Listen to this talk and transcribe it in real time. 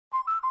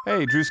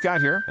Hey, Drew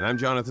Scott here, and I'm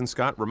Jonathan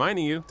Scott,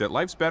 reminding you that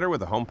life's better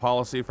with a home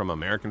policy from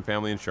American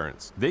Family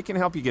Insurance. They can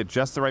help you get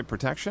just the right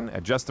protection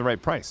at just the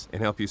right price and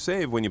help you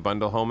save when you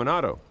bundle home and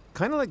auto.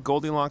 Kind of like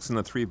Goldilocks and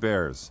the Three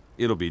Bears.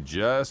 It'll be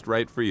just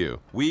right for you.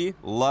 We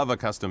love a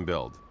custom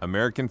build.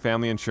 American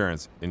Family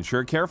Insurance.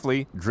 Insure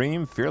carefully,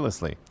 dream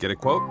fearlessly. Get a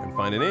quote and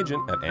find an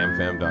agent at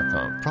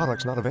amfam.com.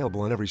 Products not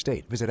available in every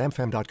state. Visit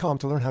amfam.com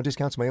to learn how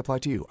discounts may apply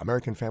to you.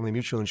 American Family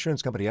Mutual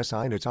Insurance Company, SI,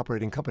 and its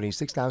operating company,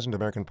 6000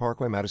 American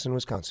Parkway, Madison,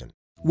 Wisconsin.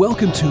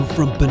 Welcome to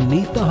From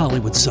Beneath the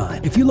Hollywood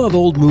Sign. If you love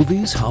old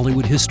movies,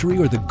 Hollywood history,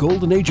 or the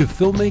golden age of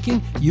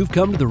filmmaking, you've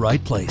come to the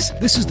right place.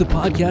 This is the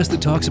podcast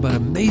that talks about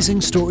amazing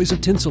stories of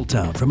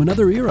Tinseltown from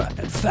another era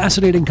and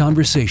fascinating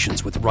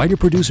conversations with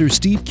writer-producer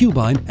Steve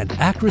Cubine and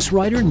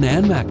actress-writer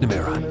Nan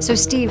McNamara. So,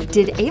 Steve,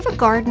 did Ava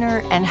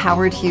Gardner and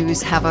Howard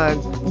Hughes have a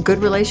good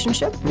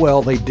relationship?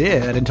 Well, they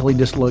did until he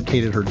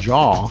dislocated her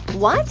jaw.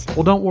 What?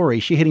 Well, don't worry.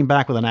 She hit him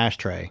back with an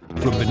ashtray.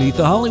 From Beneath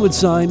the Hollywood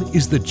Sign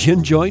is the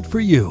gin joint for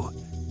you.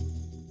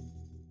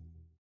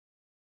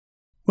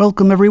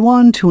 Welcome,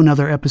 everyone, to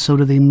another episode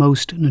of the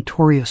Most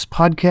Notorious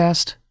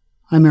Podcast.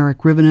 I'm Eric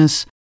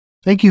Rivenes.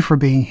 Thank you for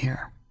being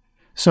here.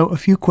 So, a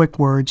few quick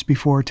words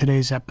before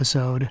today's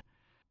episode.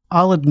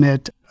 I'll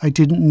admit I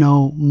didn't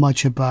know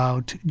much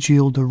about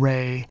Gille de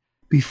Rais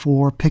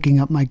before picking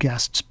up my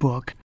guest's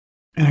book.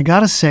 And I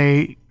gotta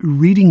say,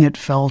 reading it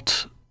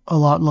felt a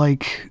lot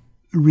like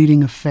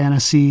reading a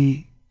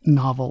fantasy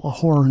novel, a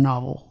horror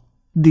novel.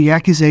 The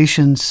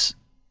accusations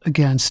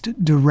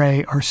against de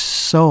Rais are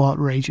so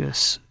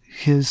outrageous.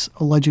 His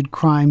alleged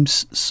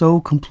crimes so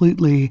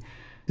completely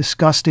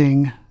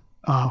disgusting,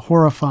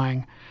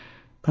 horrifying,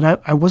 but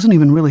I wasn't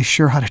even really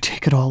sure how to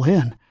take it all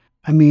in.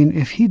 I mean,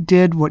 if he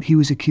did what he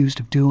was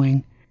accused of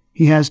doing,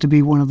 he has to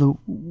be one of the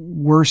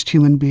worst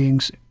human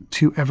beings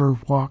to ever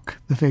walk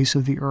the face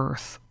of the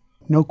earth.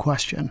 No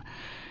question.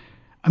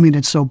 I mean,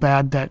 it's so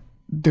bad that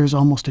there's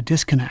almost a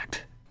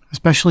disconnect,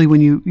 especially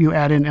when you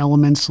add in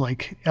elements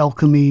like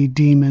alchemy,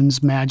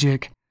 demons,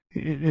 magic.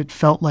 It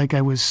felt like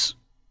I was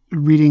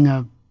reading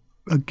a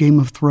Game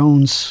of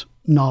Thrones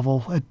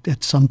novel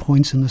at some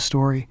points in the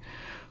story,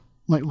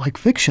 like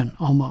fiction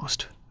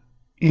almost.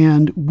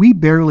 And we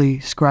barely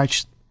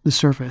scratched the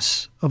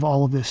surface of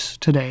all of this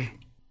today.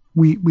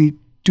 We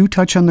do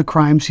touch on the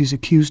crimes he's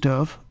accused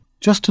of,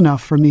 just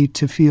enough for me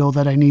to feel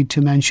that I need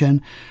to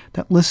mention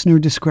that listener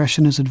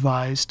discretion is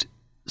advised.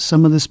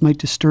 Some of this might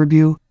disturb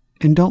you,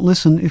 and don't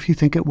listen if you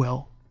think it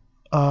will.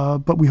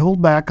 But we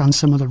hold back on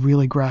some of the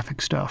really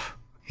graphic stuff.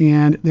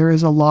 And there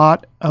is a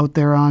lot out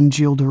there on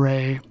Gille de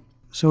Rais.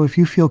 So if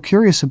you feel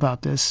curious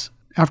about this,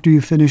 after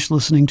you finish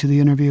listening to the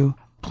interview,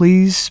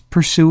 please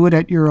pursue it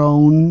at your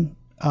own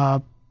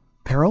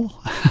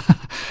peril.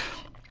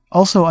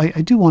 Also, I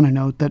do want to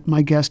note that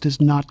my guest is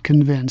not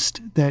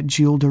convinced that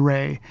Gille de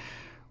Rais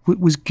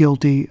was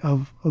guilty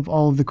of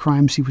all of the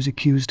crimes he was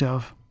accused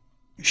of.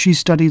 She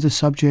studied the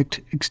subject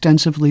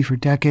extensively for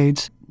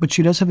decades, but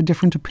she does have a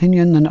different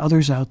opinion than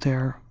others out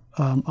there,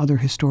 other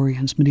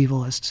historians,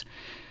 medievalists.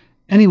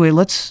 Anyway,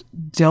 let's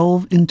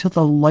delve into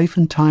the life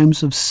and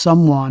times of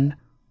someone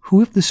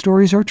who, if the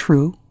stories are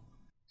true,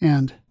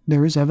 and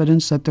there is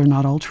evidence that they're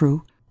not all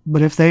true,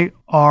 but if they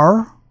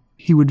are,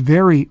 he would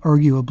very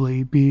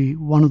arguably be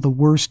one of the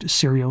worst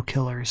serial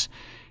killers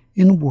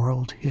in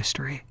world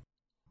history.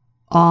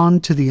 On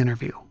to the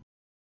interview.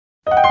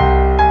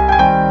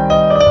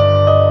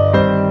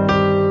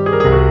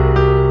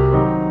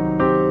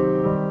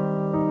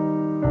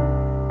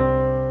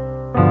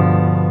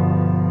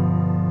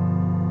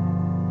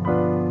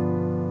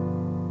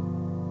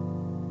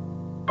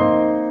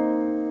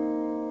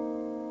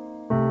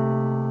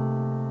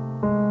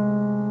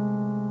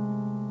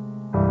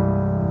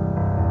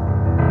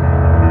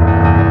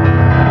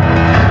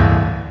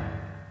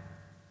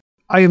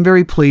 I am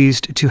very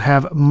pleased to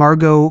have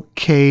Margot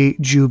K.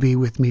 Juby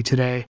with me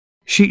today.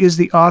 She is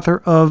the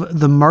author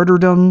of The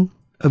Martyrdom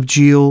of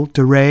Gille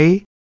de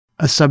Rais,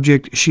 a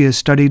subject she has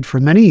studied for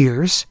many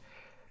years.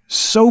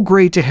 So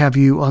great to have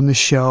you on the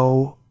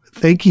show.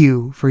 Thank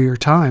you for your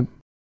time.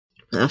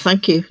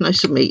 Thank you.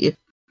 Nice to meet you.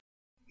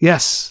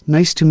 Yes,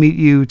 nice to meet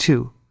you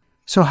too.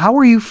 So how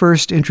were you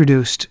first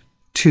introduced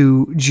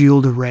to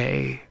Gille de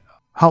Rais?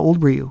 How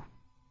old were you?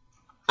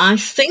 I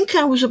think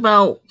I was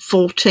about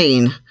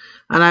 14.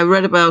 And I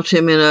read about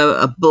him in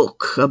a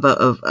book,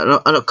 about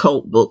an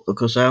occult book,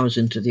 because I was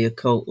into the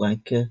occult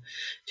like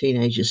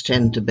teenagers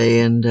tend to be.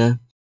 And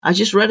I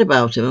just read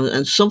about him,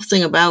 and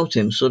something about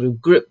him sort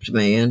of gripped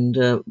me. And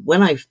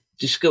when I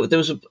discovered, there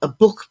was a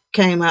book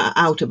came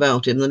out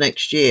about him the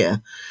next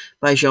year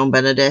by Jean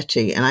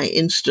Benedetti, and I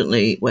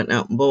instantly went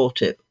out and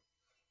bought it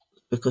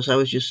because I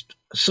was just,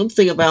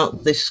 something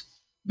about this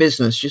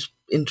business just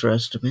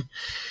interested me.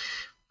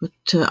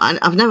 But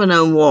I've never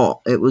known what.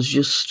 It was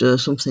just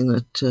something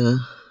that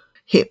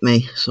hit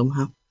me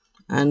somehow.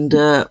 And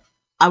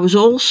I was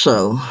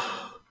also,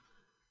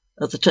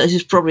 at the time, this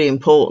is probably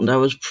important, I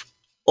was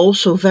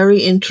also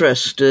very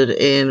interested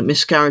in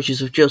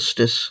miscarriages of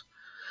justice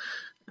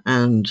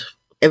and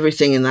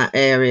everything in that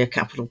area,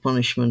 capital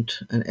punishment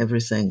and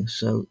everything.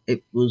 So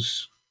it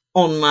was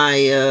on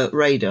my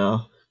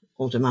radar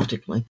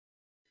automatically.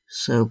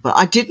 So, but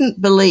I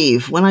didn't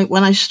believe when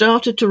I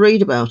started to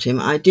read about him,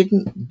 I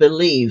didn't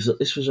believe that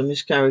this was a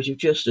miscarriage of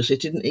justice. It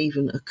didn't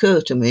even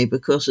occur to me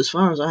because, as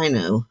far as I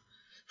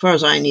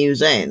knew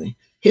then,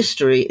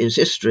 history is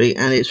history,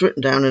 and it's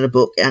written down in a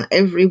book, and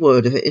every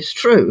word of it is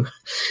true.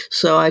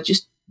 So I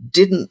just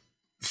didn't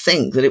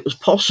think that it was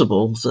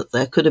possible that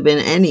there could have been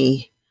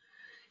any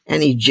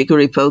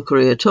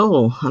jiggery-pokery at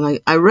all. And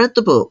I read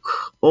the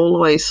book all the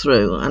way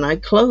through, and I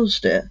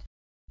closed it,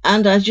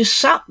 and I just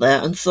sat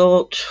there and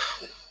thought,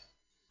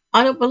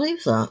 I don't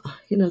believe that.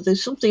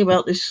 There's something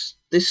about this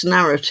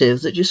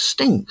narrative that just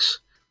stinks.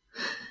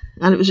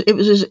 And it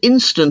was as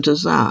instant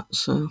as that.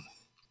 So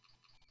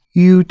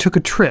You took a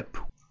trip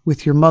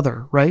with your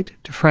mother, right,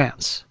 to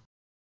France?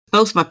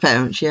 both my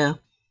parents, yeah,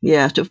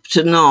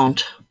 to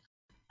Nantes.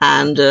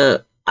 And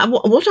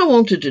what I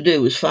wanted to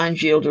do was find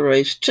Gille de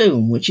Rais'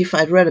 tomb, which, if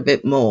I'd read a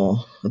bit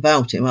more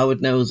about him, I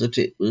would know that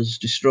it was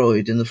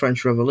destroyed in the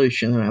French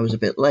Revolution, and I was a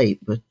bit late.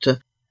 But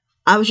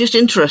I was just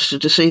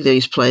interested to see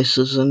these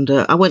places, and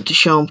I went to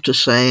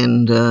Champs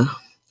and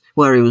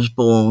where he was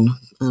born,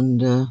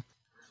 and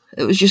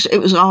it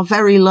was our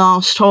very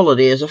last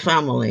holiday as a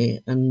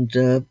family,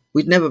 and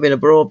we'd never been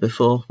abroad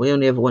before. We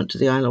only ever went to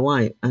the Isle of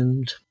Wight,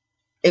 and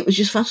it was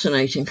just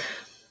fascinating,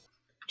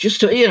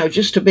 just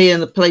to be in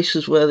the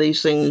places where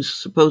these things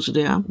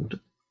supposedly happened.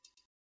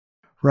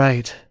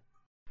 Right.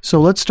 So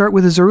let's start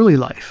with his early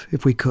life,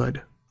 if we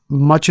could.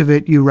 Much of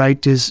it, you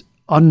write, is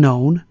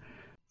unknown.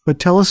 But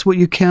tell us what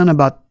you can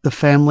about the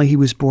family he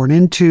was born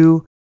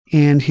into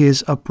and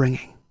his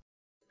upbringing.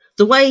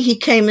 The way he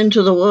came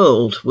into the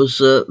world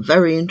was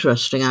very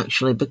interesting,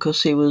 actually,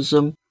 because he was.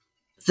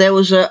 There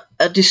was a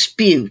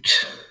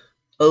dispute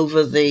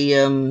over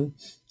the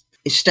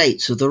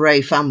estates of the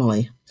Rais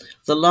family.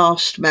 The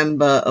last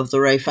member of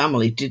the Rais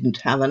family didn't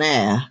have an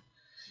heir.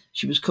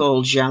 She was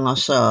called Jeanne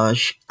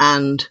Lesage,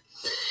 and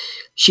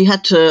she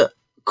had to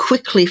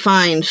quickly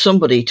find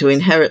somebody to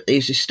inherit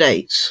these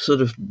estates,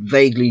 sort of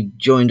vaguely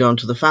joined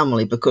onto the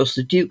family, because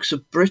the Dukes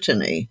of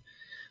Brittany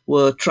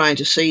were trying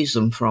to seize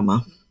them from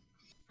her.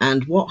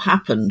 And what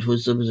happened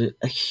was there was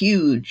a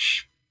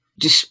huge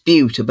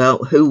dispute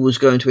about who was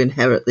going to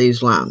inherit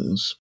these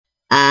lands.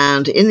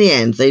 And in the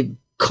end, they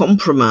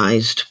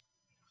compromised.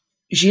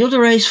 Gille de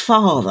Rais'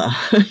 father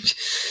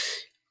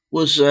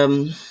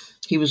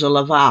he was a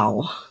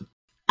Laval,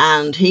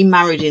 and he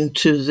married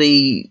into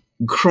the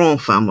Cron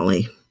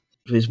family.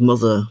 His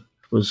mother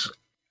was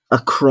a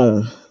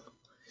Cron,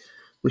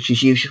 which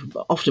is usually,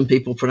 often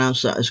people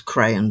pronounce that as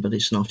crayon, but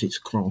it's not, it's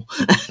Cron.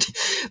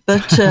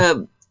 But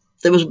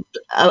there was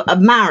a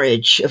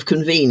marriage of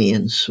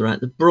convenience,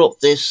 right, that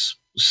brought this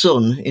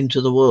son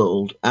into the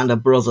world and a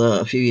brother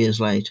a few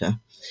years later.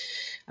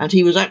 And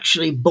he was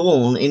actually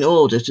born in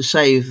order to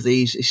save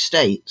these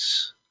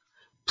estates,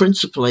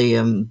 principally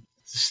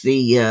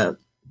the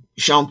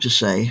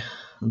Champs and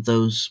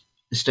those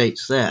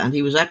estates there. And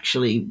he was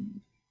actually,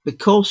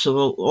 because of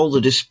all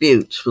the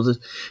disputes for the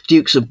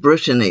Dukes of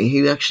Brittany,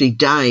 he actually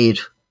died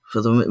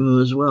for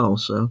them as well.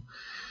 So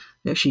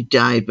he actually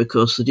died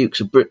because the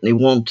Dukes of Brittany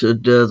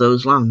wanted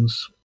those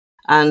lands.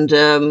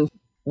 And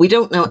we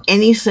don't know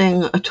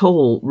anything at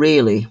all,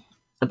 really,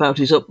 about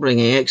his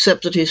upbringing,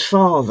 except that his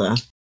father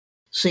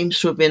seems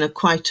to have been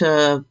quite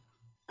a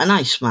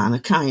nice man, a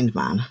kind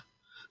man,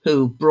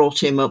 who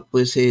brought him up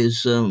with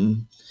his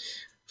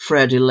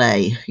frère de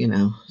lait,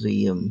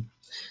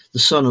 the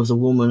son of the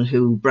woman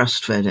who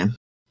breastfed him,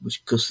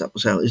 because that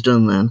was how it was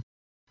done then.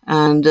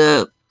 And,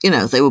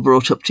 they were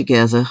brought up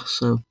together,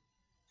 so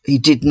he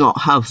did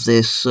not have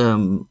this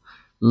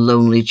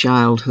lonely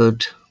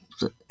childhood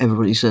that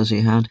everybody says he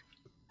had.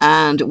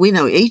 And we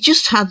know he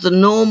just had the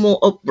normal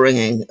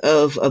upbringing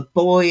of a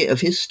boy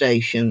of his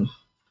station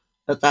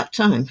at that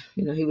time.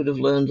 He would have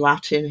learned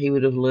Latin, he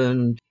would have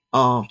learned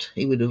art,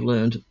 he would have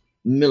learned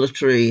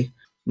military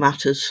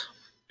matters.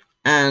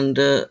 And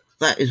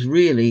that is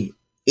really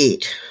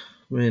it,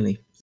 really.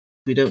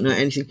 We don't know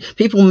anything.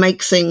 People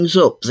make things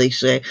up, they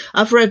say.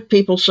 I've read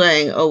people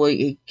saying,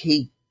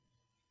 he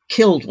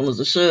killed one of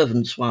the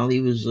servants while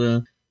he was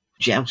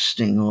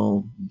jousting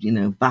or,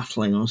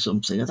 battling or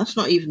something. That's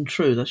not even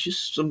true. That's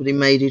just somebody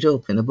made it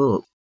up in a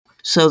book.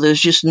 So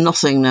there's just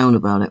nothing known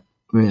about it,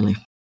 really.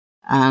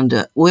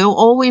 And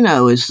all we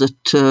know is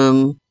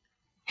that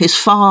his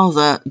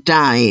father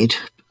died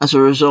as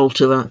a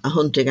result of a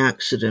hunting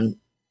accident.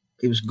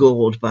 He was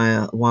gored by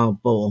a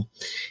wild boar.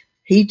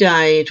 He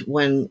died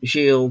when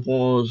Gille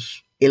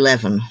was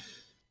 11.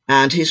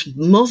 And his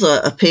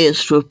mother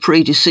appears to have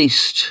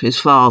predeceased his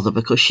father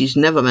because she's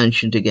never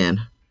mentioned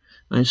again.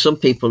 And some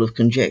people have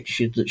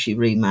conjectured that she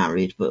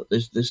remarried, but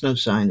there's no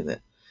sign of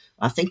it.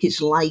 I think it's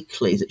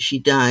likely that she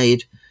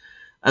died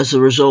as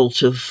a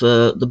result of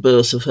the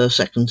birth of her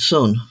second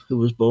son, who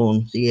was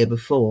born the year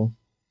before.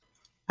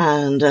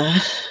 And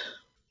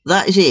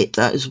that is it.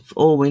 That is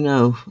all we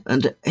know.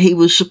 And he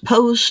was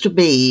supposed to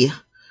be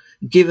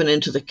given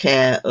into the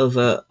care of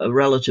a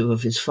relative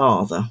of his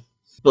father.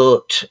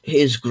 But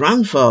his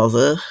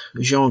grandfather,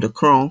 Jean de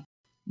Cron,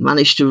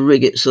 managed to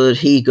rig it so that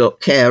he got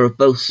care of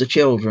both the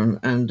children.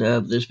 And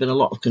there's been a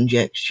lot of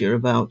conjecture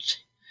about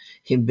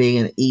him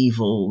being an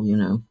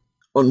evil,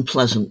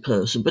 unpleasant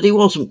person. But he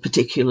wasn't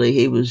particularly.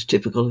 He was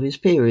typical of his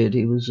period.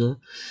 He was a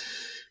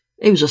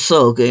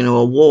thug,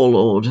 a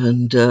warlord,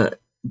 and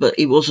but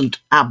he wasn't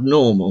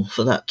abnormal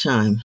for that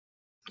time.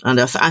 And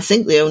I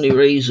think the only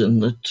reason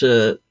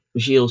that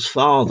Gille's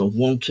father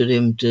wanted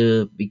him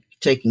to be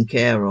taken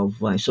care of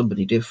by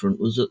somebody different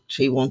was that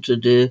he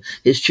wanted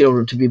his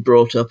children to be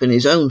brought up in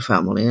his own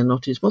family and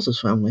not his mother's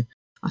family.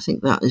 I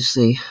think that is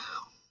the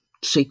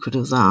secret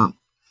of that.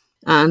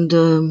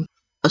 And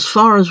as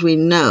far as we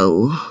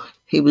know,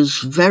 he was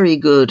very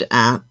good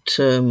at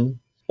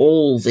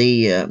all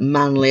the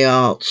manly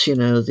arts,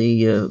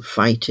 the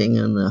fighting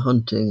and the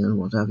hunting and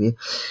what have you.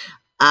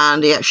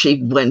 And he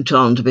actually went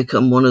on to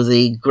become one of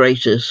the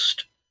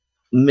greatest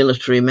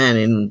military men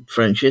in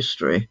French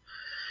history.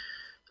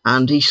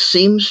 And he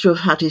seems to have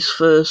had his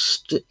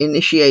first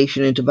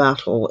initiation into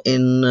battle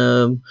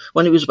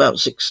when he was about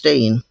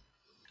 16.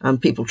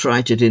 And people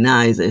try to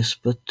deny this,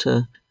 but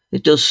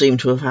it does seem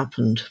to have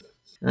happened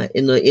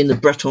in the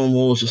Breton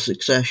Wars of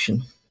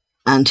Succession.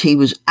 And he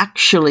was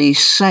actually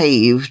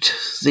saved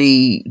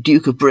the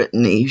Duke of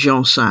Brittany,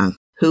 Jean V,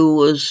 who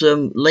was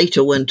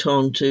later went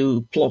on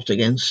to plot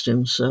against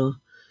him.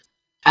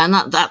 And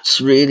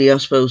that's really, I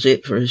suppose,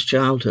 it for his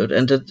childhood.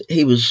 And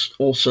he was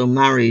also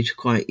married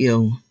quite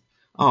young.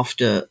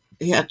 After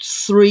he had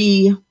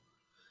 3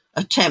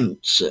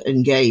 attempts at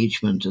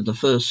engagement, and the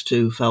first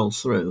 2 fell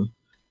through.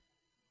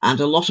 And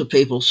a lot of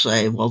people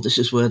say, well, this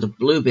is where the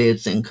Bluebeard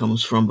thing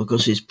comes from,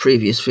 because his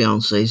previous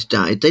fiancées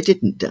died. They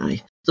didn't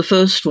die. The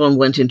first one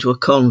went into a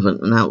convent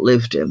and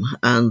outlived him.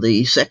 And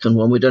the second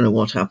one, we don't know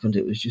what happened.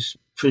 It was just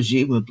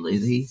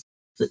presumably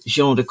that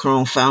Jean de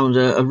Cran found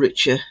a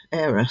richer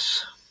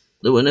heiress.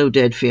 There were no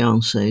dead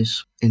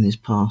fiancés in his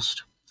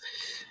past.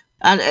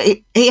 And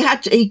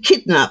he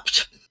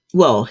kidnapped,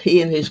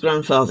 he and his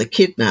grandfather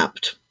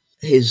kidnapped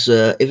his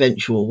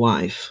eventual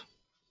wife,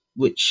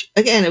 which,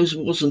 again,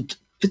 wasn't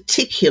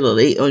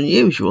particularly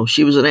unusual.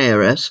 She was an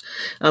heiress.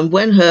 And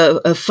when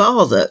her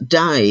father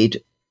died,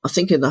 I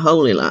think in the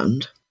Holy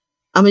Land,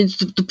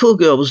 the poor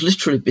girl was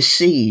literally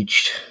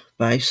besieged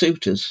by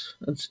suitors.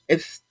 And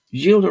if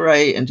Gilles de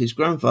Rais and his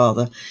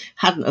grandfather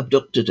hadn't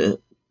abducted her,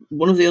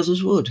 one of the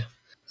others would.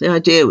 The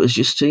idea was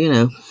just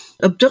to,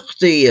 abduct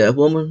the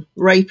woman,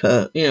 rape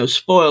her,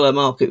 spoil her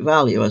market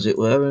value, as it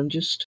were, and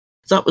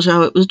that was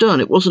how it was done.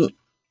 It wasn't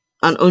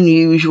an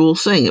unusual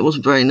thing. It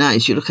wasn't very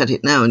nice. You look at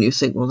it now and you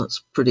think, well,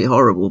 that's pretty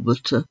horrible.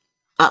 But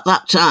at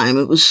that time,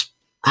 it was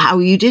how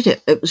you did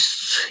it. It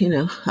was,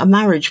 a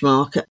marriage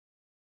market.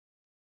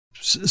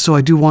 So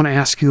I do want to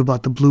ask you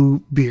about the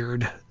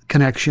Bluebeard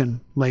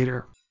connection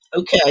later.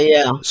 Okay,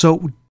 yeah.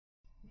 So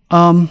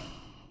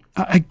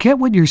I get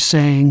what you're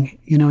saying.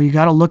 You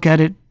got to look at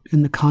it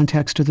in the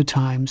context of the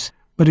times,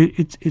 but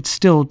it's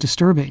still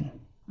disturbing,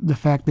 the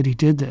fact that he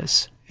did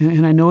this.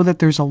 And I know that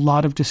there's a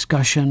lot of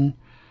discussion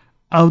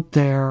out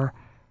there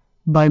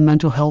by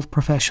mental health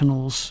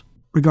professionals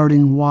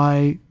regarding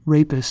why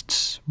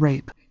rapists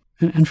rape.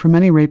 And for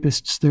many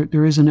rapists,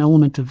 there is an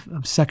element of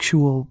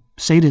sexual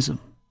sadism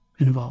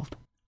involved.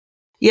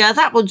 Yeah,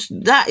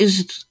 that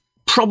is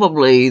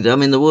probably,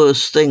 the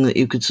worst thing that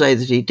you could say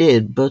that he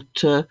did, but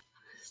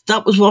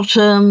that was what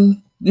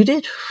you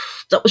did.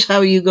 That was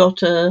how you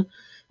got a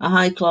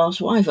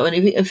high-class wife.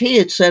 If he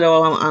had said,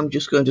 I'm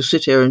just going to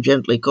sit here and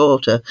gently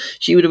court her,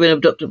 she would have been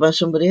abducted by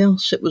somebody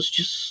else. It was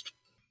just...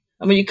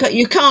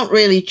 you can't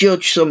really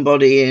judge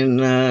somebody in,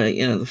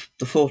 the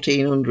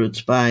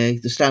 1400s by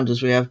the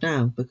standards we have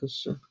now,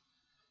 because,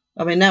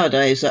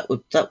 nowadays that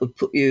would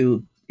put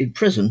you in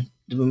prison,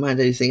 never mind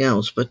anything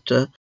else, but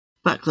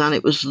back then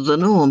it was the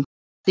norm.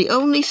 The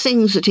only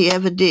things that he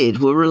ever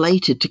did were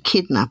related to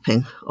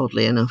kidnapping,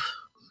 oddly enough.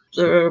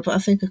 There are, I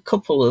think, a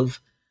couple of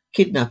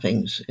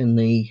kidnappings in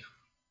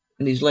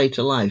his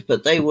later life,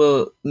 but they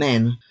were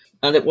men,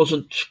 and it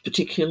wasn't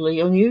particularly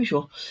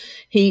unusual.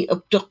 He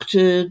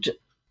abducted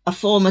a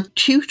former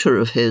tutor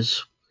of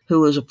his,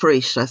 who was a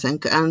priest, I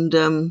think, and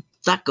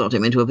that got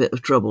him into a bit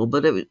of trouble.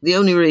 But the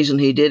only reason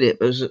he did it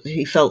was that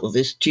he felt that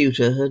this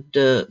tutor had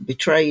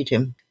betrayed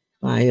him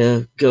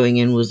by going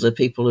in with the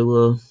people who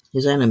were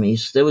his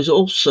enemies. There was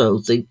also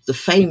the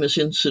famous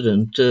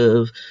incident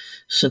of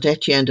Saint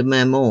Etienne de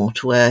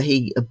Mermort, where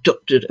he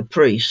abducted a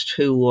priest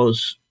who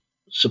was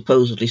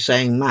supposedly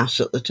saying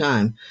Mass at the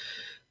time,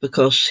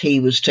 because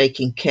he was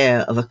taking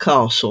care of a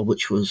castle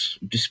which was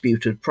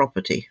disputed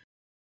property.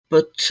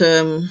 But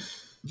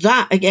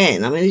that,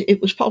 again,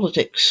 it was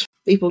politics.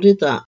 People did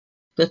that.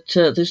 But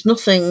there's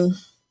nothing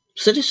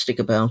sadistic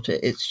about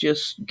it. It's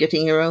just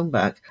getting your own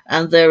back.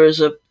 And there is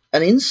an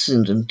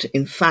incident,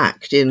 in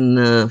fact,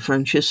 in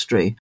French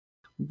history,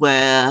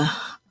 where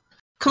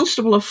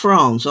Constable of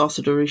France,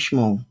 Arthur de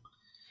Richemont,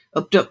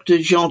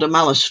 abducted Jean de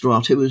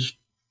Malestroit, who was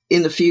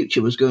in the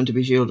future was going to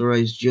be Gilles de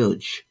Rais'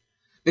 judge,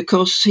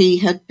 because he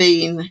had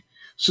been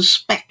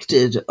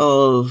suspected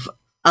of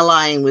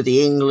allying with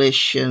the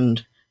English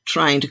and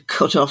trying to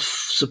cut off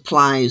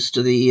supplies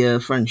to the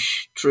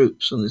French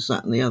troops and this,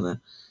 that and the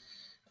other.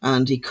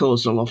 and he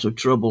caused a lot of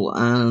trouble,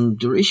 and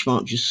de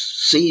Richemont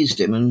just seized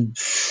him and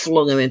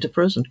flung him into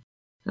prison.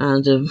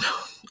 And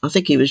I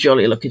think he was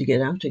jolly lucky to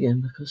get out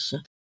again, because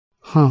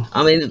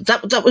I mean,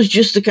 that was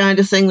just the kind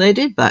of thing they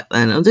did back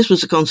then. And this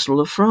was the Constable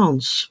of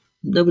France.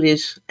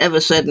 Nobody's ever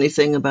said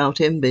anything about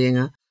him being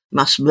a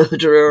mass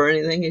murderer or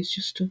anything. It's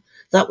just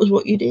that was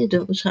what you did.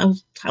 That was how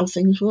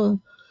things were.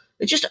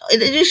 It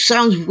just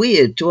sounds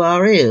weird to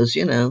our ears,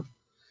 you know.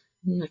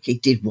 Like, he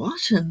did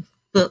what?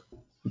 But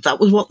that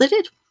was what they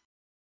did.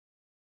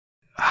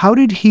 How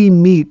did he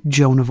meet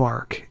Joan of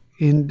Arc?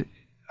 And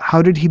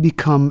how did he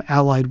become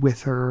allied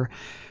with her?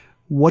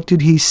 What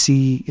did he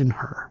see in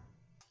her?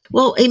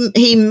 Well,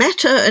 he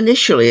met her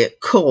initially at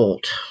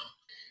court,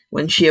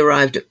 when she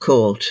arrived at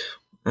court.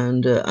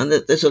 And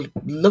there's a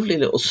lovely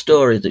little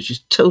story that's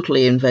just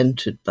totally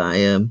invented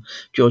by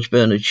George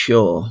Bernard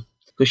Shaw.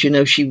 Because, you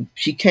know, she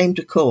came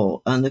to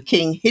court and the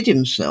king hid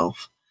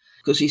himself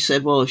because he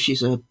said, well, if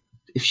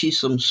she's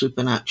some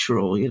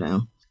supernatural, you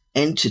know,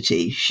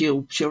 entity,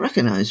 she'll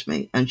recognize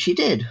me. And she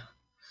did.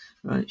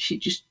 Right? She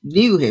just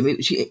knew him.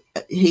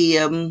 He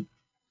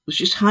was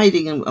just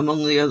hiding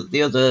among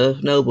the other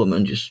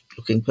noblemen, just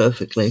looking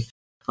perfectly,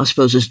 I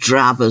suppose, as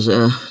drab as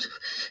a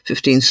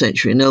 15th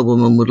century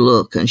nobleman would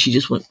look, and she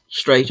just went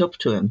straight up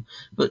to him.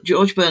 But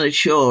George Bernard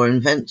Shaw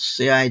invents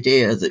the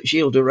idea that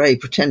Gille de Rais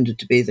pretended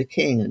to be the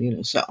king and, you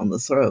know, sat on the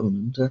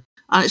throne.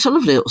 And it's a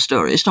lovely little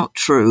story. It's not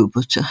true,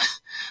 but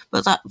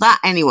that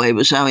anyway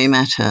was how he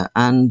met her.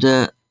 And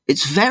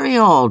it's very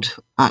odd,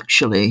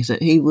 actually,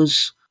 that he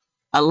was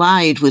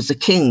allied with the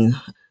king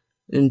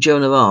in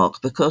Joan of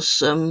Arc, because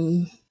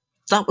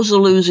that was the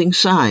losing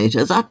side.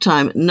 At that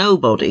time,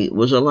 nobody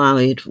was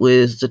allied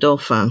with the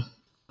Dauphin.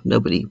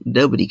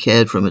 Nobody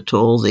cared for him at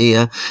all.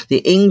 The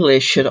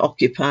English had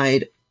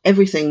occupied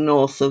everything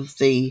north of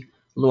the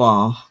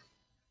Loire,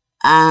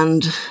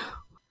 and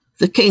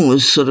the king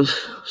was sort of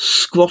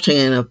squatting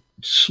in a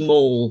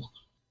small,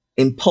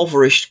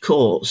 impoverished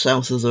court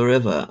south of the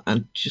river,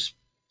 and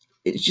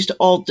it's just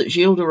odd that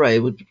Gille de Rais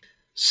would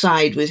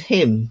side with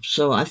him.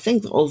 So I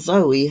think that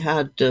although he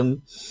had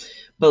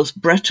both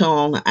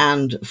Breton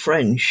and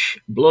French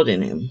blood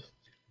in him,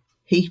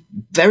 he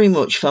very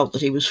much felt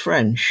that he was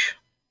French,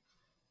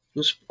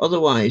 because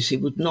otherwise he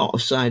would not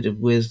have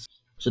sided with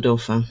the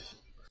Dauphin.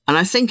 And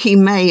I think he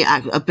may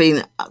have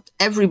been,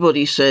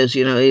 everybody says,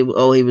 you know,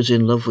 he was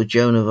in love with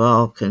Joan of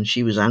Arc and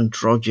she was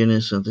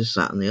androgynous and this,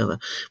 that and the other.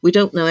 We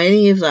don't know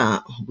any of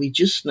that. We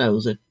just know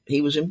that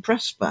he was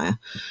impressed by her.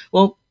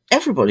 Well,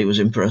 everybody was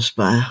impressed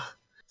by her.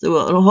 There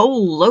were a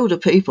whole load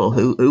of people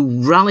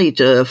who rallied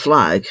to her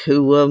flag,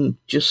 who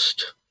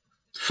just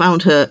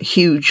found her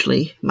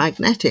hugely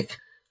magnetic.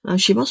 And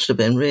she must have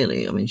been,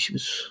 really. I mean,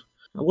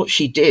 what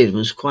she did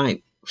was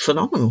quite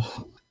phenomenal.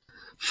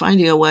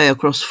 Finding her way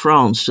across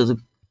France to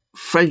the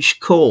French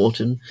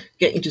court and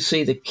getting to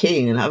see the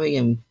king and having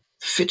him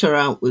fit her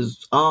out with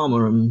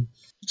armour and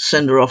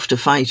send her off to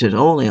fight at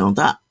Orleans,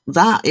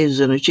 that is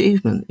an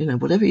achievement, you know,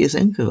 whatever you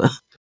think of her.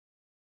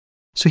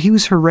 So he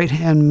was her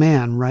right-hand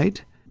man,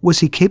 right? Was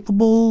he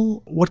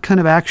capable? What kind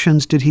of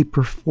actions did he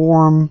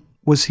perform?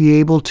 Was he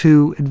able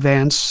to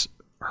advance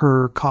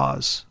her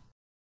cause?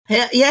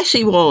 Yes,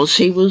 he was.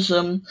 He was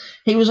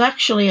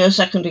actually a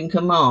second in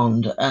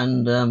command,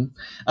 and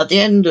at the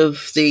end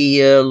of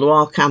the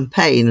Loire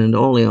campaign in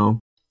Orleans,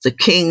 the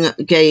king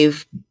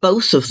gave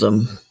both of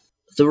them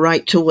the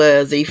right to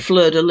wear the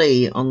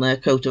fleur-de-lis on their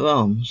coat of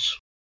arms,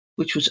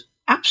 which was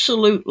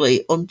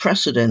absolutely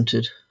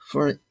unprecedented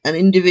for an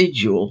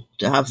individual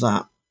to have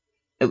that.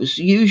 It was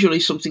usually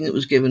something that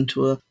was given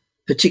to a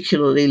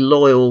particularly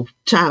loyal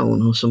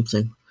town or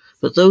something,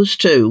 but those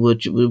two were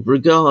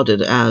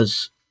regarded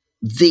as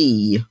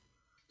the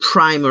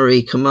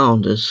primary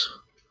commanders,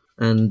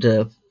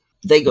 and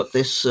they got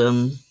this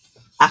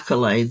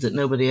accolade that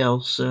nobody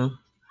else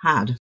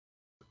had.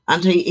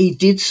 And he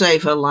did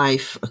save her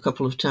life a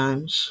couple of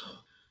times,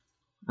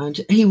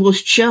 and he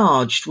was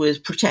charged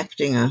with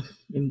protecting her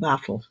in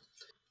battle.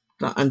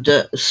 And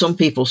some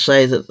people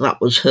say that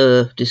was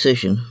her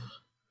decision.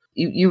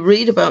 You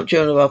read about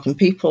Joan of Arc and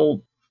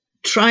people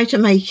try to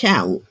make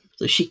out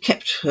that she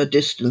kept her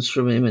distance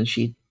from him and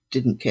she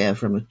didn't care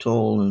for him at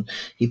all and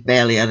he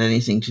barely had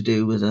anything to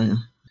do with her.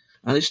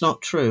 And it's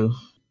not true.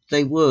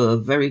 They were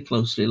very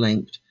closely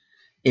linked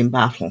in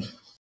battle.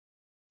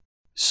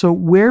 So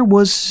where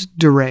was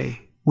de Rais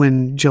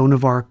when Joan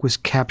of Arc was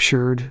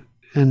captured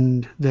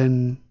and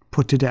then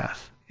put to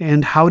death?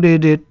 And how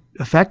did it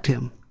affect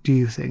him, do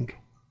you think?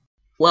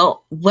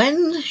 Well,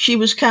 when she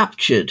was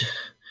captured,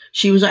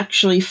 she was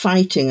actually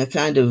fighting a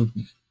kind of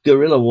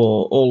guerrilla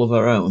war all of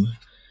her own.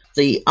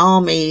 The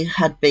army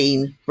had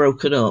been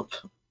broken up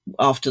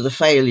after the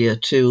failure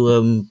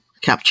to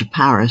capture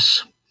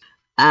Paris.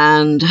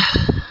 And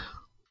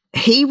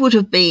he would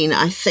have been,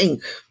 I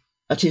think,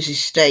 at his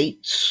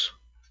estates.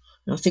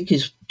 I think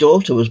his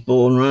daughter was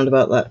born around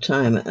about that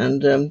time.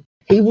 And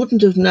he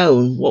wouldn't have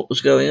known what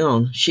was going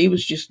on. She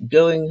was just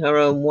going her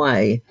own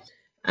way.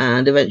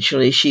 And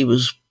eventually she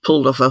was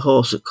pulled off her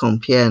horse at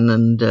Compiègne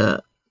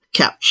and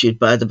captured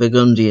by the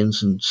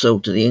Burgundians and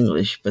sold to the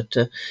English, but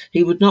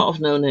he would not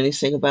have known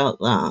anything about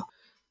that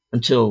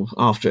until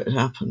after it had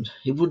happened.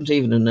 He wouldn't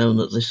even have known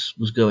that this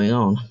was going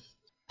on.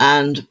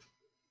 And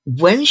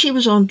when she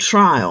was on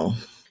trial,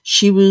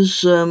 she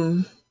was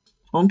on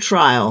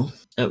trial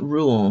at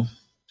Rouen,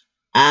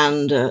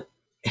 and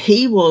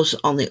he was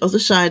on the other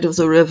side of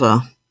the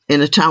river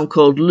in a town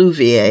called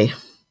Louviers.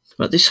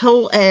 But this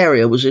whole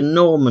area was in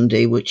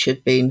Normandy, which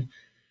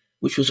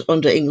was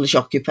under English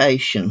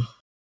occupation.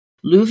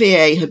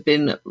 Louviers had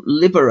been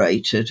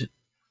liberated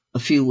a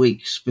few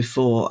weeks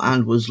before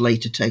and was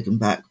later taken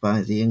back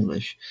by the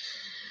English.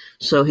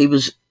 So he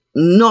was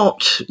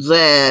not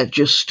there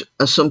just,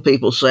 as some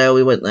people say, oh,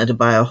 he went there to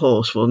buy a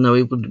horse. Well, no,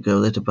 he wouldn't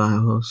go there to buy a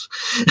horse.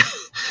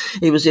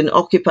 He was in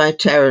occupied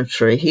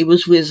territory. He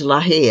was with La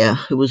Hire,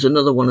 who was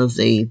another one of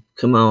the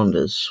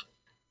commanders.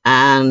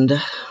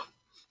 And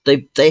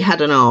they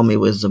had an army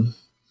with them.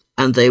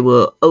 And they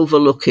were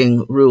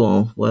overlooking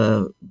Rouen,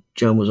 where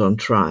Joan was on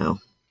trial.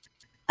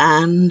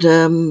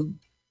 And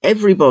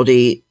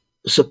everybody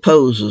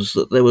supposes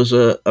that there was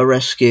a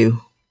rescue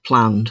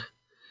planned.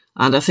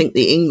 And I think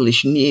the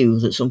English knew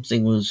that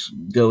something was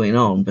going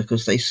on,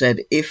 because they said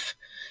if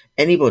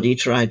anybody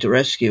tried to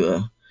rescue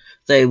her,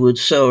 they would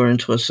sew her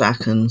into a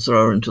sack and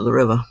throw her into the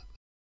river.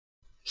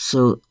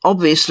 So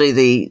obviously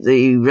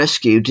the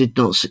rescue did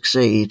not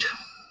succeed.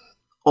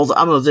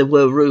 Although there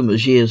were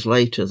rumours years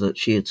later that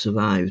she had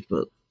survived,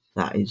 but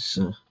that is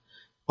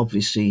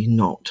obviously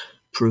not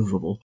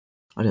provable.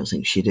 I don't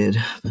think she did.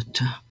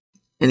 But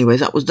anyway,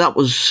 that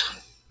was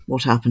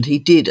what happened. He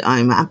did,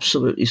 I'm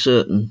absolutely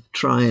certain,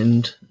 try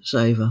and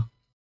save her.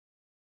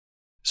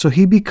 So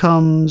he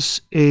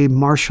becomes a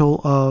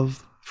Marshal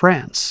of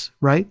France,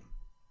 right?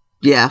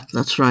 Yeah,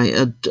 that's right.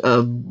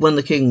 When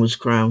the king was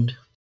crowned,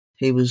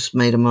 he was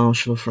made a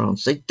Marshal of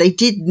France. They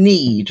did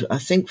need, I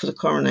think for the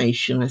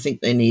coronation, I think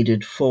they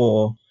needed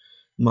 4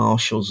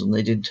 marshals, and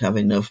they didn't have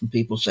enough. And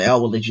people say, oh,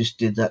 well, they just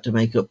did that to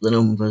make up the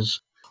numbers.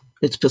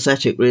 It's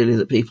pathetic, really,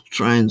 that people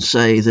try and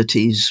say that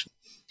he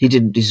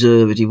didn't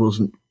deserve it, he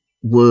wasn't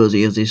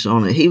worthy of this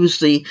honour. He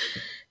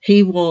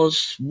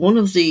was one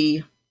of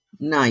the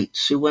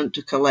knights who went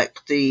to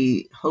collect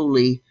the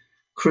holy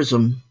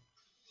chrism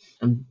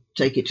and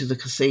take it to the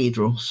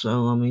cathedral.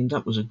 So, I mean,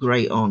 that was a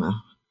great honour.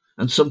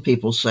 And some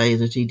people say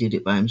that he did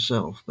it by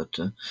himself, but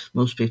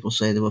most people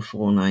say there were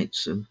 4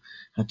 knights who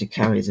had to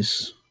carry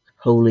this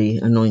holy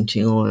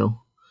anointing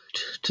oil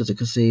to the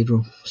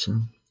cathedral.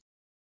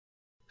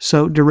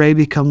 So de Rais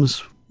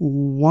becomes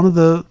one of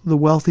the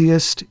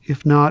wealthiest,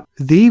 if not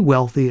the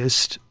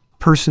wealthiest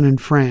person in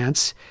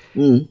France.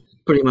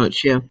 Pretty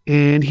much, yeah.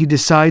 And he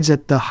decides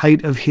at the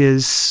height of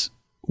his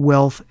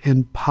wealth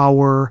and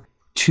power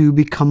to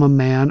become a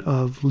man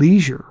of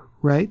leisure,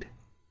 right?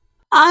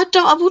 I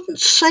wouldn't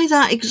say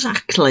that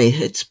exactly.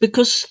 It's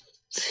because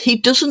he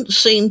doesn't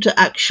seem to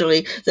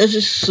actually... There's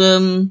this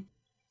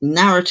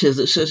narrative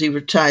that says he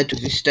retired to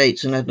the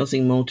States and had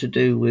nothing more to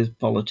do with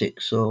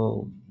politics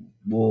or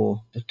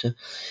war. But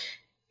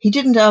he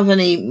didn't have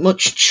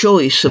much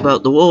choice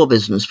about the war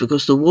business,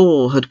 because the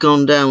war had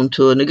gone down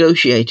to a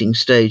negotiating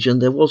stage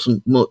and there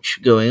wasn't much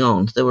going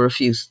on. There were a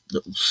few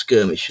little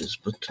skirmishes,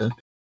 but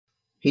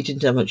he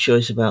didn't have much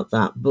choice about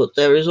that. But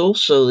there is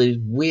also this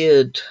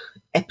weird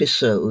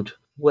episode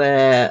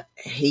where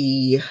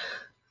he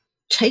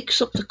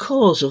takes up the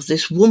cause of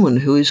this woman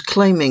who is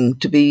claiming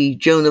to be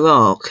Joan of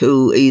Arc,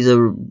 who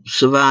either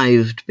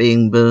survived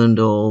being burned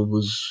or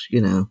was,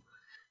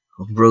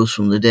 rose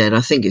from the dead.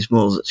 I think it's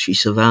more that she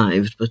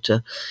survived, but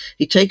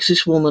he takes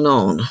this woman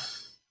on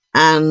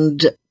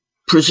and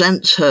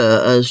presents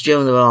her as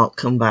Joan of Arc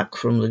come back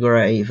from the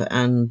grave.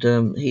 And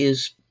he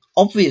is,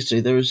 obviously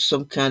there is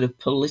some kind of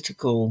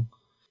political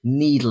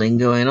needling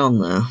going on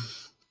there.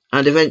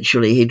 And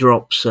eventually he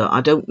drops her.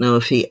 I don't know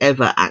if he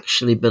ever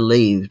actually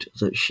believed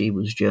that she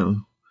was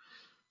Joan.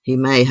 He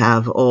may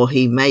have, or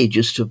he may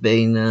just have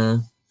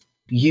been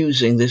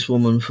using this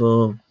woman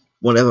for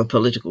whatever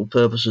political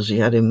purposes he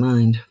had in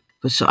mind.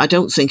 But so I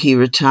don't think he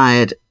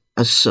retired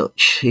as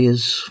such. He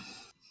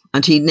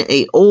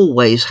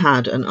always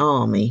had an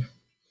army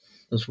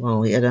as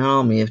well. He had an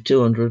army of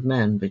 200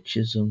 men, which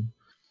he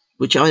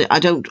would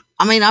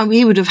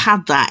have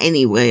had that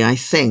anyway, I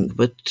think,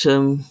 but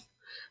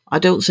I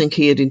don't think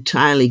he had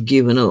entirely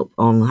given up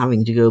on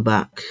having to go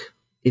back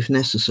if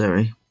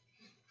necessary.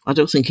 I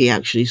don't think he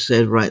actually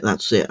said, right,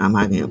 that's it, I'm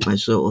hanging up my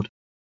sword.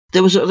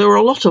 There were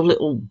a lot of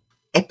little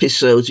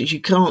episodes which you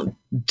can't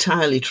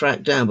entirely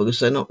track down because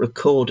they're not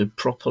recorded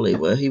properly,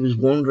 where he was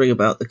wandering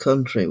about the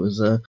country with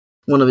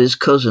one of his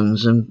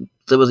cousins, and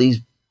there were these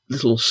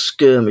little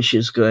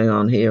skirmishes going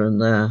on here and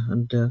there,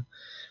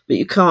 but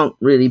you can't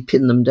really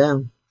pin them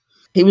down.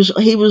 He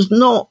was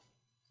not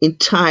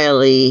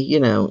entirely,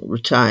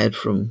 retired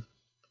from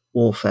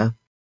warfare.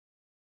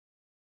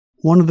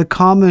 One of the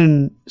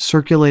common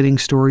circulating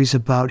stories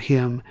about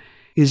him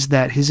is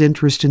that his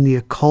interest in the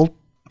occult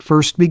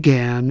first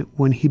began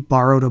when he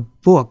borrowed a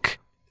book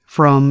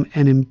from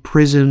an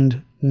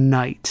imprisoned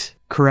knight,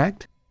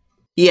 correct?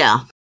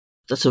 Yeah,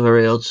 that's a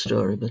very odd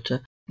story, but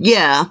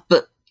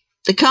but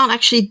They can't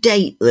actually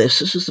date this.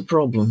 This is the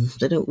problem.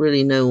 They don't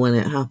really know when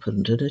it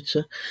happened. And it's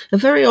a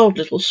very odd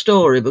little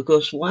story,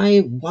 because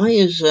why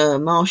is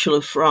Marshal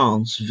of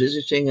France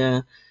visiting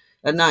a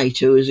knight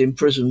who is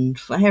imprisoned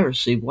for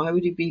heresy? Why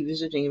would he be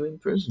visiting him in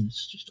prison?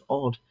 It's just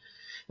odd.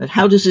 And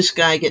how does this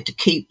guy get to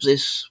keep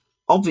this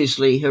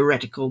obviously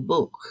heretical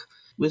book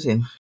with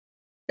him?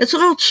 It's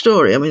an odd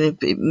story. I mean,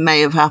 it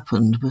may have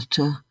happened, but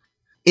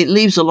it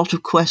leaves a lot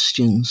of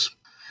questions.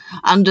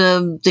 And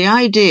the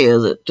idea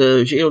that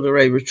Gille de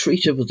Rais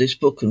retreated with this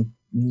book and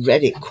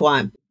read it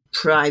quite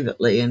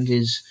privately in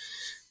his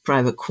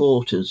private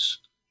quarters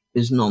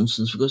is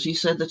nonsense, because he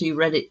said that he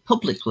read it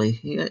publicly.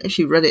 He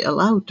actually read it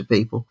aloud to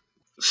people.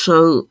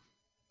 So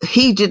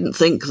he didn't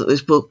think that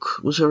this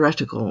book was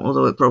heretical,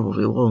 although it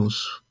probably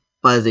was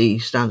by the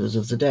standards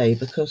of the day,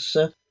 because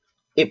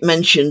it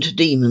mentioned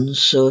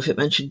demons. So if it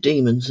mentioned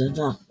demons, then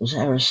that was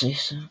heresy.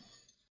 So.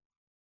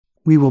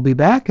 We will be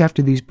back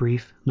after these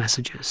brief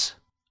messages.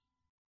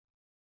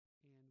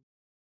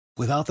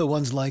 Without the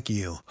ones like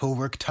you, who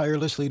work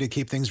tirelessly to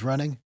keep things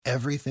running,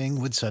 everything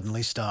would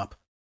suddenly stop.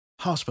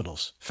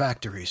 Hospitals,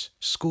 factories,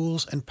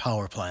 schools, and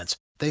power plants,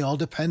 they all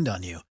depend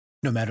on you.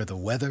 No matter the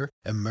weather,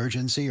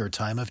 emergency, or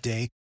time of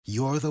day,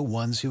 you're the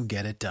ones who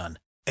get it done.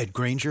 At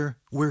Grainger,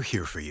 we're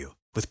here for you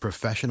with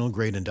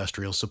professional-grade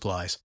industrial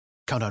supplies.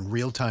 Count on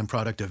real-time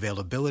product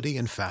availability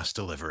and fast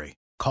delivery.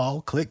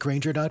 Call, click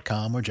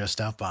Grainger.com, or just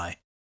stop by.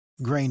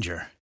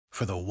 Grainger,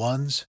 for the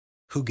ones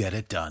who get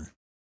it done.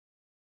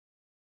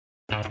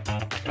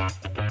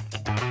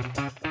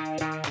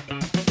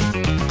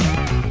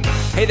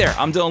 Hey there,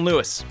 I'm Dylan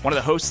Lewis, one of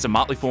the hosts of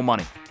Motley Fool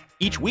Money.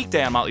 Each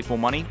weekday on Motley Fool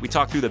Money, we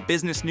talk through the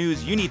business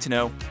news you need to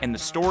know and the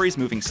stories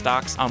moving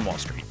stocks on Wall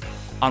Street.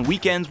 On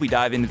weekends, we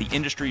dive into the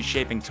industries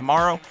shaping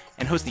tomorrow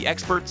and host the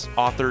experts,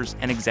 authors,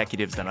 and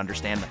executives that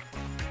understand them.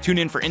 Tune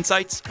in for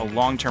insights, a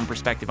long-term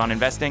perspective on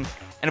investing,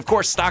 and of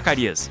course, stock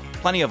ideas.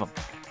 Plenty of them.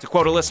 To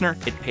quote a listener,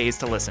 it pays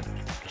to listen.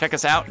 Check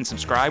us out and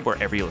subscribe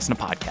wherever you listen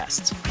to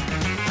podcasts.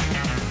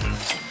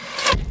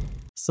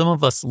 Some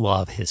of us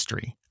love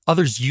history.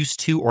 Others used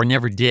to or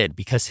never did,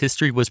 because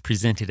history was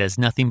presented as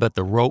nothing but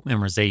the rote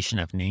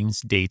memorization of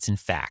names, dates, and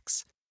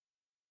facts.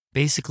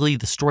 Basically,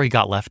 the story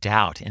got left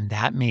out, and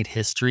that made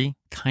history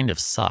kind of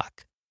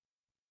suck.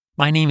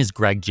 My name is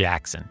Greg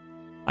Jackson.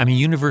 I'm a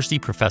university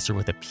professor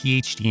with a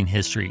PhD in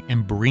history,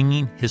 and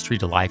bringing history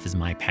to life is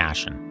my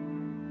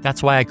passion.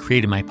 That's why I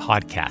created my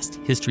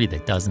podcast, History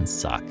That Doesn't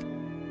Suck.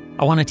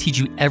 I want to teach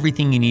you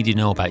everything you need to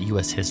know about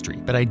U.S. history,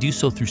 but I do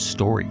so through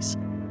stories.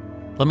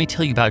 Let me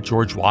tell you about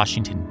George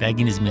Washington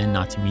begging his men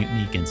not to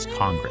mutiny against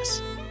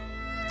Congress,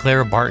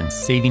 Clara Barton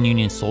saving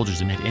Union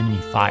soldiers amid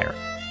enemy fire,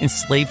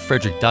 enslaved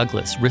Frederick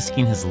Douglass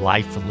risking his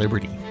life for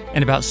liberty,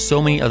 and about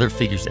so many other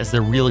figures as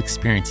their real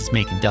experiences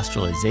make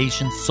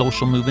industrialization,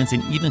 social movements,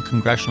 and even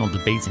congressional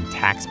debates and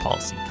tax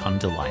policy come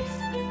to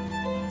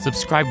life.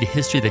 Subscribe to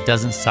History That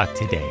Doesn't Suck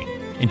today,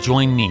 and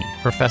join me,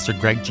 Professor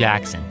Greg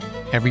Jackson,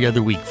 every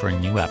other week for a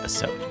new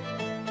episode,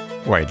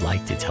 where I'd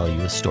like to tell you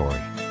a story.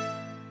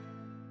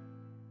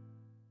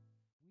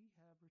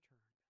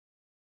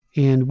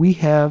 And we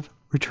have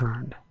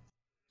returned.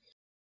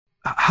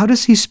 How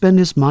does he spend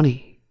his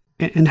money?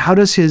 And how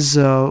does his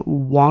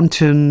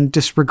wanton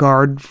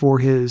disregard for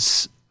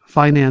his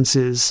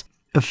finances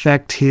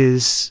affect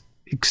his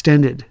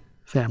extended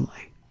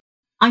family?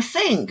 I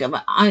think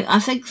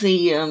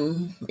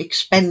the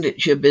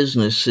expenditure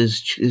business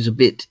is a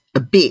bit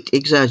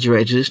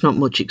exaggerated. It's not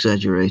much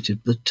exaggerated,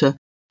 but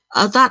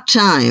at that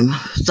time,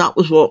 that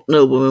was what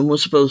noblemen were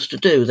supposed to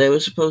do. They were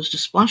supposed to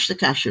splash the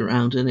cash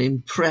around and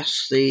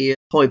impress the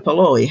hoi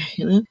polloi,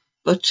 you know.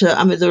 But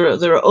there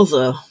are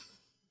other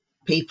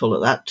people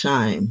at that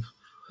time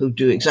who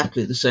do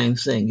exactly the same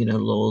thing, you know,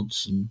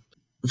 lords, and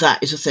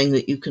that is a thing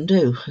that you can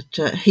do.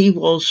 But, he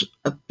was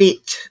a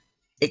bit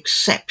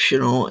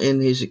exceptional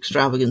in his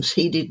extravagance.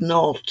 He did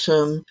not.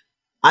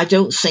 I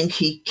don't think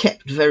he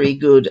kept very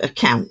good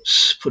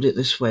accounts, put it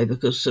this way,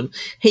 because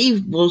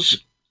he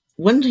was.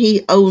 When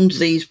he owned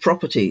these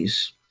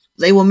properties,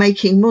 they were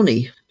making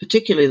money,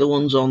 particularly the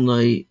ones on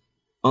the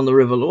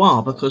River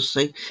Loire, because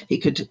he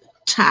could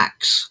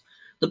tax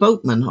the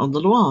boatmen on the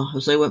Loire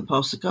as they went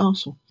past the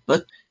castle.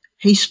 But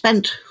he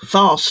spent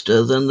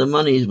faster than the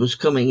money was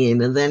coming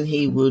in, and then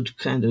he would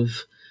kind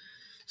of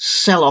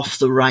sell off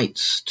the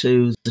rights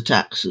to the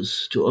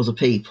taxes to other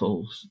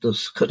people,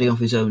 thus cutting off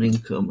his own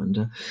income.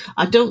 And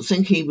I don't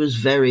think he was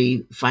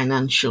very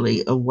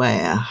financially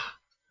aware.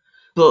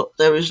 But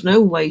there is no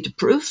way to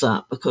prove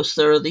that, because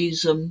there are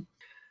these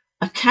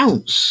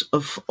accounts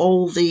of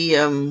all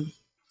the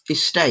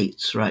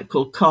estates, right,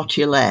 called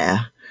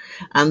cartulaires,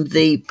 and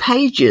the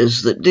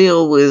pages that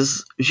deal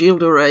with Gille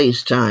de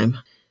Rais' time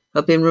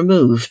have been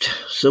removed,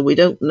 so we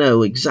don't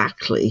know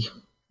exactly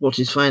what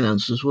his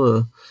finances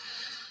were.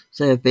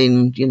 They have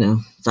been, you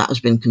know, that has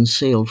been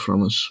concealed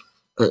from us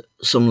at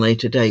some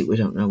later date. We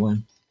don't know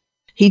when.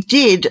 He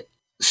did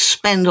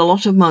spend a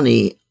lot of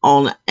money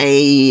on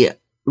a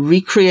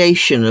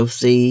recreation of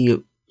the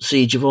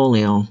Siege of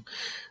Orleans,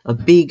 a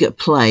big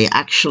play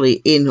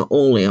actually in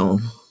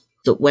Orleans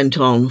that went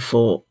on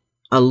for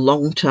a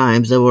long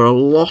time. There were a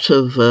lot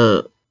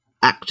of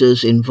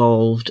actors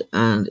involved,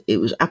 and it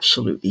was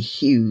absolutely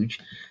huge.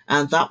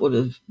 And that would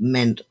have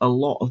meant a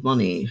lot of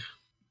money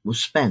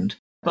was spent.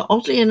 But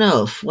oddly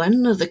enough,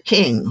 when the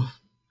king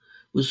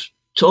was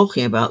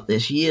talking about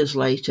this years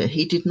later,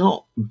 he did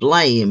not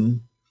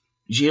blame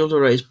Gilles de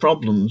Rais's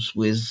problems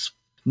with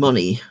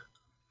money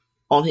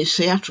on his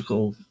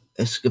theatrical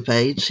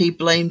escapades. He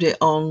blamed it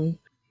on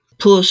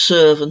poor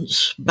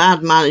servants,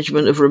 bad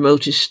management of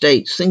remote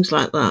estates, things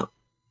like that.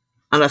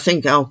 And I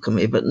think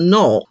alchemy, but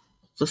not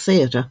the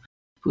theatre,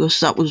 because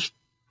that was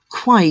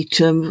quite,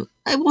 it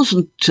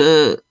wasn't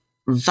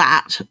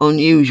that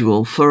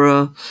unusual for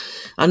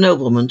a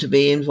nobleman to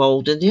be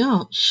involved in the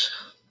arts.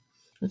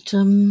 But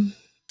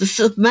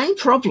the main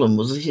problem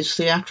with his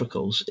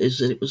theatricals is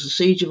that it was the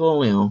Siege of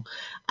Orleans,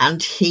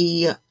 and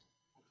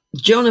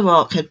Joan of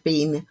Arc had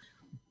been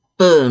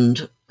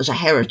burned as a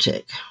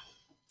heretic,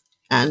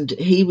 and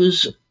he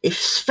was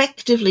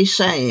effectively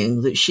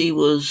saying that she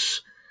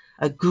was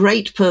a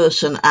great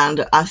person,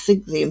 and I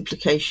think the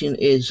implication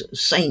is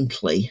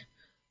saintly,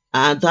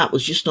 and that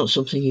was just not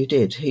something he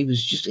did. He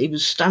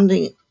was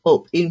standing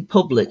up in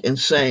public and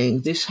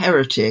saying this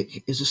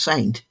heretic is a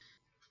saint,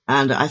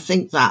 and I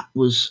think that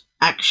was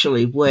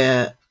actually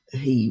where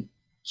he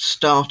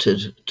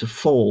started to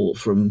fall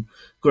from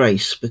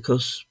grace,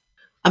 because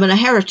a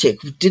heretic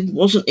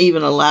wasn't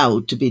even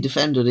allowed to be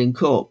defended in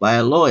court by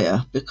a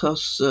lawyer,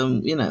 because,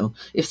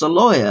 if the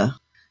lawyer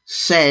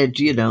said,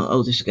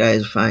 oh, this guy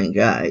is a fine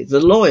guy, the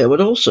lawyer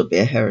would also be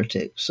a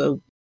heretic.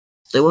 So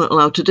they weren't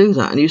allowed to do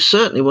that. And you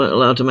certainly weren't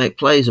allowed to make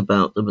plays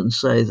about them and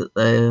say that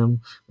they were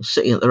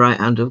sitting at the right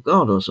hand of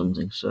God or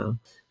something. So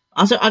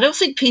I don't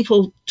think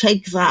people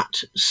take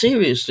that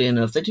seriously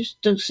enough. They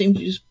just don't seem to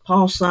just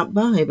pass that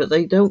by, but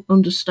they don't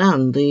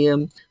understand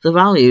the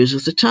values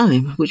of the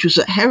time, which was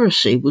that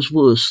heresy was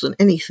worse than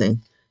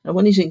anything. And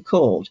when he's in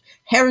court,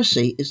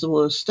 heresy is the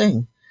worst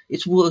thing.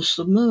 It's worse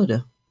than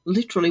murder,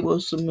 literally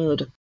worse than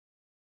murder.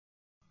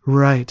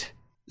 Right.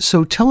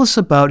 So tell us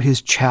about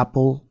his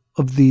chapel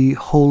of the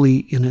Holy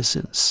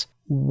Innocents.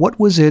 What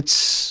was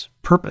its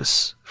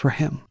purpose for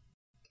him?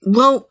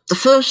 Well, the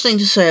first thing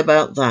to say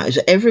about that is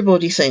that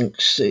everybody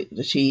thinks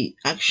that he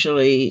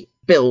actually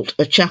built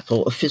a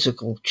chapel, a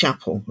physical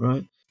chapel,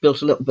 right?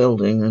 Built a little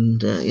building and,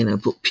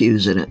 put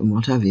pews in it and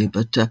what have you.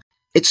 But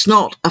it's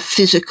not a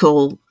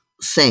physical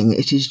thing.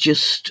 It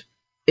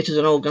is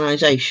an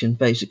organisation,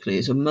 basically.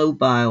 It's a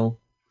mobile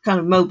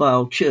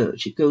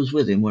church. It goes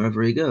with him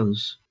wherever he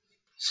goes.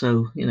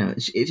 So,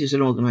 it is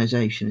an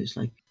organisation. It's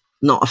like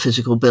not a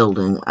physical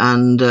building.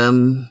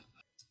 And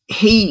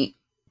he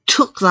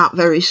took that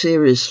very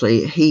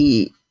seriously.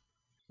 He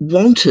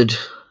wanted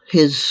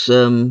his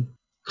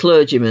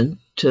clergymen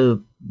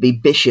to be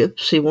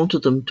bishops. He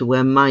wanted them to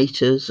wear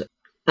mitres.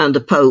 And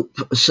the Pope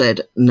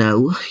said,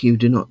 no, you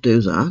do not do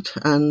that.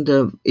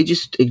 And he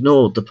just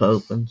ignored the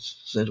Pope and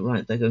said,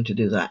 right, they're going to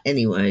do that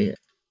anyway.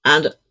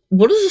 And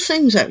one of the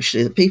things,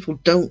 actually, that people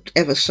don't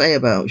ever say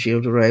about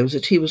Gilles de Rais was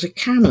that he was a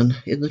canon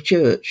in the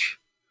church.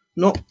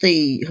 Not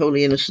the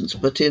Holy Innocents,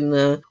 but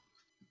in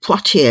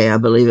Poitiers, I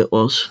believe it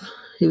was.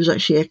 He was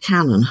actually a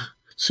canon.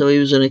 So he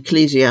was an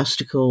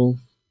ecclesiastical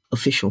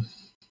official.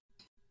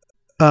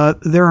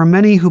 There are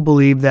many who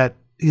believe that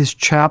his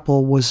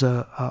chapel was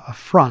a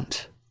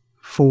front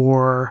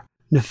for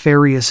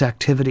nefarious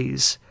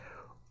activities.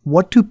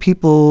 What do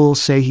people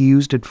say he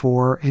used it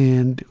for,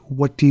 and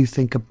what do you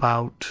think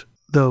about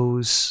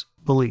those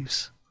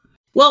beliefs?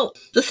 Well,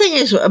 the thing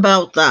is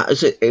about that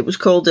is it was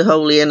called the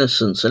Holy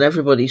Innocents, and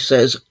everybody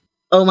says,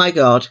 oh my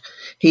God,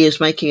 he is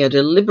making a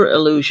deliberate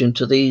allusion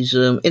to these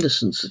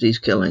innocents that he's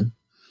killing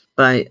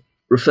by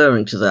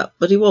referring to that.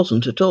 But he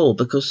wasn't at all,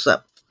 because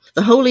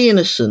the Holy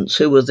Innocents,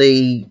 who were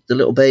the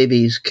little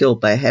babies killed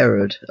by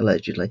Herod,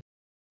 allegedly,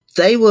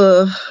 they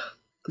were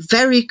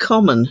very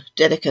common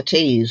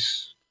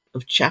dedicatees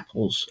of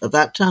chapels at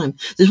that time.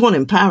 There's one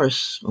in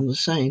Paris on the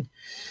Seine.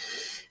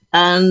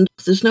 And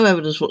there's no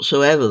evidence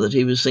whatsoever that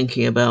he was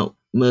thinking about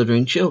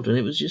murdering children.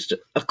 It was just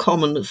a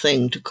common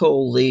thing to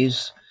call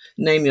these,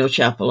 name your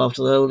chapel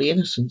after the Holy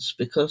Innocents,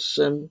 because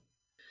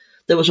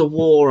there was a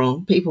war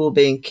on, people were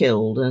being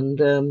killed,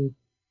 and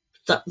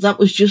that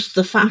was just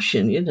the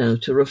fashion,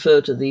 to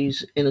refer to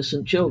these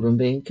innocent children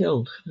being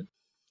killed.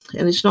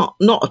 And it's not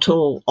at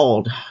all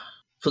odd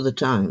for the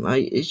time.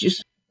 It's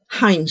just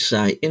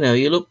hindsight,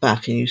 you look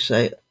back and you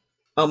say,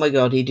 oh my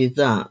God, he did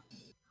that.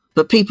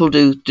 But people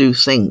do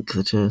think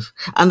that,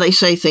 and they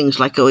say things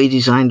like, oh, he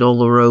designed all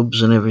the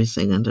robes and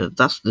everything, and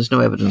there's no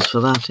evidence for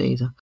that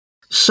either.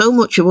 So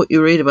much of what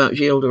you read about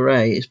Gilles de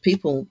Rais is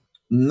people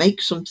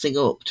make something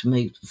up to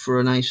make for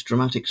a nice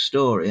dramatic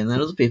story, and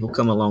then other people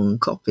come along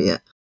and copy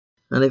it.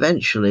 And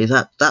eventually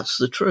that's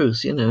the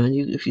truth, and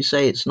if you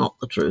say it's not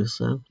the truth,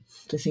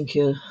 they think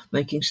you're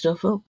making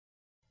stuff up.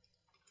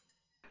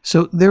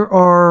 So there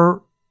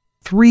are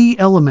 3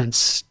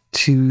 elements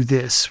to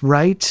this,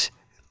 right?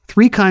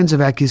 3 kinds of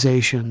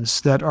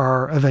accusations that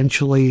are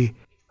eventually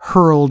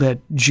hurled at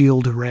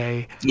Gille de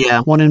Rais.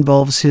 Yeah. One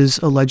involves his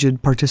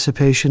alleged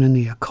participation in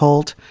the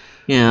occult.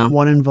 Yeah.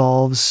 One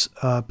involves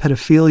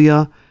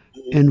pedophilia,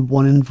 and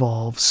one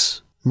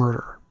involves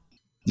murder.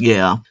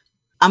 Yeah.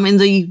 I mean,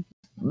 the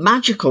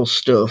magical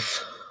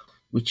stuff,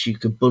 which you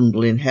could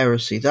bundle in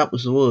heresy, that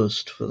was the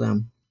worst for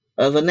them.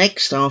 The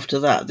next after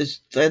that,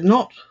 they're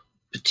not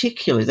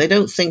particularly, they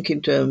don't think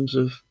in terms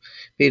of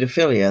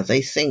paedophilia,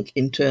 they think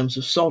in terms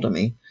of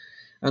sodomy.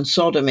 And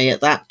sodomy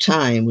at that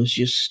time was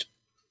just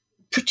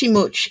pretty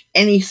much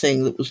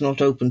anything that was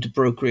not open to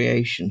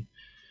procreation.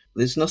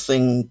 There's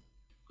nothing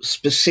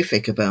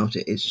specific about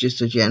it. It's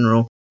just a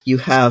general, you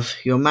have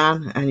your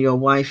man and your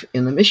wife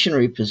in the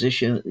missionary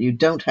position. You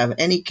don't have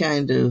any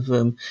kind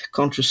of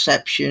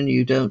contraception.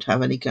 You don't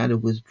have any kind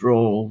of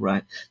withdrawal,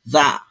 right?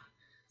 That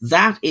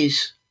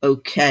is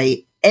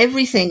okay.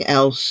 Everything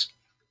else,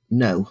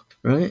 no,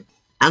 right?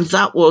 And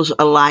that was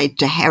allied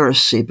to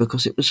heresy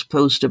because it was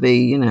supposed to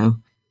be,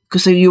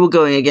 because you were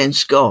going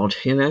against God,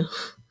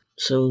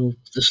 So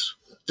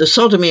the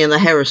sodomy and the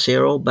heresy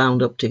are all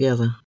bound up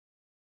together.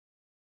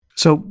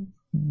 So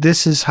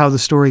this is how the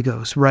story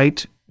goes,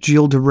 right?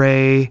 Gille de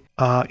Rais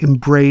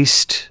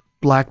embraced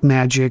black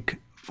magic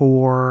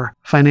for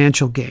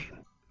financial gain.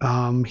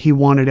 He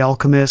wanted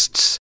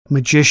alchemists,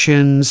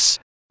 magicians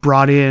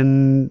brought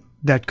in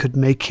that could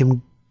make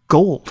him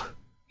gold,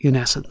 in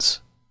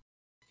essence.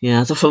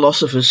 Yeah, the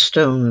Philosopher's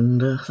Stone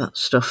and that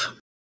stuff.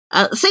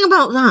 The thing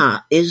about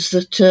that is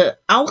that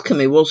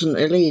alchemy wasn't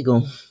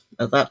illegal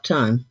at that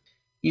time.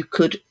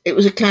 It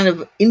was a kind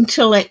of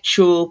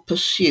intellectual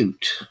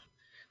pursuit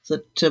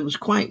that was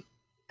quite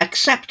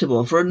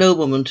acceptable for a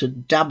nobleman to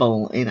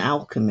dabble in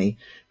alchemy,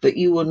 but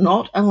you were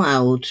not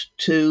allowed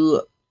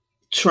to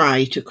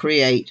try to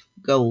create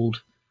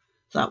gold.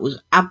 That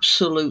was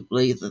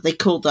absolutely, they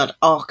called that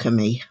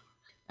alchemy,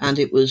 and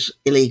it was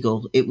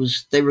illegal.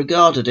 They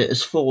regarded it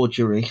as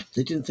forgery.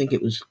 They didn't think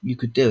you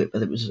could do it,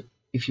 but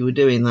if you were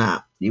doing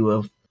that, you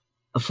were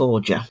a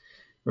forger,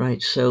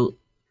 right? So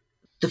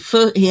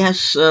he has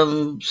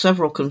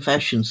several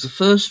confessions. The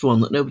first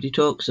one that nobody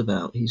talks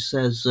about, he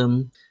says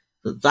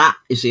that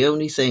is the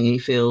only thing he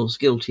feels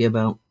guilty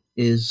about.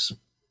 Is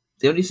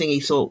the only thing he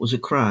thought was a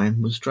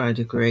crime was trying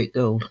to create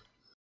gold.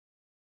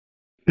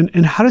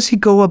 And how does he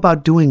go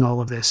about doing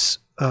all of this?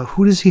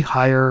 Who does he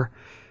hire?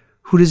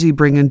 Who does he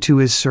bring into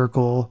his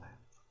circle?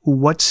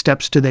 What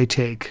steps do they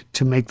take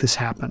to make this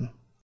happen?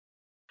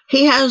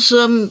 He has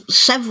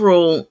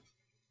several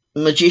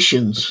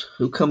magicians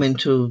who come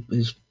into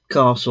his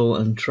castle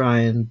and try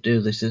and do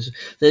this.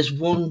 There's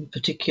one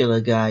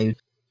particular guy.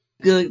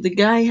 The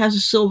guy has a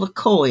silver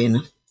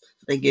coin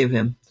they give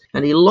him,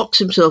 and he locks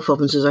himself up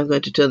and says, I'm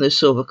going to turn this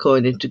silver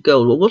coin into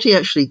gold. Well, what he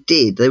actually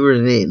did, they were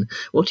in an inn,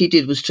 what he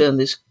did was turn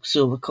this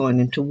silver coin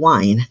into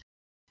wine.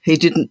 He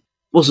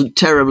wasn't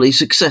terribly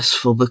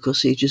successful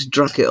because he just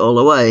drank it all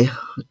away.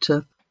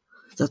 But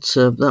that's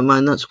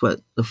quite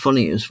the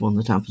funniest one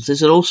that happens.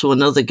 There's also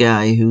another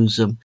guy who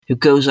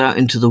goes out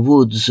into the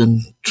woods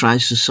and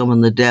tries to summon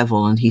the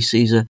devil, and he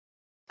sees a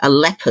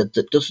leopard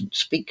that doesn't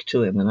speak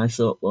to him. And I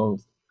thought, well,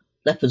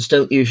 leopards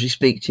don't usually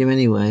speak to him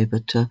anyway.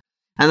 But and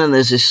then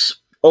there's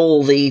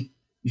all the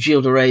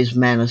Gille de Rais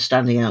men are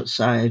standing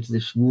outside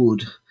this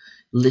wood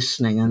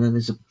listening, and then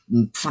there's a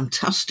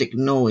fantastic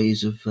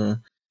noise of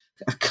a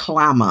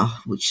clamour,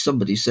 which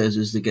somebody says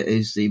is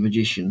the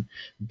magician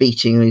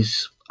beating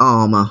his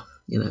armour,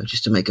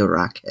 just to make a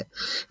racket.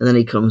 And then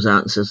he comes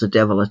out and says the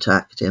devil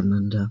attacked him,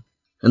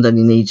 and then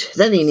he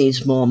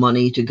needs more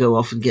money to go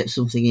off and get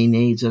something he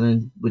needs, and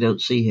then we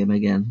don't see him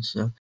again.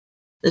 So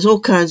there's all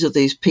kinds of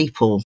these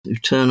people who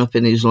turn up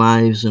in his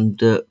lives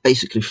and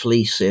basically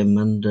fleece him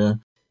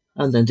and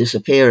then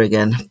disappear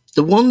again.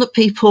 The one that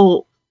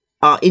people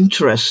are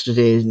interested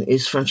in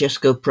is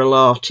Francesco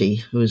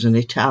Prelati, who is an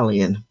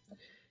Italian.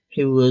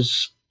 He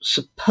was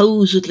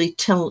supposedly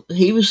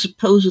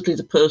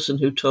the person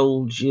who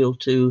told Gille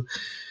to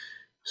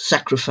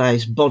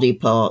sacrifice body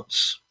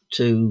parts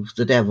to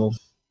the devil.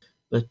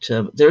 But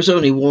there's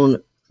only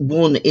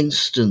one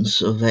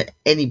instance of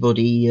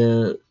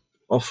anybody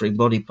offering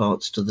body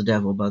parts to the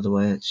devil, by the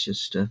way. It's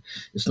just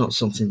it's not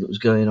something that was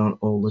going on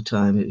all the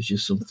time. It was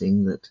just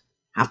something that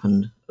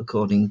happened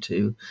according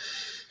to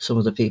some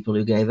of the people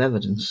who gave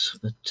evidence.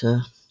 But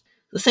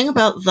the thing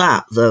about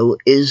that, though,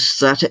 is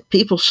that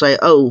people say,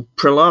 oh,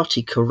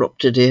 Prelati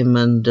corrupted him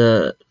and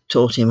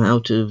taught him how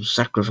to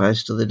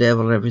sacrifice to the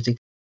devil and everything.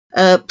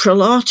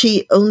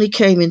 Prelati only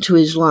came into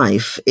his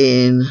life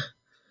in,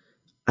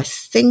 I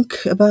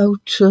think,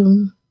 about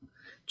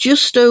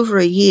just over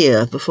a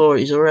year before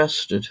he's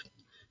arrested.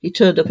 He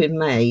turned up in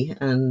May,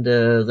 and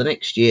the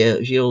next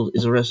year, Gille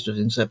is arrested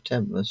in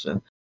September.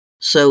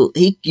 So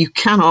you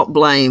cannot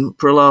blame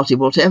Prelati,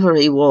 whatever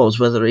he was,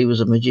 whether he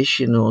was a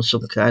magician or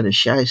some kind of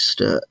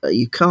shyster.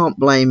 You can't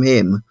blame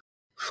him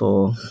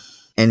for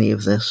any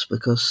of this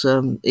because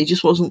he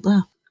just wasn't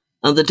there.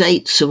 And the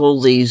dates of all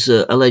these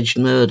alleged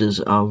murders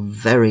are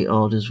very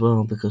odd as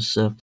well, because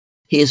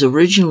he is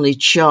originally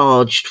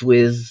charged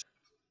with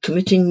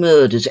committing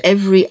murders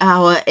every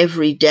hour,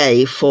 every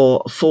day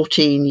for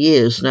 14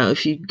 years. Now,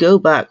 if you go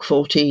back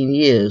 14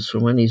 years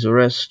from when he's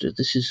arrested,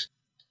 this is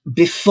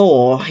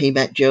before he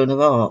met Joan of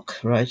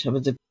Arc, right?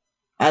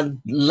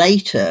 And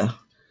later,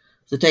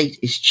 the date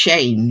is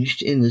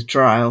changed in the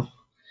trial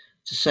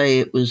to say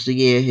it was the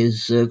year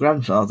his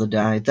grandfather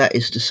died. That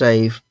is to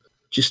say,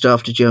 just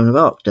after Joan of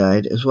Arc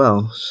died as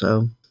well.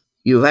 So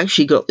you've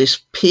actually got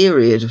this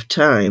period of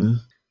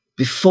time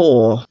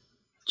before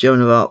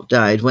Joan of Arc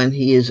died, when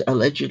he is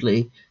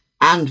allegedly,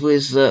 and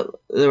with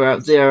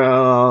there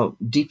are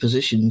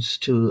depositions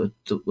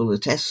that will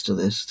attest to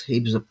this.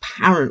 He was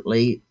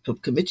apparently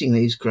committing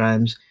these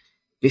crimes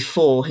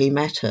before he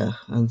met her,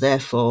 and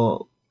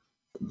therefore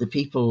the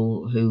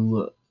people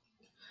who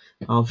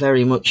are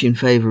very much in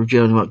favour of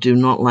Joan of Arc do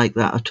not like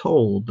that at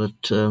all.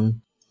 But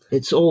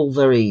it's all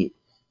very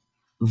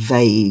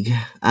vague,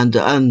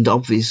 and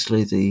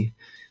obviously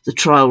the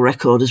trial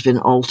record has been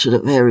altered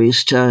at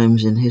various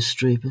times in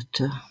history,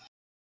 but...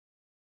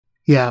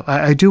 Yeah,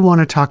 I do want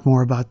to talk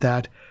more about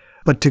that.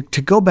 But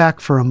to go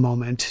back for a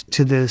moment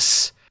to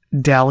this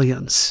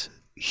dalliance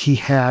he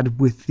had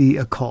with the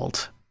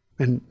occult,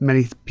 and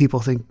many people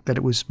think that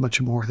it was much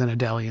more than a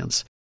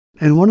dalliance.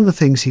 And one of the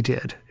things he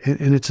did,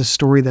 and it's a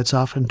story that's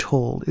often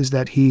told, is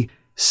that he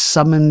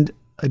summoned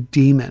a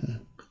demon.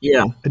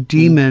 Yeah. A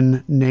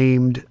demon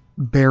named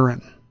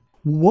Baron.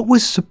 What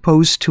was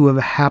supposed to have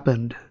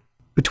happened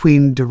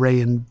between de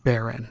Rais and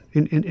Baron?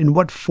 In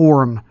what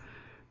form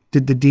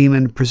did the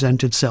demon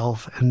present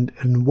itself,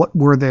 and what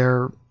were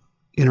their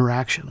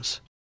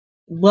interactions?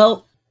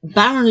 Well,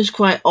 Baron is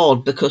quite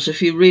odd, because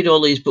if you read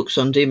all these books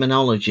on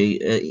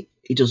demonology,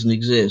 he doesn't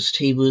exist.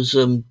 He was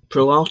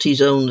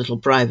Prelati's own little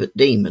private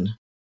demon,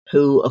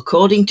 who,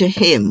 according to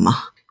him,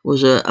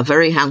 was a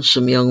very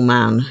handsome young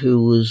man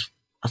who was,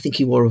 I think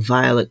he wore a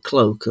violet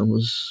cloak and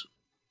was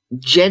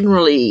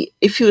generally,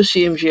 if you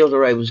assume Gille de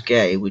Rais was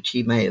gay, which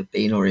he may have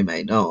been or he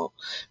may not,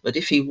 but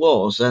if he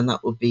was, then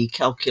that would be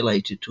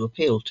calculated to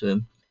appeal to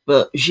him.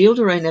 But Gille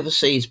de Rais never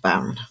sees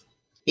Baron.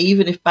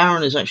 Even if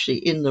Baron is actually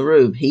in the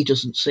room, he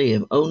doesn't see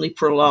him. Only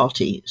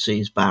Prelati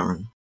sees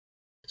Baron.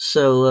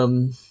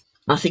 So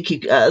I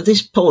think at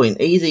this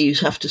point, either you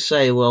have to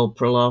say, well,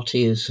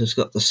 Prelati has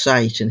got the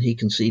sight and he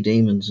can see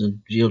demons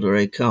and Gille de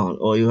Rais can't,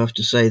 or you have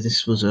to say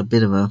this was a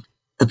bit of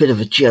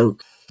a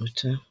joke.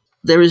 But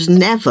there is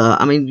never,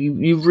 I mean,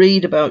 you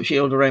read about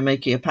Gille de Rais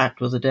making a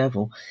pact with the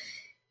devil.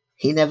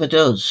 He never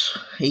does.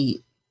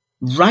 He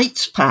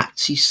writes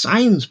pacts, he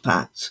signs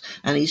pacts,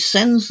 and he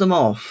sends them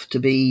off to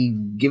be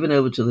given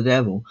over to the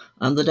devil,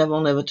 and the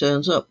devil never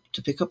turns up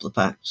to pick up the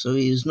pact. So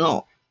he is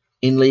not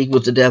in league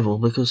with the devil,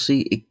 because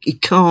he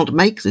can't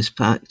make this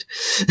pact.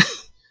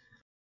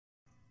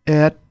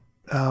 At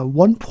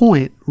one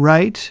point,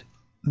 right,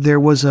 there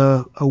was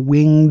a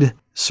winged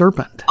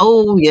serpent.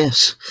 Oh,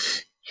 yes.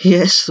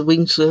 Yes, the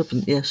winged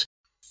serpent, yes.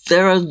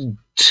 There are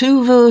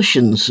two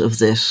versions of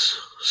this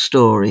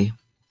story.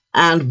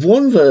 And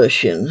one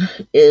version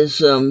is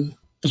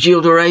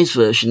Gille de Rais'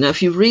 version. Now,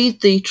 if you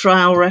read the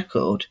trial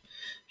record,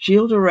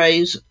 Gille de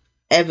Rais'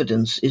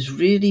 evidence is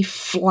really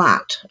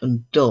flat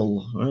and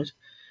dull, right?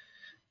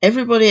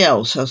 Everybody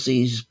else has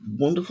these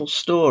wonderful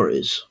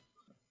stories,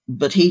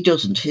 but he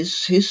doesn't.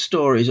 His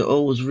stories are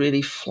always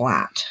really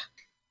flat.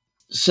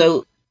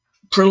 So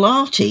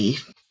Prelati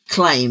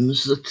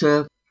claims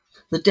that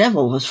the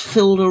devil has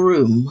filled a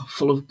room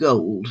full of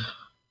gold.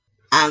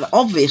 And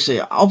obviously,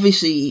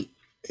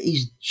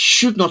 he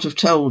should not have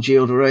told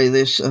Gille de Rais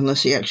this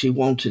unless he actually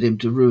wanted him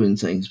to ruin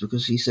things,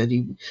 because he said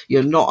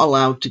you're not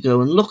allowed to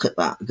go and look at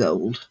that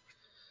gold.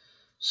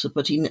 So,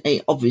 but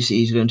obviously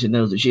he's going to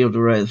know that Gille de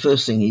Rais, the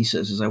first thing he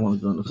says is, I want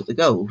to go and look at the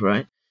gold,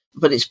 right?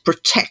 But it's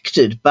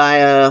protected by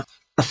a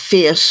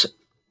fierce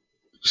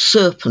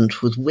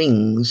serpent with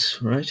wings,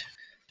 right?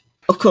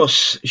 Of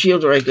course, Gille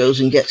de Rais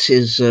goes and gets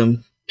his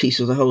piece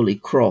of the Holy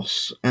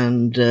Cross,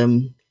 and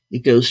he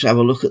goes to have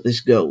a look at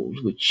this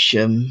gold, which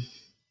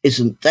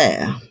isn't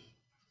there.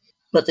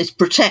 But it's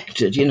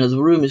protected,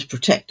 the room is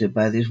protected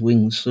by this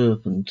winged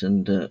serpent,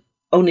 and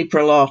only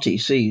Prelati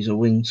sees a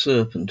winged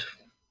serpent.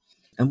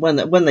 And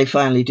when they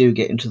finally do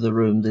get into the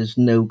room, there's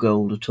no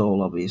gold at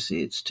all,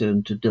 obviously. It's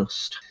turned to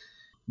dust.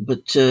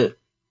 But,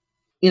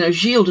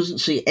 Gille doesn't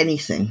see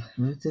anything.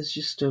 Right? There's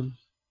just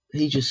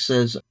he just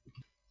says,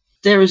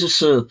 there is a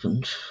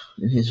serpent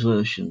in his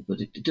version,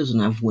 but it doesn't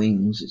have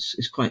wings.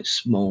 It's quite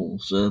small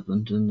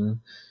serpent, and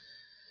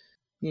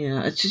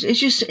it's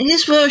just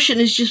his version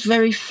is just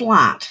very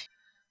flat.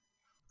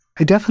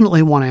 I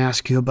definitely want to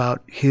ask you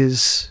about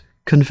his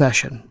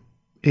confession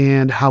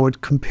and how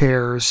it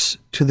compares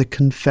to the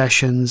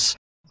confessions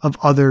of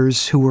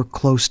others who were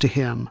close to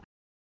him.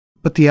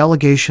 But the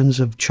allegations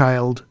of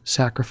child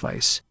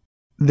sacrifice.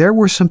 There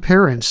were some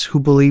parents who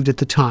believed at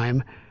the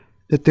time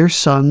that their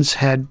sons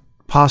had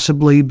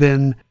possibly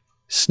been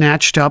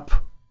snatched up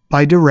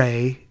by de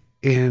Rais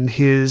and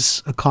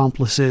his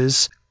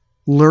accomplices,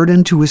 lured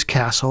into his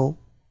castle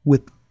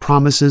with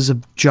promises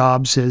of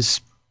jobs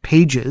as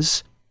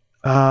pages,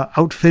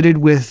 outfitted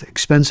with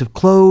expensive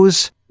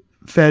clothes,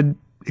 fed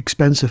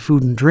expensive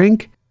food and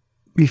drink,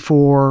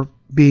 before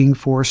being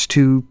forced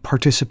to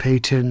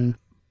participate in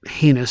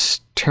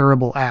heinous,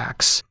 terrible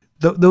acts.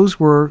 Those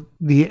were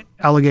the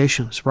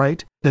allegations,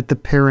 right, that the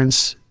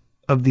parents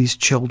of these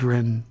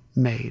children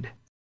made.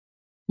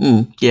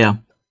 Yeah.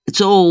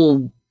 It's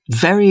all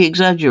very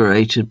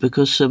exaggerated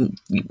because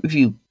if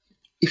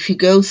you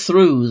go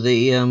through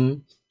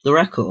the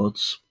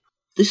records,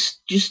 this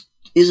just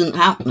isn't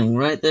happening,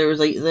 right?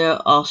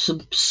 There are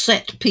some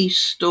set piece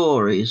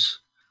stories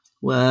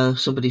where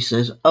somebody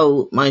says,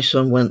 "Oh, my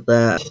son went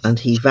there and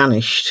he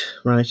vanished,"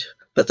 right?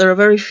 But there are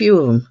very few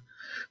of them.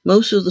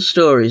 Most of the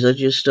stories are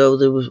just,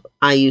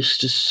 I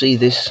used to see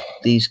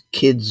these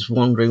kids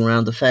wandering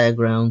around the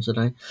fairgrounds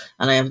and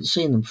I haven't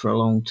seen them for a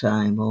long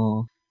time,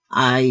 or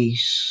I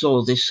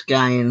saw this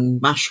guy in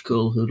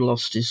Mashkul who'd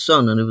lost his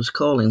son and who was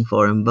calling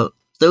for him. But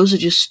those are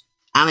just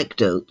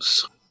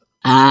anecdotes.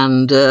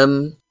 And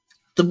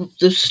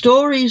the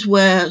stories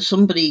where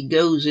somebody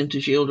goes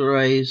into Gille de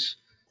Rais'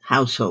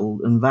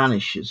 household and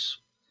vanishes,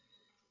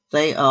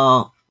 they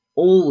are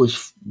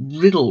always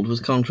riddled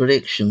with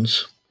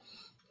contradictions.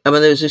 I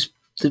mean, there's this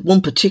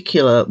one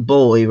particular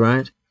boy,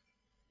 right?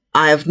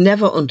 I have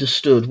never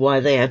understood why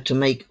they had to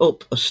make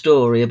up a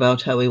story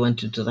about how he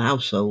went into the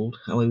household,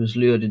 how he was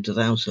lured into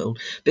the household,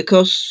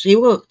 because he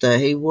worked there.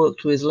 He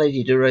worked with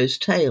Lady de Rais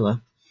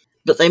Taylor.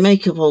 But they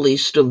make up all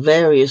these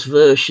various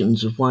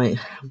versions of when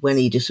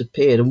he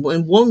disappeared. And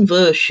in one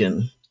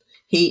version,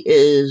 he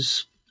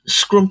is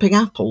scrumping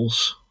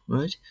apples,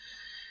 right?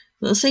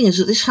 But the thing is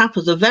that this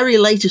happened, the very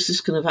latest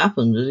this can have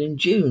happened is in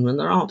June when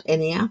there aren't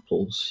any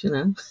apples, you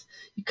know.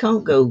 You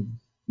can't go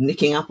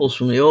nicking apples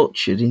from the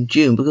orchard in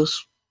June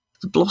because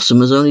the blossom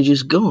has only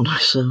just gone.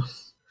 So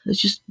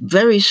it's just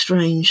very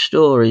strange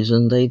stories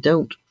and they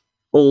don't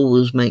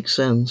always make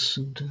sense.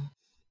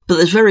 But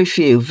there's very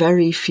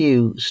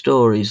few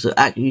stories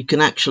that you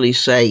can actually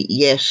say,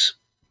 yes,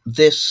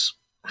 this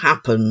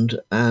happened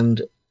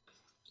and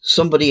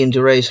somebody in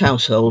de Rais'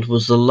 household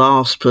was the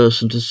last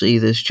person to see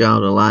this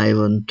child alive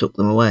and took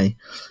them away.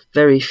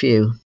 Very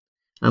few.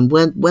 And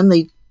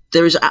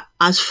there is,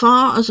 as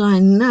far as I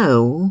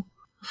know,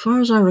 as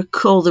far as I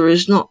recall, there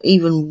is not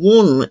even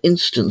one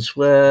instance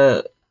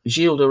where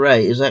Gille de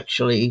Rais is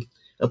actually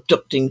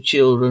abducting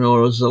children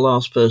or is the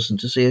last person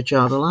to see a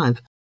child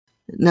alive.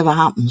 It never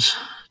happens.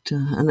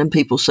 And then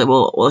people say,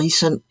 well, he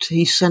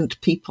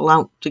sent people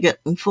out to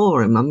get them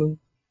for him. I mean,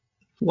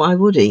 why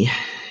would he?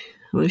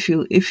 Well,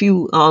 if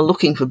you are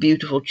looking for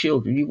beautiful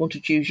children, you want to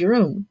choose your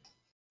own.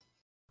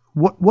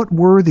 What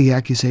were the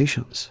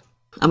accusations?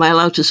 Am I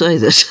allowed to say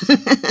this?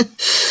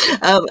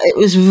 It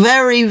was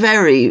very,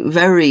 very,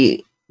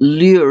 very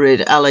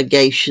lurid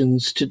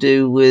allegations to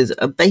do with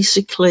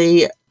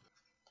basically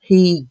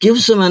he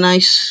gives them a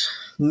nice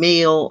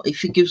meal.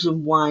 If he gives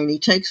them wine, he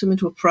takes them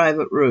into a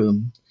private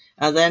room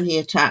and then he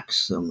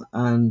attacks them.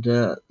 And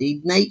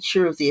the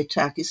nature of the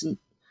attack isn't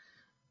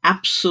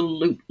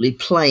absolutely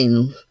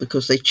plain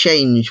because they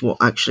change what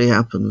actually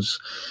happens.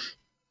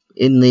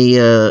 In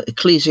the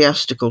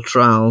ecclesiastical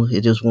trial, he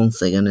does one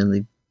thing, and in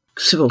the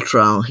civil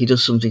trial, he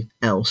does something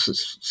else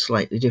that's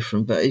slightly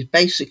different. But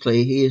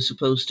basically, he is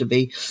supposed to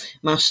be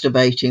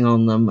masturbating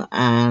on them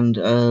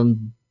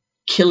and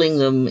killing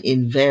them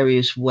in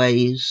various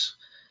ways,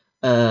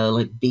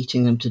 like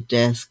beating them to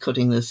death,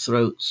 cutting their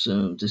throats,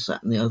 and this,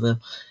 that, and the other,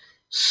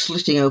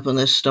 slitting open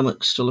their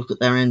stomachs to look at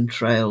their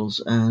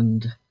entrails,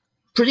 and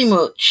pretty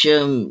much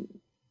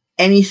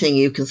anything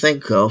you can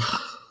think of.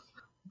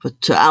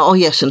 But,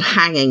 and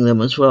hanging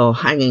them as well,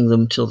 hanging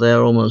them till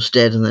they're almost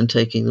dead and then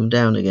taking them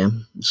down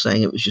again,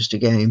 saying it was just a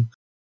game.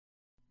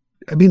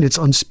 I mean, it's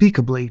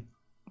unspeakably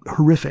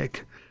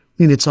horrific.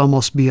 I mean, it's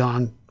almost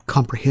beyond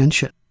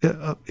comprehension,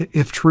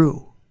 if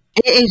true.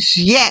 It is,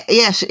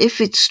 yes, if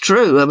it's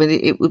true. I mean,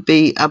 it would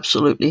be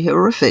absolutely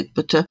horrific.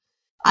 But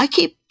I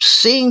keep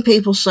seeing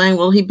people saying,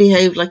 well, he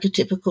behaved like a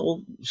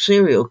typical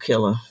serial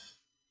killer.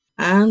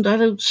 And I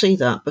don't see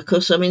that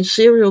because, I mean,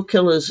 serial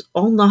killers,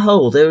 on the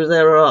whole,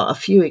 there are a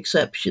few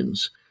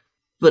exceptions,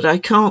 but I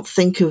can't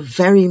think of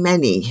very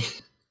many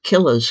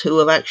killers who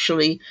have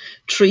actually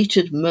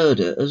treated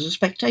murder as a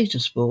spectator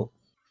sport.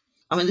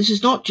 I mean, this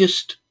is not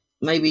just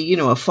maybe,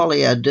 a folie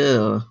à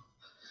deux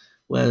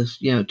where,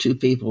 two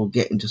people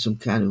get into some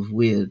kind of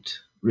weird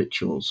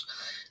rituals.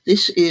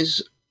 This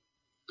is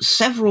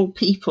several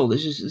people.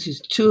 This is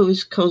two of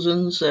his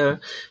cousins. There are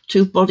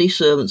two body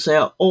servants. They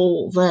are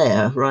all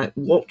there, right,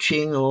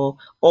 watching or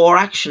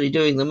actually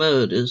doing the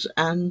murders.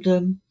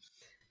 And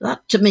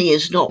that, to me,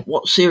 is not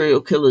what serial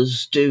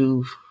killers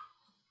do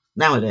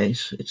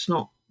nowadays. It's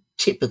not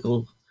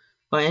typical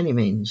by any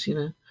means,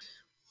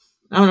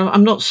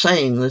 I'm not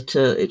saying that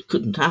it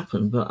couldn't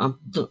happen,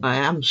 but I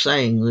am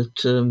saying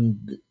that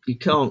you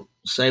can't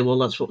say, well,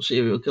 that's what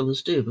serial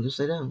killers do, because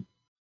they don't.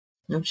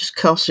 I'm just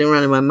casting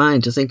around in my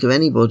mind to think of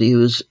anybody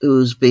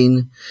who's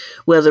been,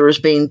 where there has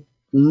been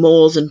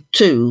more than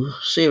two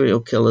serial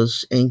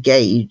killers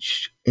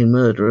engaged in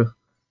murder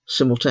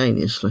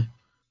simultaneously.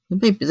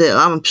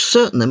 I'm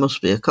certain there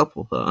must be a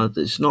couple, but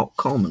it's not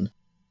common.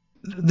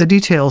 The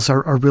details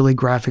are really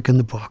graphic in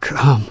the book,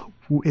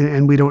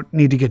 and we don't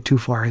need to get too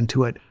far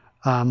into it.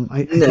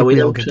 I think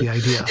we all get the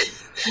idea.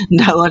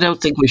 No, I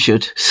don't think we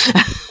should.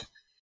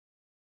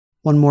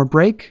 One more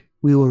break.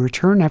 We will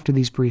return after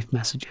these brief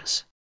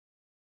messages.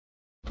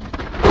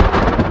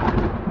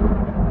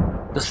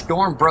 The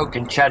storm broke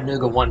in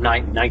Chattanooga one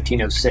night in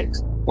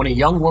 1906 when a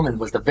young woman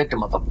was the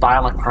victim of a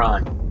violent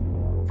crime.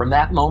 From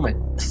that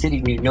moment, the city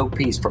knew no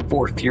peace for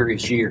 4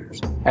 furious years.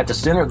 At the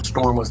center of the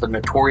storm was the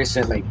notorious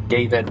inmate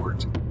Dave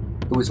Edwards,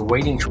 who was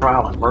awaiting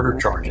trial on murder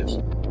charges.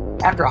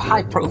 After a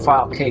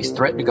high-profile case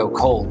threatened to go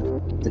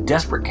cold, the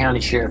desperate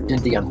county sheriff did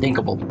the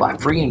unthinkable by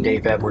freeing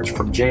Dave Edwards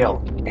from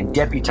jail and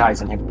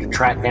deputizing him to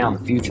track down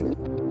the fugitive.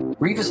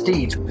 Grievous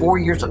Deeds, 4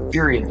 Years of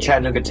Fury in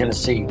Chattanooga,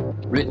 Tennessee,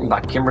 written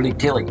by Kimberly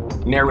Tilley,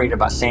 narrated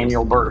by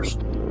Samuel Burse,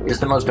 is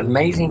the most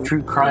amazing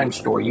true crime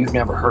story you've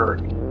never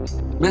heard.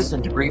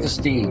 Listen to Grievous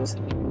Deeds,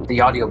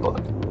 the audiobook,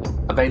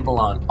 available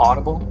on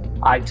Audible,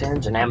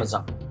 iTunes, and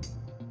Amazon.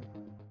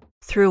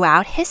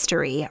 Throughout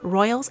history,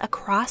 royals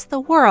across the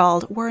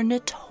world were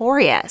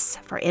notorious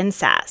for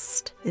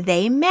incest.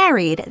 They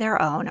married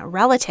their own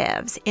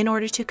relatives in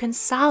order to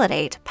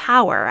consolidate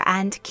power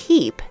and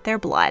keep their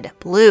blood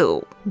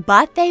blue.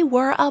 But they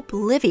were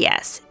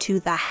oblivious to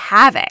the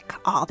havoc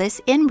all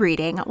this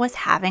inbreeding was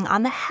having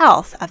on the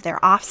health of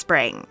their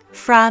offspring.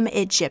 From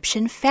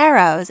Egyptian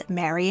pharaohs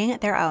marrying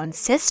their own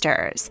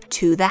sisters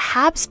to the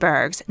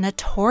Habsburgs'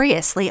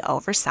 notoriously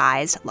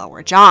oversized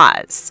lower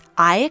jaws,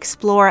 I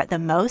explore the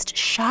most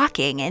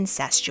shocking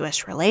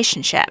incestuous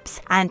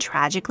relationships and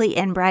tragically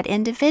inbred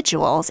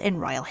individuals in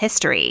royal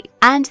history.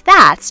 And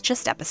that's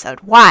just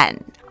episode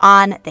 1.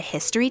 On the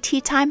History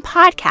Tea Time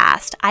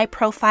podcast, I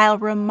profile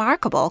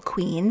remarkable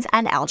queens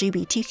and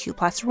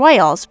LGBTQ+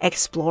 royals,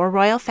 explore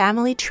royal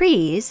family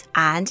trees,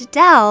 and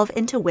delve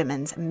into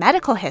women's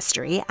medical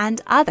history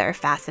and other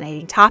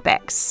fascinating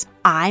topics.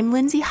 I'm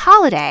Lindsay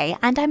Holiday,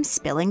 and I'm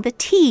spilling the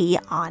tea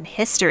on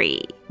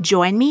history.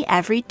 Join me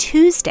every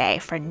Tuesday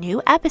for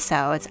new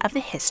episodes of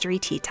the History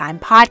Tea Time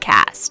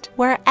podcast,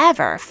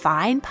 wherever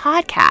fine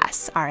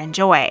podcasts are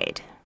enjoyed.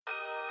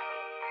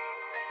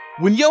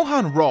 When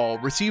Johann Rall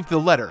received the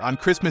letter on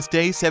Christmas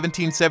Day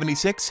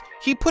 1776,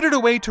 he put it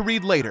away to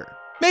read later.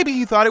 Maybe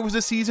he thought it was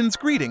a season's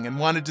greeting and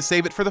wanted to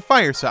save it for the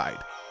fireside.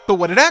 But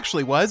what it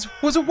actually was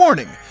a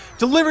warning,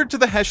 delivered to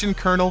the Hessian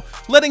colonel,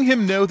 letting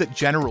him know that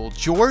General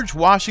George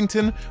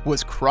Washington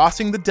was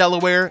crossing the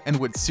Delaware and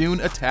would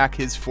soon attack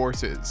his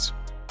forces.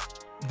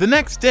 The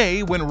next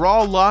day, when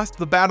Rall lost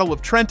the Battle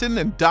of Trenton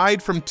and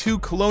died from 2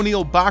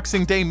 colonial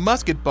Boxing Day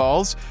musket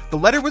balls, the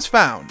letter was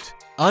found,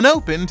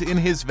 unopened, in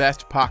his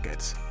vest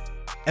pocket.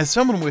 As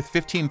someone with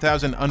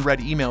 15,000 unread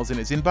emails in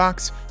his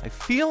inbox, I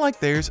feel like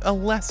there's a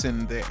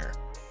lesson there.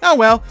 Oh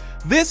well,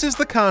 this is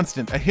The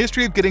Constant, a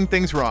history of getting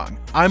things wrong.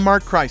 I'm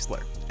Mark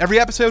Chrysler. Every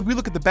episode, we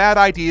look at the bad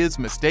ideas,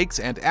 mistakes,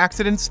 and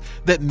accidents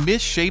that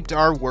misshaped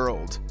our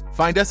world.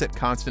 Find us at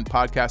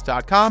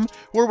constantpodcast.com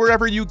or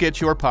wherever you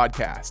get your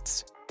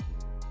podcasts.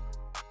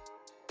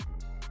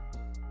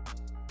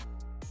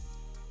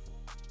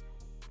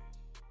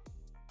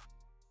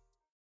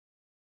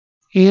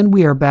 And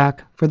we are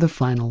back for the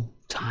final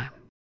time.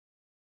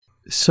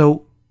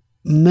 So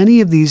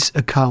many of these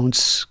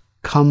accounts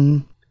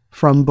come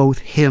from both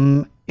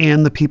him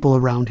and the people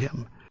around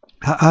him.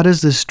 How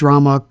does this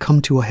drama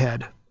come to a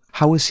head?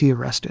 How was he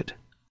arrested?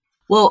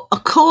 Well,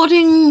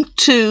 according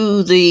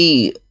to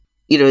the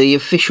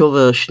official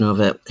version of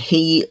it,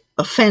 he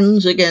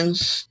offends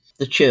against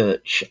the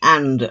church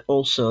and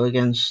also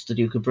against the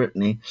Duke of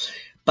Brittany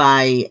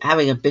by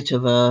having a bit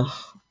of an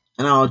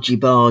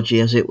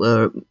argy-bargy, as it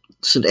were,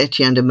 St.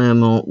 Etienne de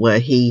Mermont, where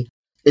he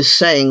is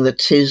saying that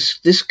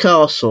this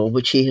castle,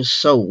 which he has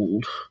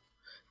sold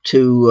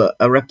to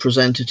a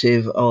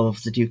representative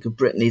of the Duke of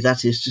Brittany,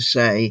 that is to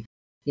say,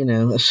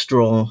 a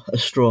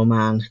straw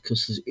man,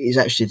 because it's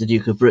actually the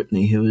Duke of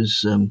Brittany who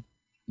is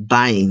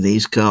buying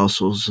these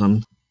castles,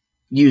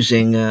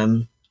 using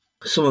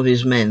some of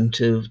his men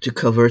to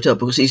cover it up,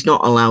 because he's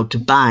not allowed to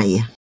buy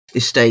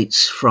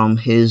estates from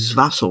his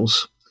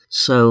vassals.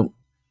 So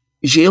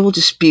Gille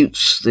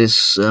disputes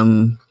this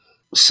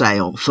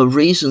sale for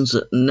reasons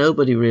that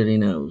nobody really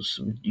knows.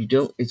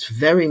 It's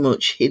very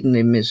much hidden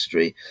in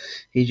mystery.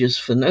 He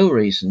just, for no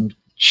reason,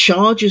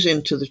 charges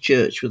into the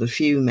church with a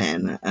few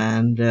men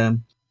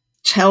and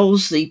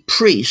tells the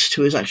priest,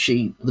 who is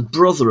actually the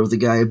brother of the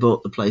guy who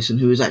bought the place and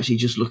who is actually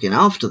just looking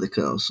after the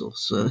castle.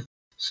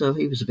 So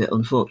he was a bit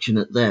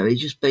unfortunate there. He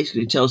just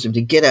basically tells him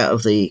to get out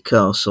of the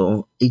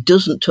castle. He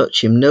doesn't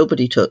touch him.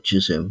 Nobody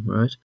touches him,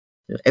 right?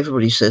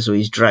 Everybody says,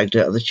 he's dragged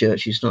out of the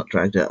church. He's not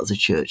dragged out of the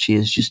church. He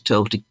is just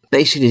told to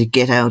basically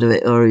get out of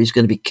it or he's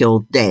going to be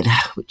killed dead,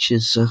 which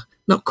is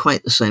not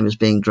quite the same as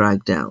being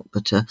dragged out.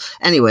 But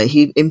anyway,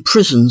 he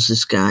imprisons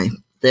this guy.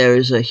 There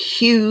is a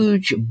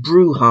huge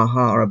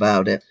brouhaha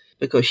about it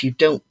because you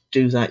don't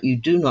do that. You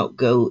do not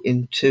go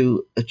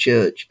into a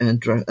church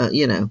and,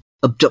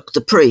 abduct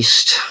the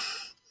priest.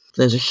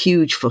 There's a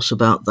huge fuss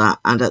about that.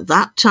 And at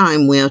that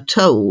time, we are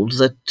told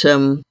that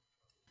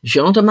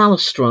Jean de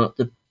Malestroit,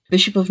 the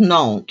Bishop of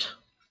Nantes,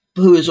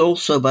 who is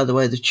also, by the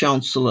way, the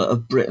Chancellor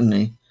of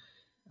Brittany,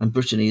 and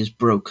Brittany is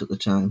broke at the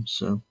time,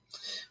 so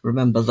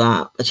remember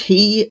that. But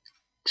he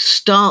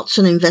starts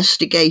an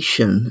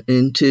investigation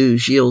into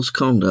Gille's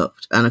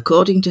conduct, and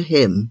according to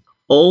him,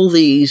 all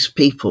these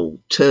people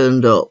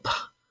turned up,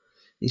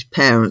 his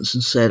parents,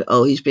 and said,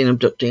 oh, he's been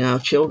abducting our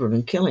children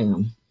and killing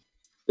them,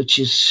 which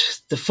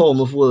is the form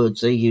of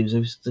words they use,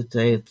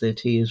 that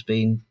he has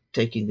been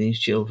taking these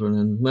children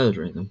and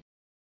murdering them.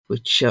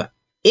 Which,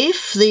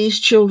 if these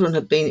children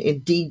have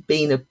indeed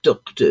been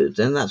abducted,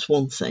 then that's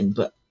one thing,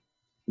 but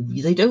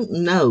they don't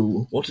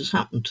know what has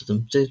happened to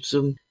them.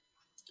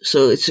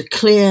 So it's a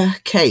clear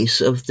case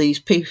of these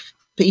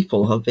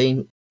people have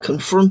been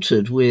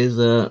confronted with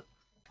an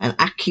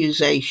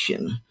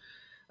accusation,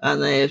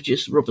 and they have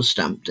just rubber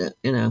stamped it.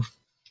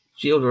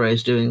 Gille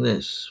is doing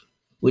this,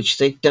 which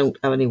they don't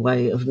have any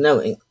way of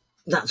knowing.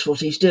 That's what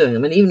he's doing. I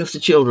mean, even if the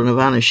children are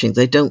vanishing,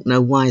 they don't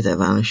know why they're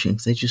vanishing.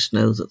 They just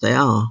know that they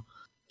are.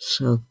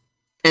 So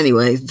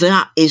anyway,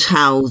 that is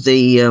how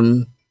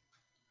the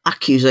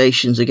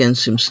accusations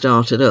against him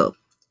started up.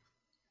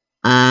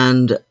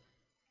 And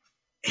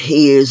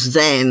he is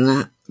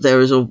then,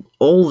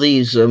 all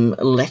these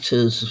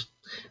letters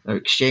are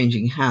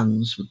exchanging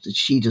hands that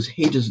he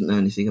doesn't know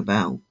anything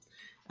about.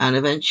 And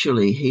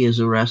eventually he is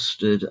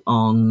arrested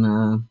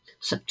on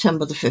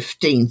September the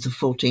 15th of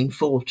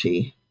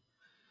 1440.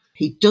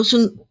 He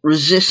doesn't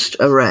resist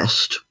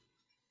arrest.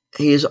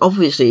 He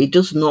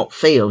does not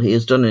feel he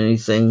has done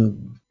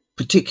anything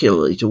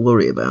particularly to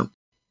worry about.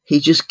 He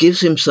just gives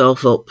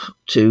himself up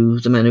to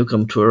the men who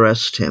come to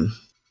arrest him.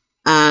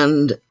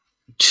 And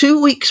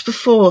 2 weeks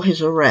before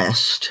his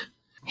arrest,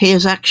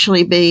 his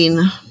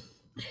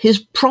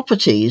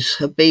properties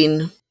have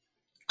been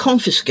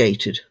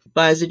confiscated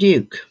by the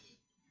Duke.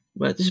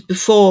 Right, this is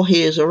before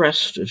he is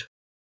arrested.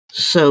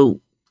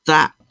 So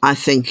that, I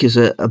think, is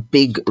a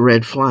big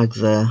red flag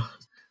there.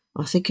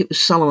 I think it was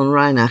Solomon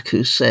Reinach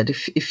who said,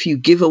 if you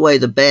give away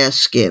the bear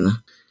skin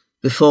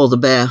before the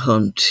bear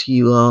hunt,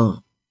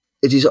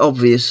 it is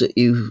obvious that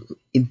you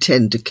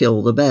intend to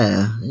kill the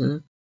bear.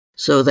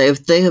 So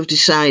they have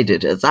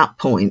decided at that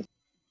point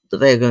that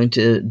they're going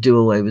to do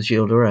away with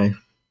Gille de Rais.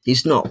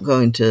 He's not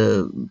going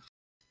to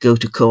go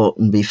to court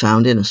and be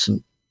found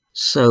innocent.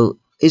 So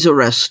he's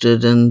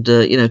arrested and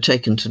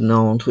taken to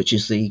Nantes, which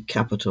is the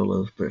capital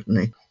of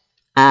Brittany.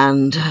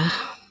 And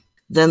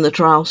then the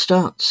trial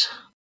starts.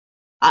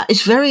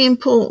 It's very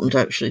important,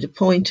 actually, to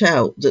point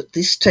out that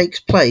this takes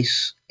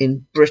place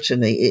in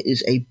Brittany. It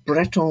is a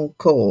Breton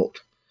court.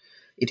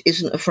 It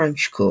isn't a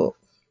French court.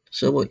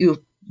 So what you've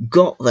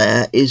got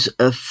there is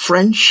a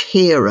French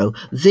hero,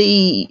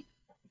 the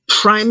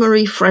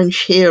primary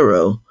French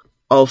hero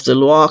of the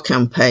Loire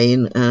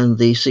campaign and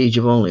the Siege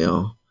of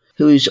Orleans,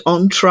 who is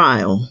on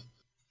trial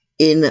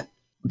in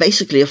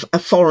basically a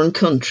foreign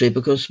country,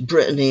 because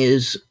Brittany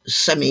is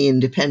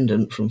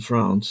semi-independent from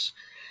France.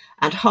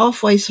 And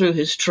halfway through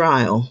his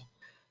trial,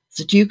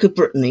 the Duke of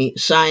Brittany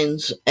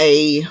signs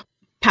a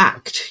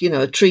pact,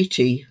 a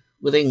treaty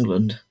with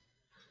England.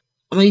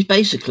 I mean, he's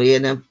basically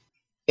in a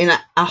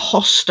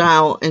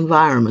hostile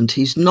environment.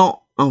 He's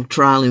not on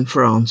trial in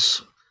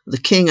France. The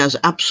king has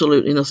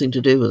absolutely nothing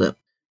to do with it.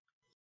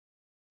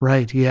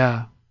 Right,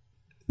 yeah.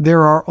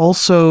 There are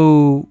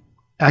also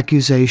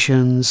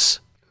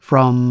accusations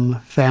from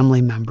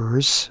family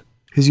members.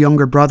 His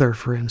younger brother,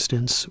 for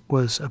instance,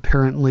 was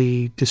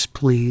apparently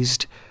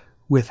displeased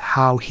with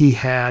how he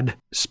had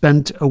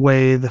spent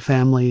away the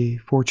family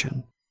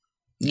fortune.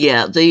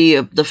 Yeah,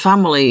 the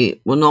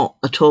family were not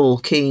at all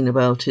keen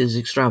about his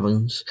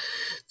extravagance.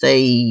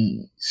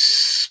 They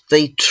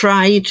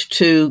tried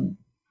to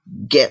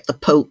get the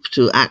Pope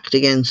to act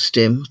against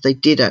him. They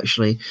did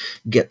actually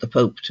get the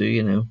Pope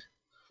to,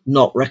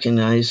 not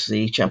recognise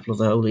the Chapel of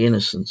the Holy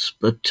Innocents,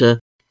 but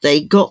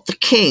they got the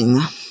king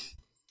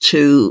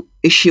to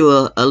issue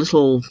a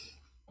little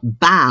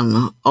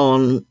ban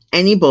on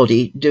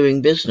anybody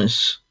doing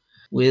business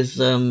with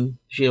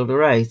Gille de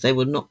Rais.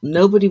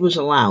 Nobody was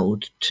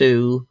allowed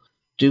to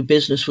do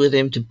business with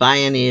him, to buy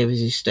any of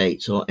his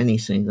estates or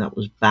anything. That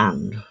was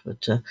banned.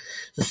 But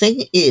the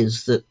thing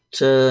is that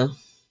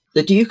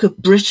the Duke of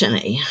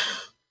Brittany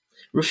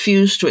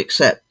refused to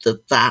accept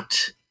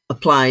that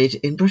applied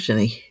in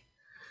Brittany.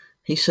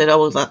 He said,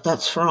 "Oh, well,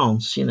 that's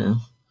France,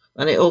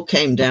 And it all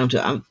came down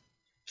to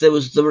there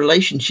was the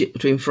relationship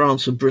between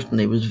France and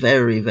Brittany was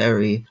very,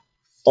 very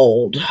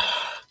odd,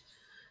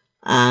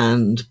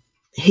 and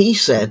he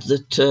said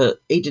that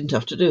he didn't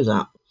have to do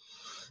that.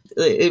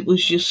 It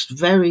was just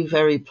very,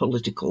 very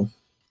political.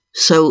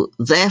 So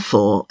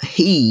therefore,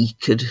 he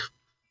could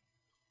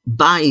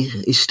buy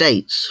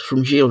estates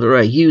from Gille de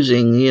Rais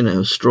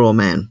using, straw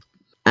men,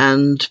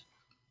 and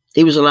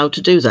he was allowed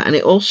to do that. And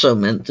it also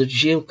meant that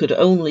Gille could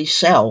only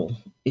sell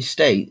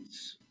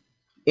estates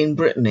in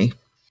Brittany,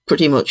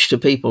 pretty much to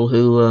people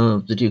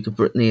who the Duke of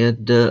Brittany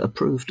had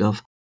approved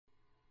of.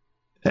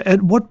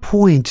 At what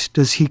point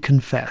does he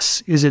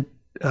confess? Is it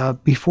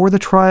before the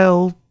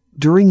trial,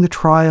 during the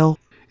trial?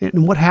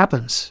 And what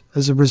happens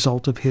as a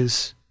result of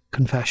his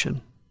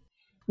confession?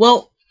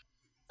 Well,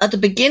 at the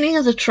beginning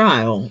of the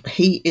trial,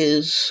 he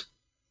is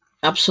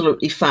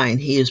absolutely fine.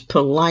 He is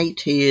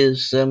polite. He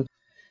is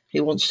He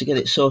wants to get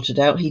it sorted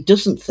out. He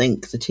doesn't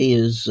think that he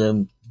has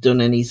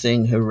done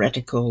anything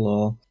heretical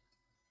or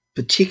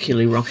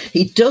particularly wrong.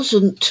 He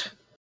doesn't,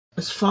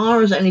 as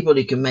far as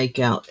anybody can make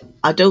out,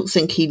 I don't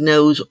think he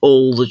knows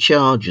all the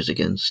charges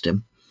against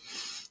him.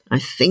 I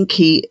think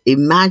he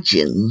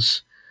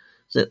imagines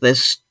that they're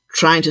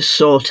trying to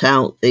sort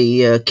out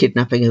the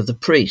kidnapping of the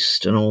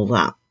priest and all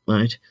that,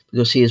 right?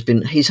 Because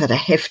he's had a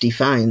hefty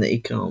fine that he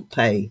can't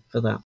pay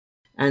for that.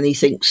 And he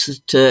thinks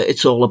that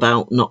it's all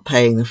about not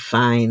paying the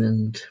fine,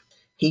 and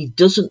he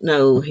doesn't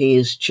know he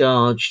is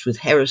charged with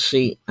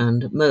heresy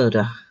and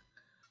murder.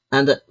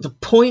 And at the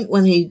point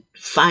when he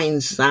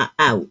finds that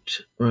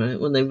out, right,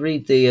 when they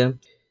read the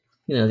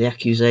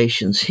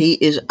accusations, he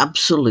is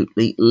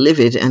absolutely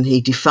livid, and he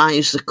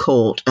defies the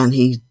court, and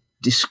he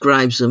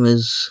describes them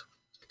as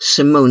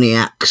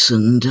simoniacs,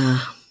 and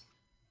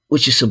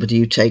which is somebody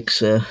who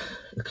takes a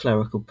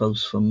clerical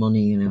post for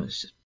money,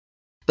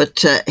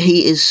 But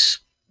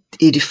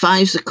he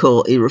defies the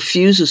court. He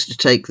refuses to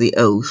take the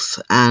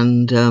oath,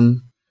 and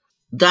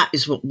that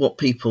is what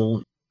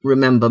people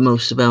remember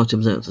most about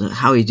him,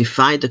 how he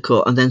defied the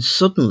court, and then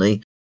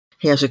suddenly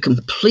he has a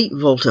complete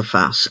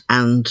volte-face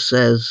and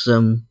says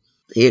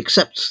he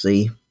accepts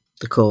the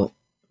court.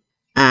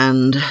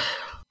 And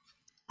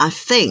I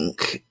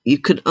think you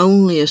could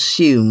only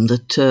assume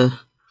that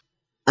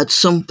at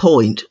some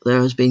point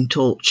there has been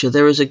torture.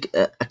 There is a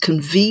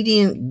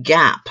convenient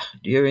gap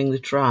during the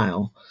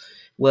trial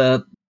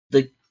where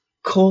the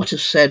court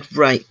has said,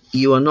 right,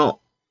 you are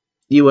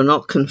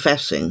not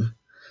confessing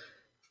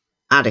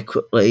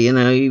adequately.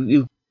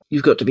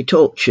 You've got to be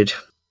tortured,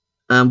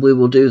 and we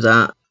will do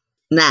that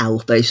now.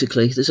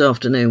 Basically, this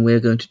afternoon we're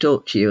going to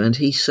torture you. And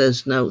he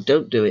says, no,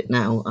 don't do it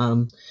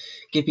now.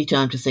 Give me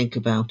time to think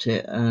about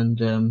it,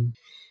 and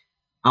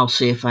I'll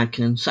see if I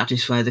can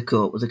satisfy the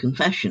court with a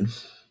confession.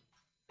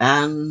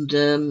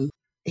 And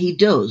he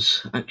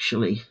does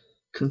actually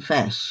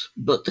confess,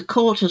 but the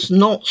court has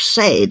not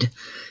said,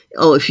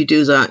 oh, if you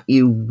do that,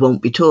 you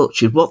won't be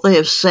tortured. What they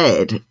have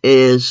said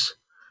is,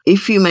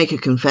 if you make a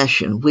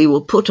confession, we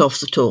will put off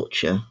the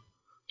torture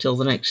till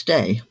the next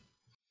day.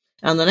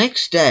 And the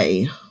next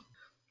day,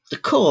 the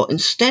court,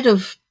 instead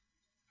of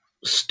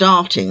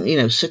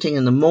starting, sitting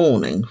in the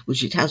morning,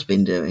 which it has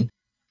been doing,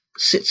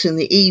 sits in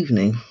the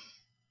evening,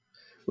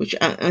 which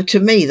to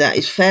me, that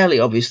is fairly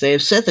obvious. They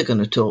have said they're going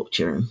to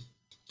torture him.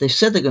 They've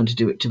said they're going to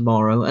do it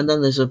tomorrow, and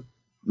then there's a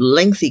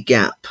lengthy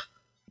gap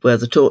where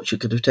the torture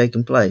could have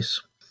taken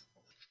place.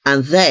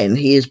 And then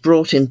he is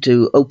brought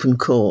into open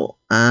court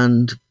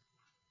and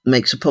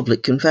makes a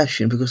public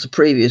confession, because the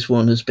previous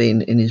one has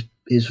been in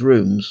his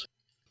rooms.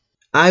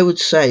 I would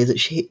say that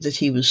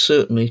he was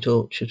certainly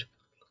tortured.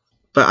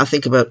 But I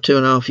think about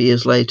 2.5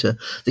 years later,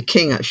 the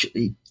king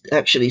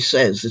actually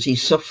says that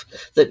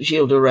that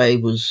Gille de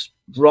Rais was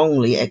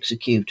wrongly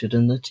executed,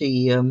 and that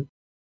he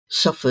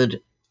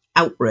suffered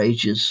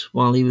outrages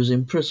while he was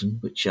in prison,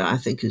 which I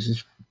think is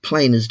as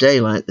plain as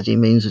daylight that he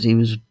means that he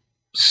was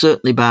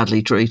certainly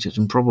badly treated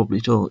and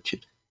probably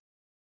tortured.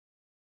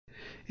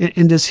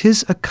 And does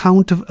his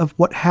account of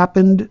what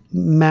happened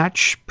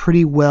match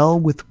pretty well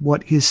with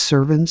what his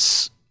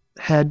servants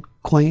had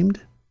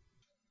claimed?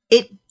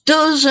 It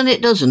does and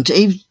it doesn't.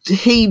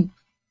 He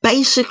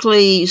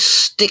basically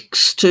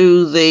sticks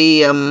to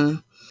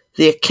the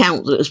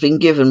account that has been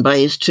given by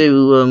his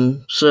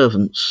two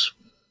servants,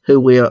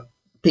 who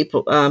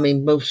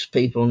most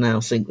people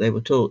now think they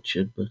were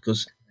tortured,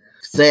 because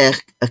their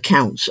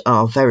accounts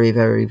are very,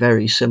 very,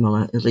 very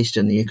similar, at least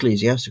in the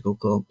ecclesiastical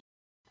court.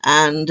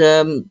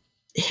 And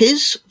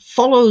his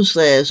follows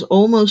theirs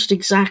almost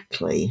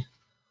exactly,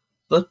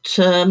 but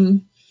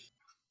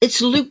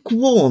it's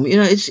lukewarm.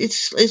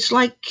 It's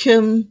like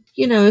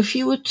if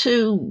you were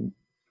to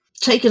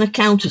take an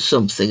account of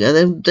something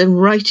and then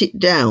write it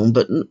down,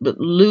 but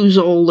lose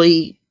all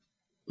the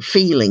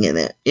feeling in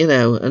it,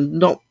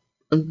 and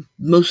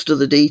most of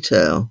the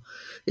detail.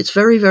 It's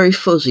very, very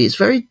fuzzy. It's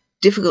very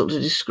difficult to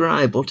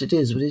describe what it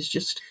is, but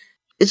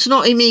it's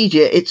not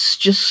immediate. It's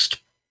just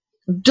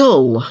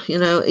dull.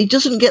 He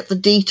doesn't get the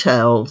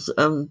details.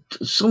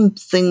 Some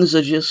things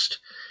are just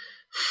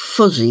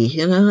fuzzy.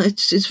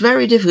 It's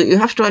very difficult. You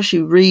have to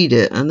actually read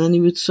it, and then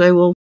you would say,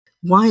 well,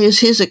 why is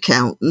his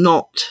account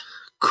not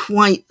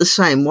quite the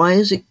same? Why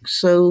is it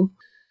so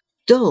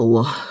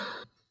dull?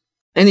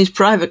 In his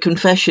private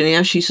confession, he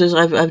actually says,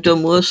 I've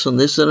done worse than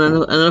this, than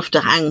enough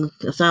to hang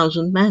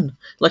 1,000 men.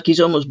 Like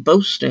he's almost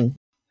boasting.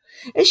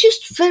 It's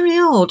just very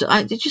odd.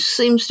 It just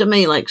seems to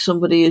me like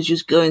somebody is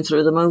just going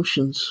through the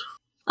motions.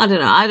 I don't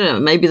know.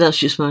 Maybe that's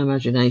just my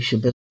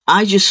imagination, but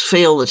I just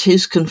feel that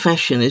his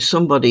confession is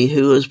somebody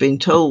who has been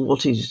told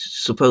what he's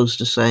supposed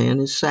to say and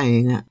is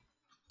saying it.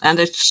 And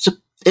it's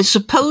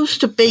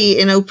supposed to be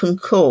in open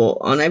court,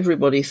 and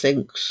everybody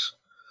thinks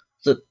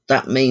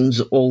that means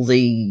all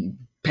the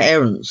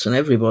parents and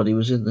everybody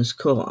was in this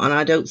court, and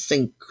I don't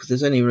think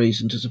there's any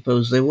reason to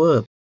suppose they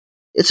were.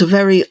 It's a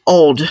very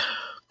odd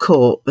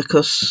court,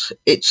 because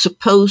it's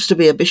supposed to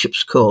be a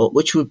bishop's court,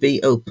 which would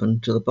be open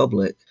to the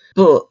public,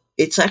 but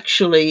it's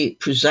actually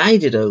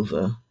presided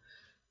over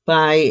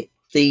by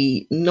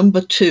the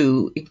number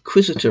 2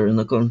 inquisitor in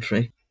the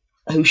country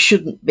who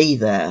shouldn't be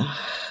there.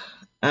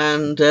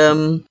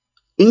 And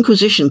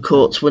Inquisition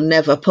courts were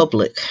never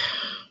public.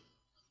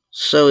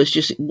 So it's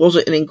just, was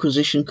it an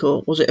Inquisition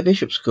court? Was it a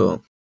bishop's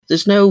court?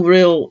 There's no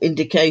real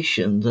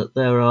indication that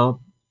there are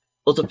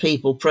other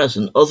people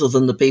present other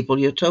than the people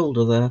you're told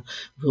are there,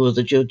 who are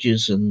the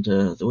judges and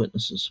the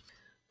witnesses.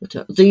 But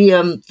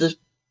the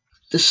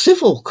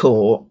civil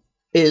court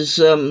is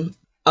a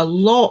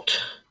lot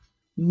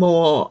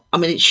more. I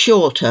mean, it's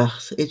shorter.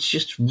 It's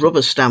just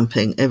rubber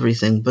stamping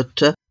everything. But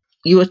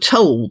you are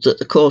told that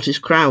the court is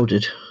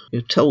crowded.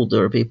 You're told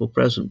there are people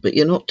present, but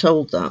you're not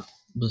told that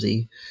with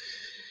the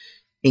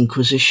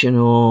Inquisition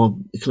or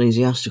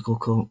ecclesiastical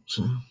court.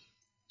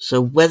 So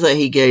whether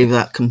he gave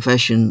that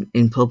confession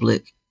in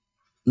public,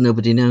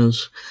 nobody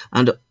knows.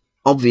 And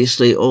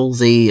obviously, all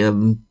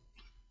the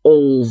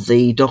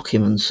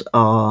documents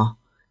are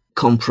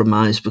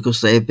compromised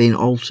because they have been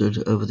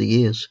altered over the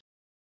years.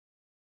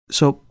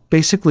 So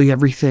basically,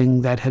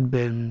 everything that had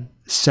been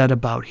said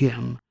about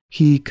him,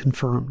 he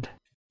confirmed.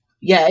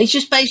 Yeah, he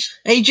just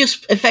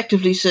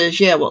effectively says,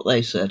 yeah, what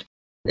they said.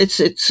 It's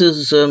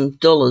as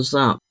dull as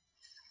that.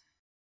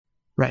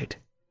 Right.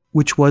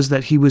 Which was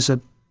that he was a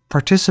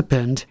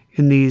participant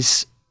in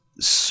these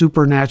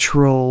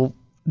supernatural,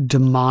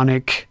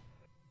 demonic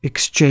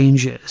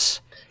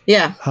exchanges.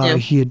 Yeah.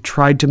 He had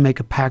tried to make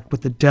a pact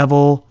with the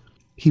devil.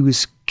 He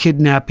was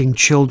kidnapping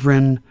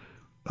children,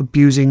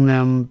 abusing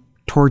them,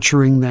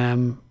 torturing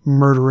them,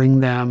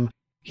 murdering them.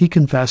 He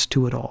confessed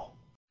to it all.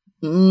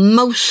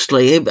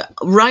 Mostly,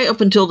 right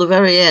up until the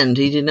very end,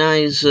 he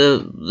denies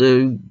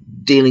the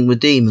dealing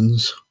with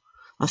demons.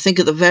 I think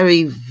at the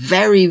very,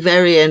 very,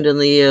 very end in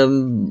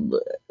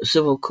the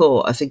civil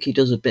court, I think he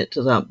does admit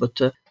to that. But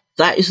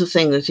that is the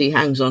thing that he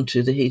hangs on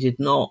to, that he did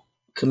not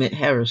commit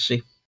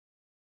heresy.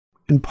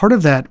 And part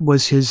of that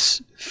was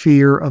his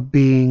fear of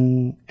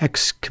being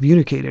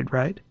excommunicated,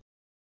 right?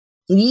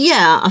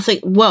 Yeah, I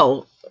think,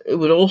 well, it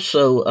would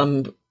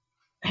also,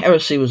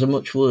 heresy was a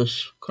much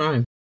worse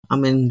crime. I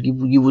mean,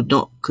 you would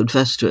not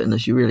confess to it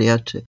unless you really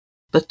had to.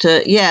 But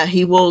yeah,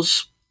 he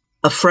was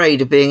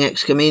afraid of being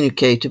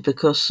excommunicated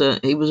because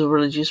he was a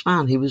religious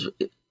man. He was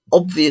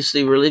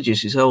obviously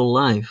religious his whole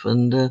life.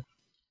 And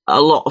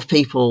a lot of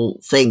people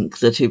think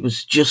that it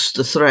was just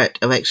the threat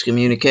of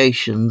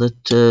excommunication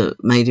that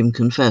made him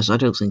confess. I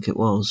don't think it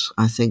was.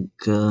 I think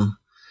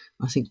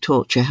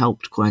torture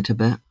helped quite a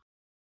bit.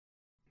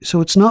 So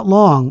it's not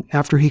long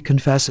after he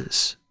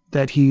confesses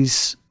that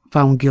he's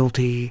found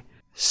guilty,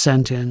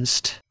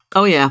 sentenced.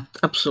 Oh yeah,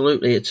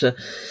 absolutely.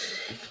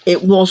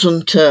 It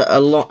wasn't a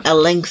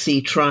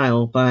lengthy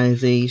trial by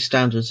the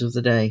standards of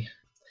the day.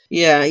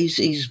 Yeah,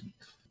 he's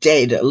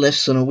dead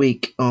less than a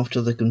week after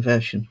the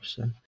confession.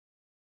 So.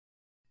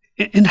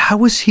 And how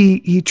was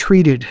he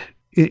treated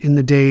in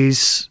the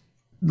days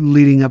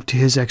leading up to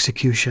his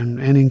execution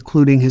and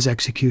including his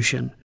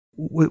execution?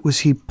 Was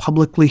he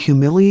publicly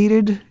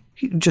humiliated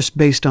just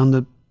based on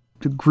the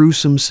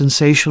gruesome,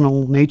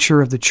 sensational nature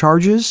of the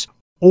charges?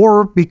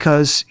 Or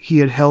because he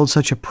had held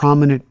such a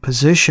prominent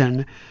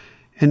position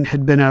and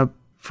had been a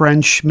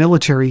French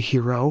military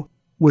hero,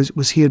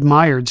 was he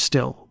admired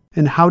still?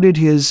 And how did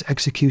his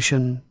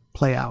execution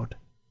play out?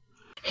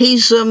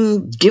 He's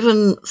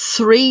given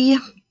 3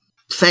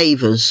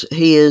 favours.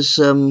 He is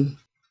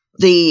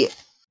the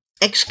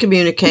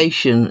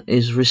excommunication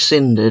is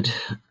rescinded.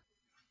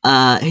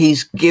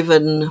 He's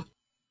given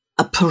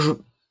a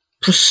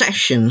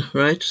procession,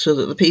 right, so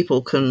that the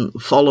people can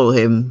follow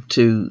him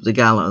to the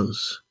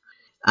gallows.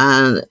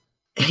 And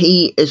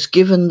he is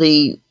given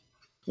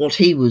what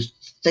he would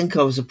think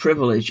of as a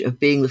privilege of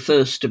being the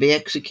first to be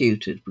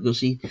executed, because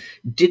he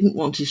didn't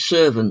want his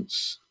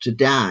servants to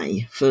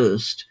die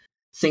first,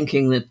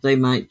 thinking that they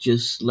might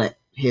just let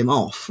him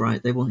off,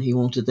 right? He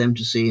wanted them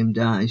to see him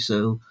die,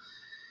 so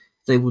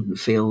they wouldn't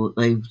feel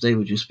that they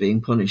were just being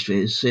punished for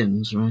his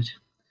sins, right?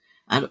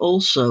 And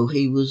also,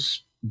 he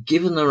was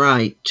given the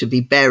right to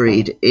be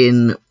buried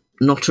in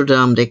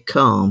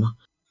Notre-Dame-des-Carmes,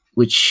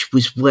 which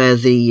was where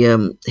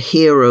the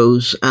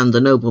heroes and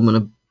the noblemen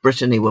of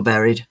Brittany were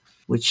buried,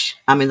 which,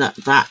 I mean,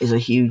 that is a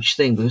huge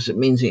thing, because it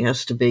means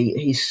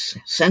he's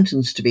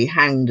sentenced to be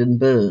hanged and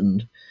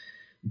burned,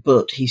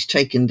 but he's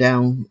taken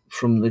down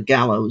from the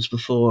gallows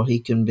before he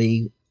can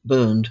be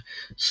burned,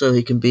 so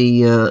he can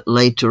be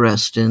laid to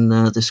rest in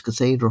this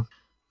cathedral.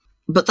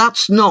 But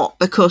that's not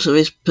because of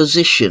his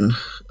position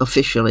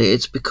officially,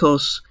 it's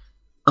because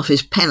of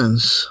his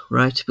penance,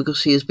 right?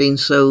 Because he has been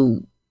so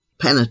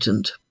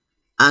penitent.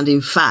 And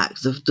in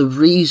fact, the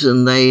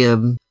reason they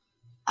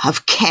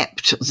have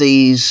kept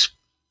these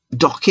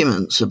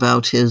documents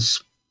about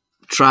his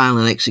trial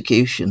and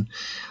execution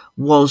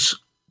was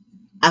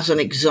as an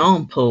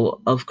example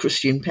of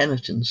Christian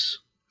penitence.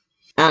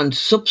 And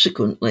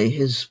subsequently,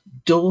 his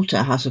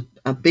daughter has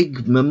a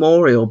big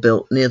memorial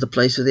built near the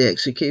place of the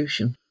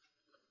execution.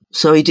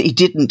 So he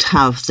didn't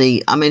have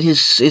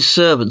his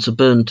servants are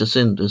burned to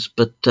cinders,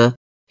 but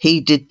he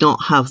did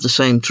not have the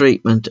same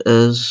treatment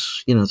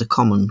as, the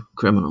common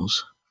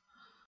criminals.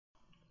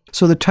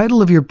 So the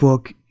title of your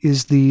book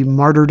is The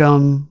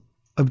Martyrdom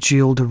of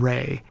Gille de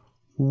Rais.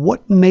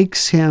 What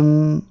makes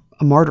him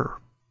a martyr,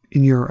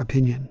 in your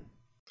opinion?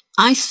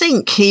 I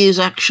think he is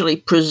actually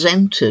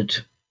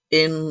presented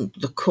in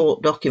the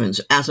court documents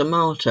as a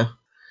martyr.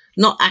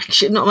 Not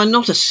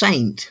a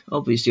saint,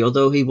 obviously,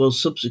 although he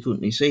was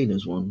subsequently seen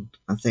as one,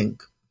 I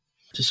think,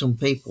 to some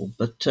people.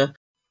 But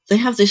they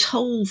have this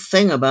whole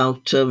thing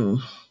about,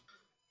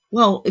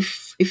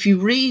 if you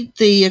read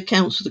the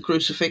accounts of the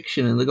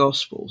crucifixion in the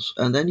Gospels,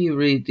 and then you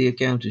read the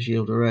account of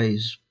Gille de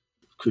Rais'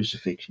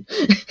 crucifixion,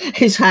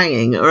 his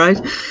hanging, all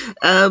right,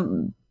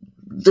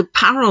 the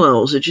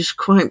parallels are just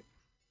quite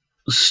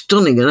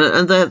stunning,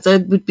 and they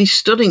would be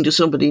stunning to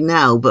somebody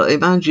now, but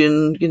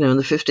imagine, in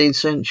the 15th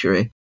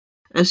century,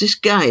 as this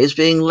guy is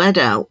being led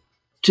out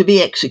to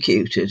be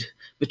executed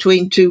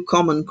between two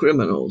common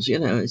criminals,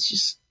 it's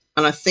just,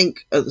 and I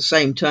think at the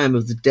same time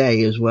of the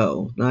day as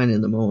well, 9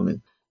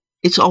 a.m.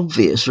 It's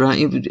obvious,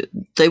 right?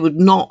 They would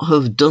not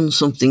have done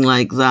something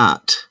like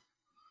that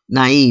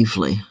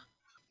naively.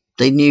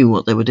 They knew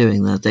what they were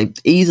doing there.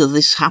 Either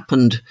this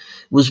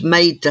was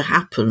made to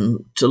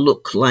happen to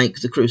look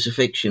like the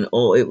crucifixion,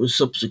 or it was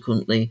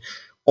subsequently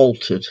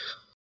altered.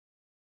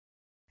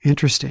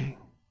 Interesting.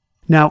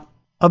 Now,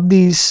 of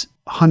these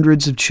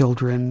hundreds of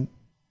children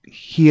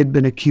he had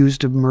been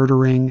accused of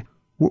murdering,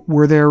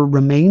 were there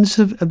remains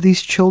of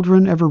these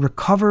children ever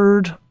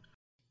recovered?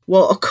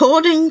 Well,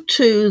 according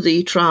to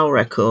the trial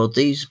record,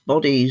 these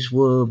bodies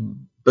were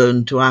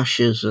burned to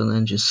ashes and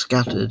then just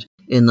scattered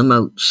in the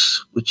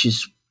moats, which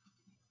is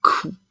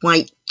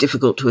quite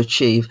difficult to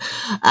achieve.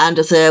 And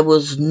there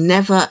was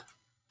never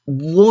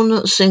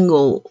one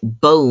single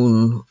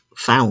bone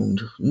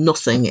found,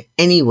 nothing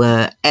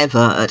anywhere ever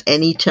at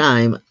any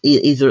time,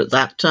 either at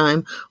that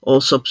time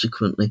or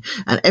subsequently.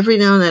 And every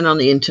now and then on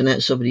the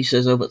internet somebody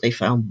says, but they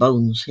found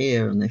bones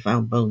here and they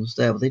found bones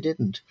there. But they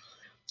didn't.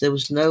 There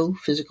was no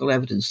physical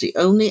evidence. The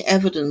only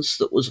evidence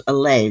that was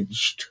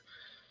alleged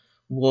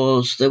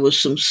was there was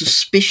some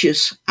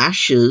suspicious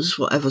ashes,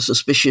 whatever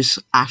suspicious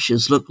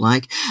ashes look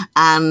like,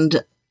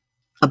 and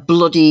a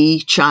bloody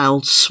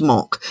child's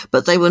smock.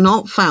 But they were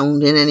not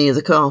found in any of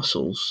the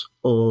castles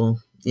or,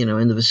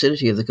 in the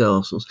vicinity of the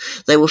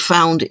castles. They were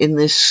found in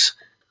this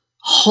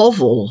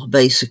hovel,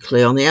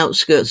 basically, on the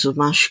outskirts of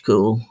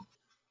Margot.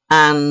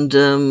 And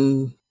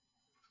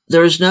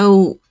there is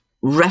no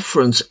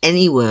reference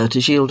anywhere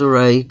to Gille de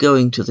Rais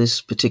going to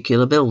this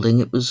particular building.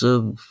 It was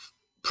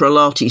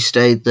Prelati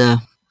stayed there.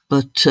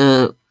 But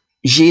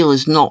Gille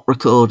is not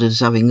recorded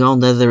as having gone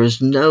there. There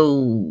is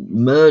no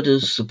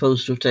murders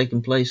supposed to have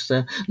taken place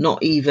there,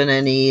 not even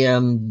any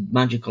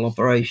magical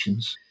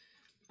operations.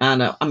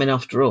 And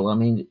after all,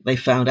 they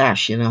found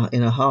ash in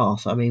a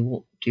hearth.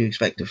 What do you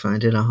expect to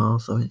find in a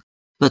hearth?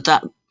 But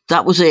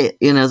that was it.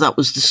 That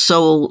was the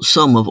sole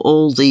sum of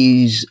all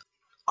these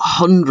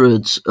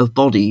hundreds of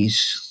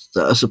bodies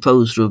that are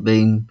supposed to have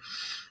been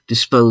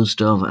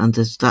disposed of, and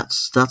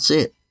that's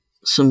it.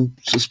 Some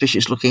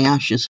suspicious-looking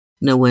ashes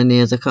nowhere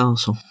near the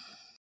castle.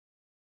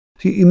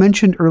 You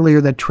mentioned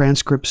earlier that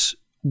transcripts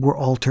were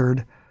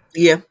altered.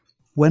 Yeah.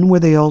 When were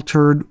they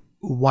altered?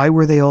 Why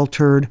were they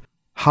altered?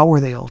 How were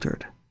they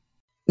altered?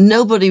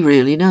 Nobody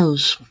really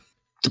knows.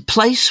 The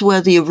place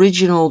where the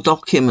original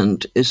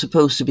document is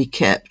supposed to be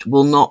kept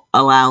will not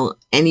allow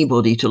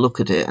anybody to look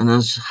at it, and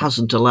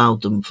hasn't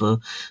allowed them for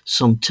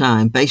some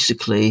time.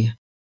 Basically,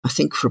 I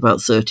think for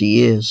about 30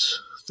 years,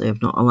 they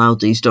have not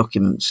allowed these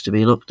documents to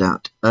be looked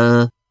at.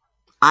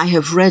 I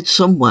have read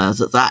somewhere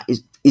that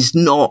is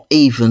not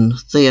even,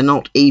 they are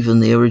not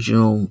even the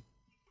original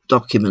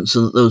documents,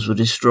 and that those were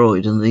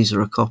destroyed, and these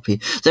are a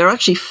copy. There are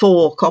actually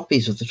 4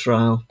 copies of the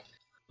trial,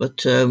 but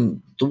the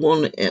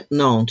one at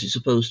Nantes is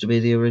supposed to be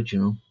the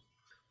original.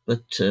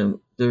 But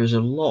there is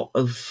a lot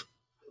of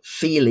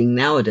feeling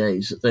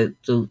nowadays that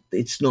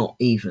it's not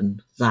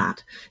even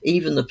that.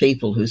 Even the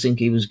people who think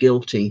he was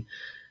guilty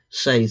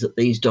say that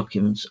these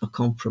documents are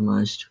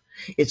compromised.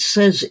 It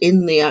says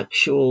in the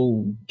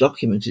actual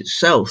document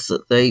itself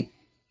that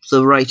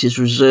the right is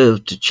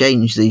reserved to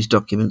change these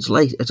documents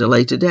at a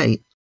later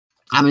date.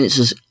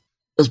 It's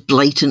as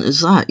blatant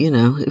as that,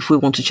 If we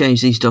want to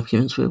change these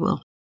documents, we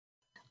will.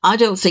 I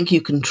don't think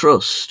you can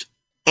trust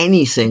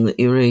anything that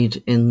you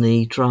read in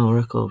the trial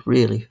record,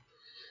 really.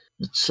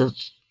 It's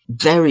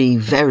very,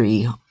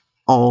 very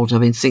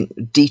odd.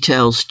 Think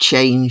details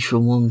change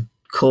from one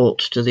court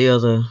to the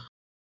other.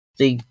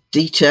 The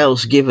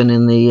details given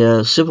in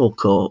the civil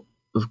court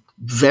are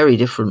very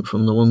different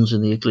from the ones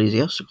in the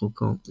ecclesiastical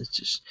court.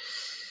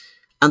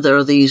 And there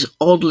are these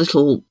odd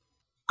little,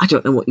 I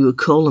don't know what you would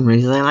call them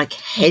really, they're like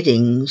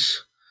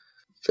headings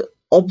that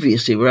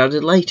obviously were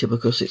added later,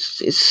 because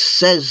it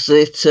says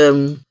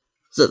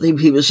that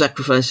he was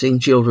sacrificing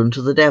children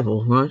to the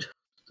devil, right?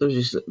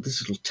 There's just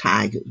this little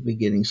tag at the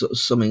beginning sort of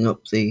summing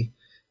up the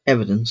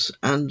evidence,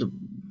 and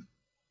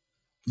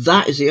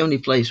that is the only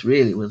place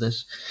really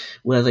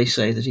where they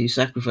say that he's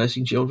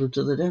sacrificing children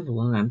to the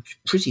devil, and I'm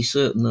pretty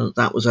certain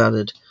that was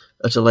added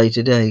at a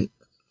later date.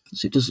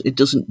 So it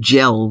doesn't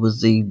gel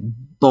with the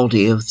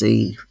body of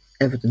the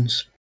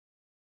evidence.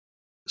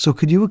 So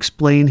could you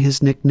explain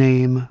his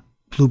nickname,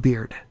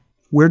 Bluebeard?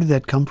 Where did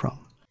that come from?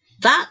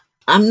 That,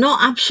 I'm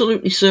not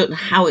absolutely certain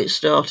how it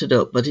started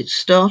up, but it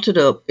started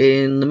up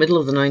in the middle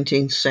of the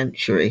 19th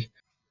century.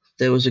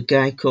 There was a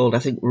guy called, I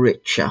think,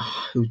 Richer,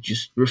 who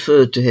just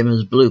referred to him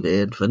as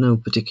Bluebeard for no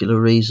particular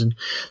reason.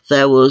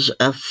 There was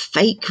a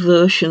fake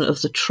version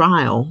of the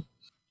trial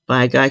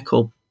by a guy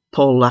called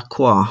Paul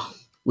Lacroix,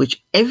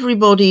 which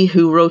everybody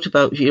who wrote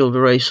about Gille de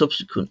Rais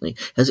subsequently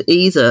has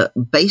either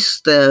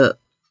based their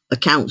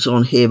accounts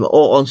on him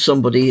or on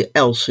somebody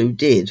else who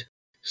did.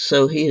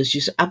 So he has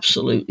just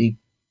absolutely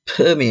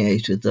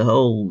permeated the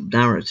whole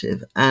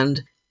narrative.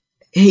 And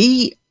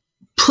he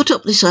put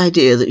up this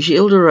idea that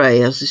Gille de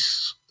Rais has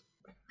this,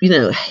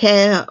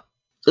 hair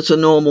that's a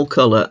normal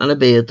colour and a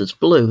beard that's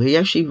blue. He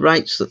actually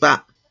writes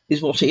that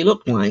is what he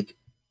looked like.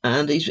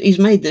 And he's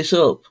made this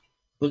up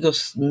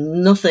because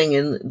nothing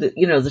in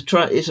the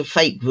trial is a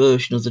fake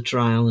version of the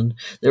trial, and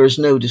there is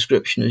no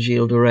description of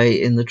Gille de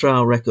Rais in the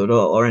trial record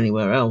or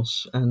anywhere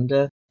else.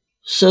 And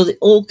so it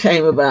all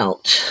came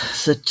about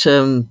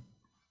that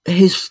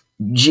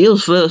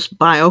Gille's first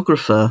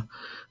biographer,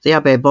 the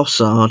Abbé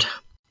Bossard,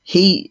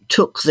 he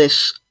took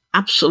this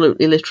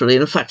absolutely literally.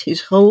 And in fact,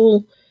 his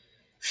whole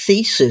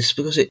thesis,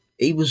 because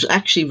he was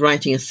actually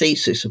writing a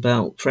thesis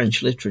about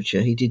French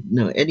literature. He didn't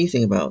know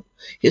anything about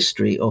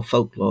history or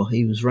folklore.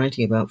 He was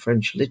writing about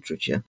French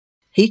literature.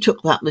 He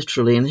took that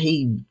literally, and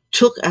he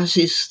took as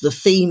the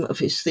theme of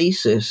his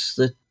thesis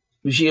that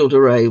Gille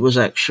de Rais was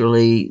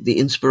actually the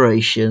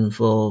inspiration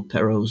for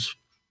Perrault's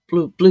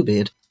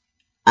Bluebeard.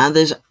 And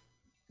there's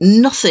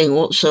nothing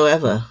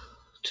whatsoever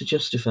to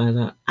justify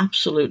that.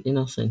 Absolutely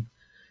nothing.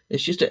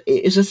 It's just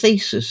it's a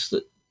thesis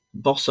that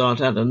Bossard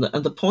had, and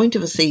the point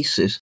of a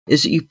thesis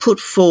is that you put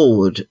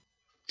forward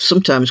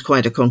sometimes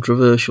quite a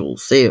controversial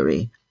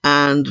theory,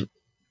 and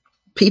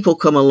people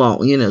come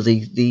along,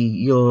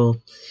 your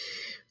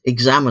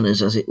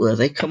examiners, as it were,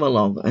 they come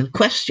along and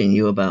question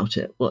you about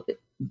it. Well,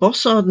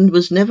 Bossard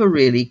was never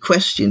really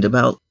questioned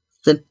about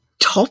the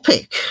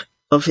topic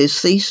of his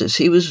thesis.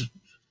 He was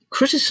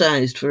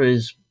criticised for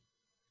his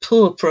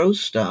poor prose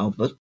style,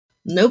 but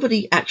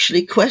nobody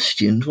actually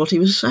questioned what he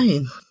was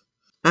saying.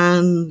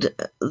 And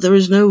there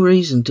is no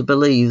reason to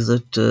believe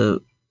that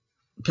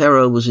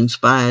Perrault was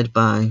inspired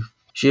by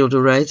Gille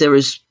de Rais.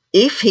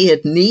 If he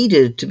had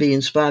needed to be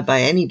inspired by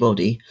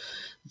anybody,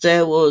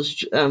 there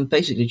was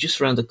basically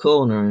just around the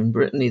corner in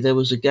Brittany, there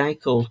was a guy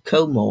called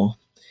Comore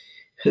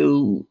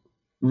who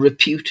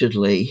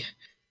reputedly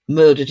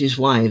murdered his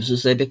wives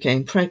as they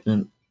became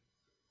pregnant.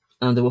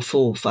 And there were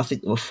four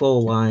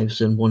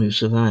wives and one who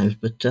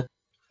survived. But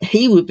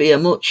he would be a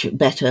much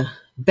better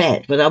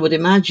bet, but I would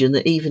imagine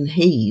that even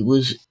he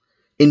was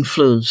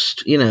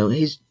influenced.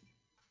 The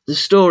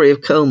story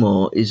of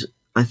Comore is,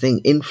 I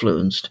think,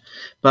 influenced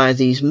by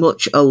these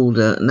much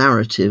older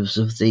narratives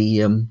of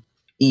the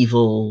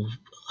evil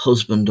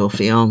husband or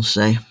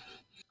fiancé.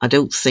 I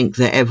don't think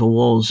there ever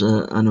was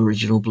an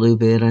original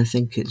Bluebeard. I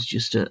think it's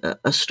just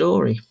a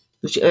story.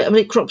 Which,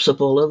 it crops up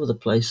all over the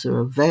place. There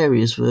are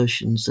various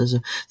versions.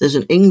 There's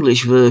an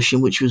English version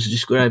which was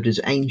described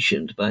as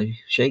ancient by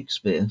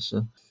Shakespeare.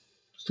 So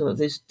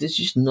there's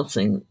just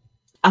nothing.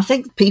 I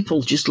think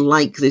people just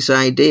like this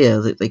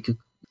idea that they could,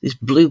 this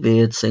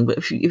Bluebeard thing. But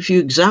if you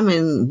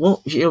examine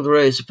what Gille de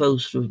Rais is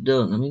supposed to have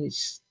done,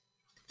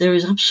 there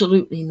is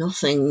absolutely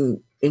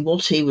nothing in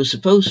what he was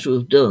supposed to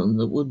have done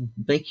that would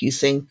make you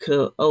think,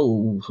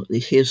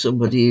 here's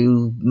somebody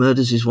who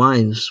murders his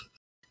wives.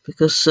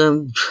 Because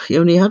he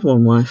only had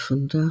one wife,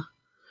 and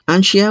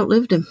she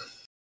outlived him.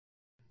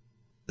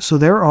 So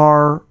there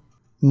are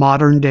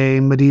modern-day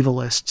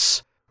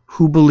medievalists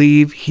who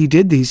believe he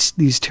did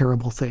these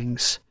terrible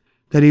things,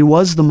 that he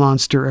was the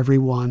monster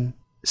everyone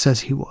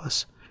says he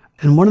was.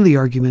 And one of the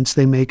arguments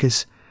they make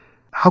is,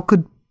 how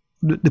could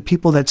the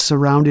people that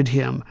surrounded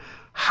him,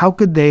 how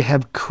could they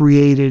have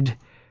created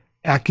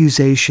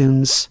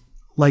accusations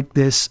like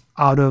this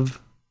out of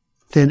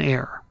thin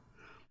air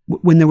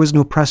when there was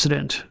no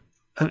precedent?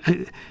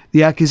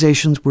 The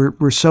accusations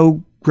were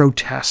so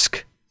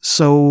grotesque,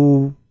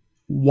 so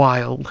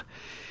wild.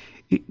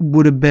 It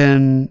would have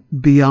been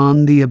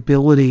beyond the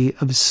ability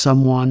of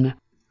someone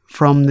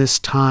from this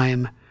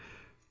time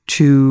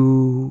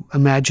to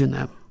imagine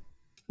them.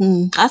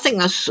 I think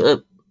that's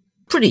a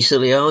pretty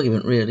silly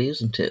argument, really,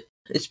 isn't it?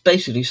 It's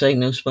basically saying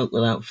no smoke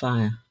without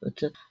fire.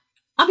 But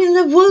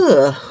there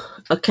were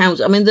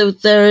accounts.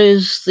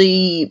 There's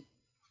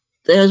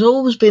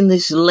always been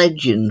this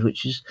legend,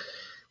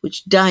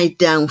 which died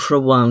down for a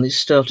while, and it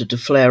started to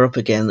flare up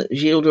again, that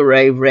Gille de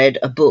Rais read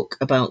a book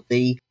about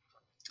the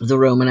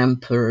Roman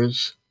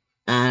emperors,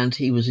 and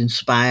he was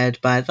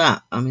inspired by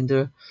that.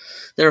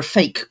 There are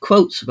fake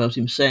quotes about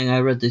him saying, I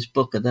read this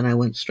book, and then I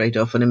went straight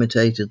off and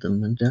imitated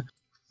them. And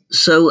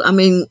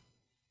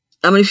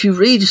if you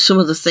read some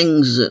of the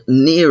things that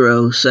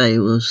Nero, say,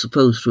 was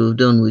supposed to have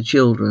done with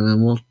children,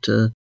 and what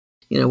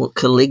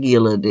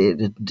Caligula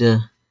did,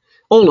 and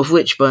all of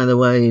which, by the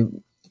way,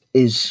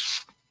 is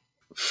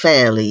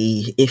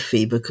fairly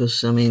iffy,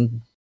 because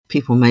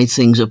people made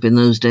things up in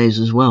those days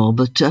as well.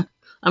 But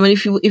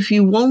if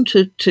you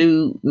wanted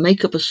to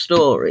make up a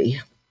story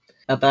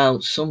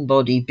about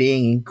somebody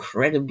being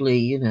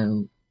incredibly,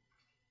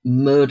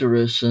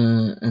 murderous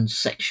and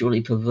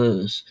sexually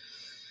perverse,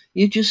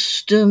 you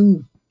just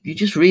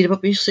read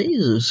about your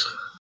Caesars.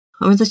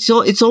 I mean,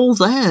 it's all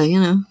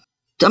there,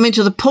 I mean,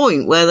 to the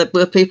point where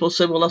people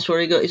say, well, that's where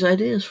he got his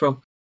ideas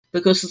from,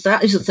 because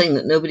that is a thing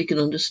that nobody can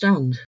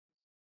understand.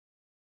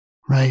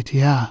 Right,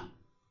 yeah.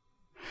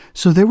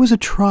 So there was a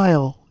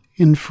trial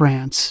in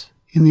France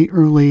in the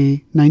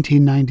early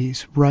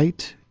 1990s,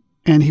 right?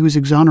 And he was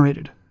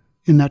exonerated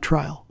in that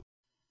trial.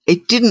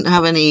 It didn't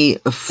have any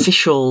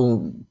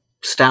official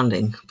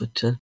standing,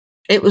 but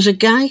it was a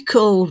guy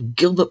called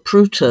Gilbert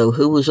Proutot,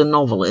 who was a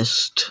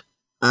novelist,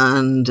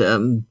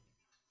 and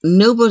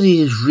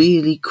nobody is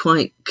really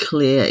quite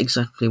clear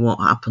exactly what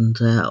happened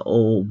there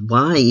or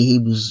why he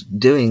was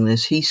doing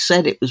this. He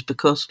said it was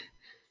because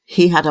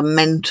he had a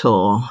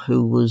mentor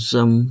who was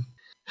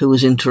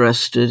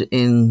interested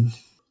in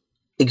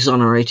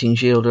exonerating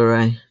Gilles de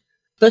Rais.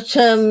 But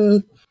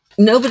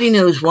nobody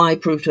knows why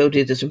Proutot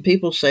did this, and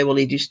people say, well,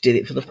 he just did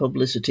it for the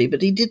publicity,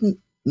 but he didn't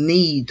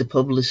need the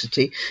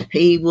publicity.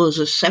 He was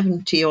a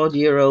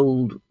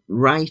 70-odd-year-old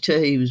writer.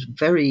 He was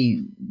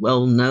very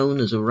well known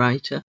as a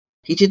writer.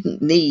 He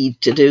didn't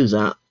need to do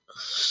that.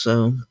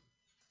 So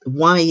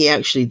why he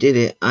actually did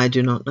it, I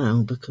do not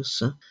know.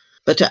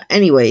 But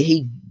anyway,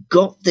 he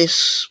got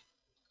this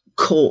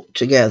court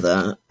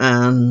together,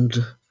 and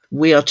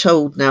we are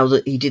told now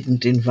that he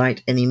didn't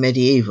invite any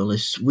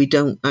medievalists. We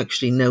don't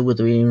actually know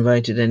whether he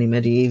invited any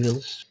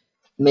medievalists.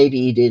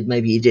 Maybe he did,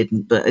 maybe he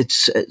didn't, but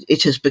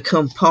it has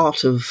become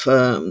part of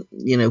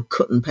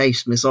cut and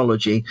paste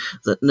mythology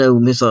that no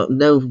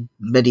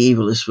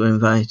medievalists were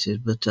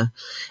invited. But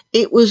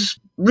it was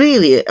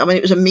really, I mean,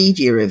 it was a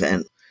media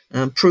event.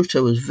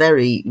 Proutot was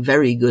very,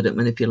 very good at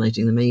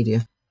manipulating the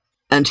media,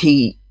 and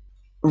he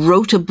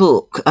wrote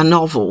a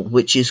novel,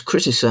 which is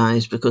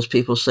criticised because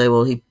people say,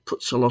 well, he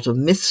puts a lot of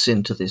myths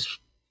into this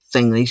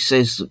thing. He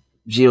says that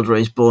Gilles de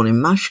Rais is born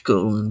in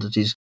Machecoul and that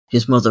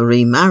his mother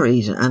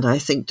remarried. And I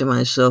think to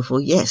myself,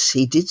 well, yes,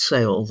 he did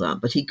say all that,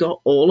 but he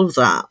got all of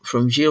that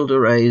from Gilles de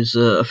Rais'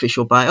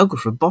 official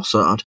biographer,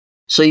 Bossard.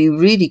 So you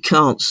really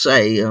can't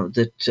say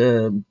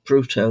that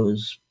Proutot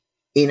was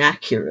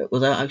inaccurate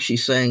without actually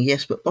saying,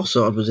 yes, but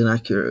Bossard was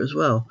inaccurate as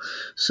well.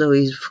 So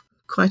he's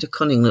quite a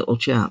cunning little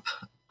chap.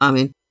 I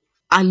mean,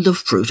 I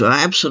love Proutot.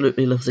 I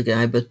absolutely love the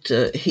guy, but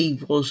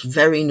he was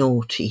very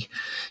naughty.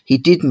 He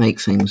did make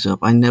things up.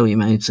 I know he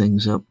made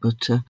things up,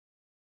 but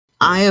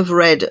I have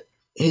read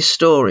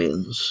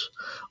historians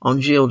on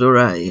Gilles de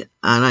Rais,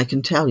 and I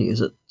can tell you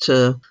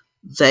that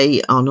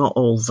they are not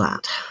all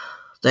that.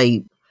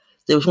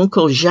 There was one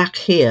called Jacques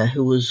Here,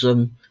 who was,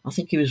 I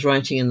think he was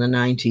writing in the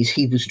 90s.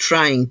 He was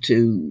trying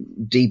to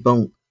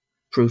debunk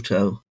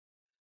Proutot,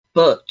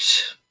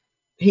 but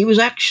he was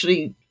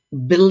actually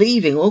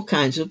believing all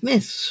kinds of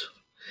myths.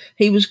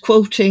 He was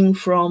quoting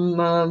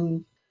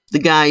from the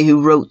guy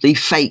who wrote the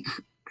fake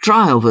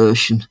trial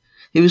version.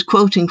 He was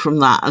quoting from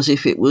that as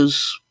if it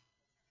was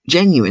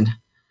genuine.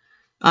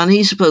 And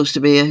he's supposed to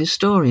be a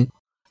historian.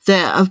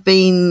 There have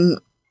been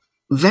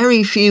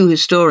very few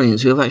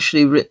historians who have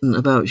actually written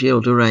about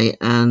Gilles de Rais,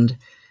 and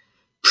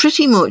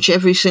pretty much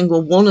every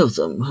single one of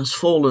them has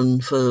fallen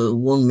for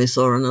one myth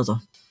or another.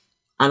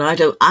 And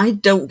I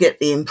don't get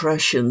the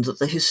impression that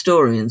the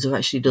historians have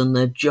actually done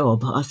their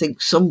job. I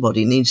think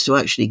somebody needs to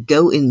actually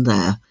go in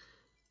there,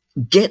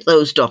 get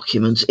those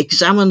documents,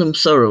 examine them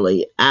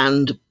thoroughly,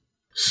 and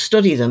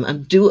study them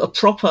and do a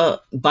proper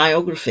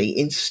biography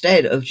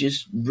instead of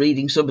just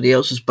reading somebody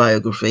else's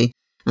biography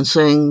and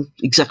saying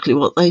exactly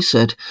what they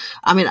said.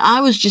 I mean,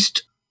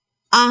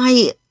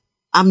 I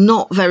am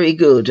not very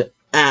good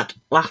at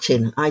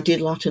Latin. I did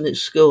Latin at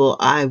school.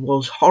 I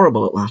was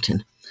horrible at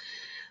Latin.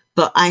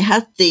 But I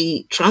had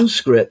the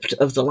transcript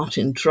of the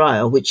Latin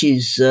trial, which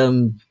is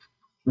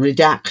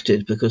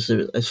redacted because,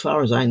 as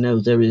far as I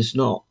know, there is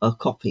not a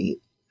copy.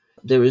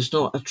 There is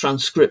not a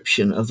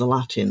transcription of the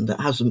Latin that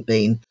hasn't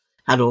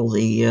had all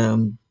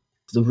the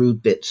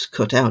rude bits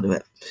cut out of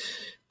it.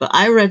 But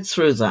I read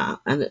through that,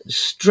 and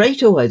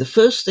straight away, the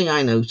first thing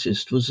I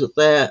noticed was that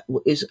there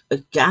is a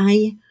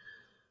guy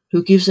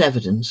who gives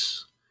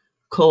evidence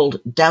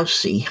called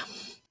Dowsey,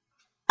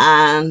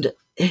 and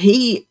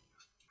he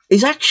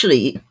is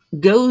actually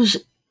goes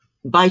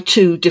by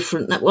two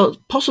different, well,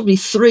 possibly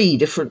three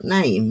different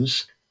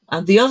names,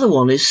 and the other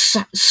one is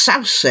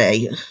Sauce,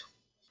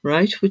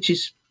 right, which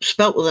is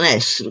spelt with an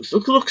S. It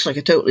looks like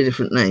a totally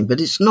different name,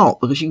 but it's not,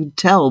 because you can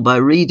tell by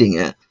reading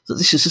it that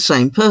this is the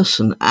same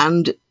person,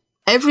 and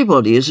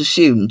everybody has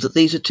assumed that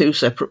these are two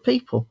separate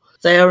people.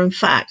 They are, in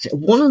fact,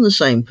 one and the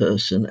same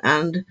person,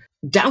 and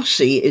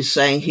Dowsey is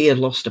saying he had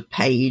lost a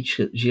page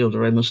that Gilles de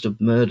Rais must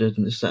have murdered,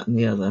 and this, that, and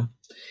the other.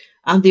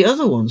 And the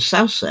other one,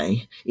 Sauce,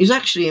 is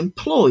actually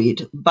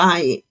employed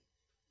by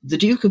the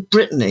Duke of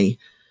Brittany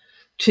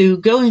to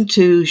go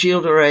into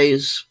Gilles de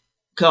Rais'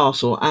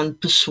 castle and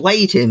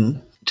persuade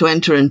him to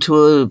enter into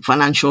a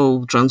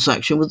financial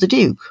transaction with the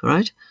Duke,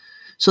 right?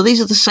 So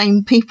these are the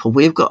same people.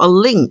 We've got a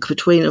link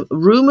between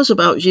rumours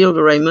about Gille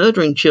de Rais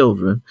murdering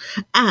children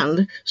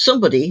and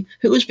somebody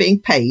who was being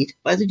paid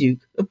by the Duke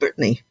of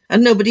Brittany.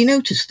 And nobody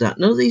noticed that.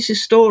 None of these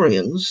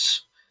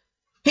historians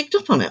picked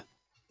up on it.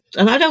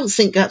 And I don't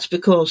think that's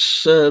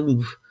because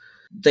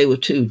they were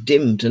too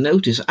dim to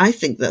notice. I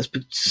think that's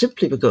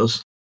simply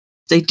because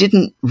they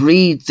didn't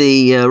read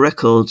the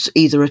records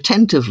either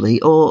attentively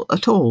or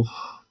at all.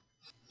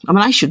 I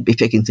mean, I should be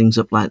picking things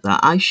up like that.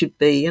 I should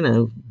be,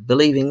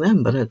 believing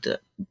them, but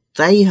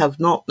they have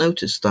not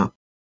noticed that.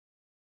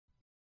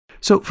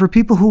 So for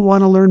people who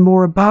want to learn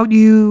more about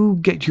you,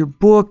 get your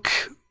book,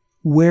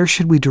 where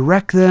should we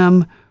direct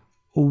them?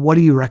 What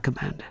do you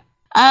recommend?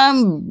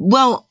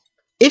 Well,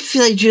 if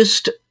they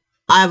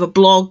I have a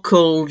blog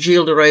called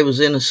Gille de Rais Was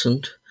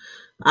Innocent.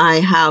 I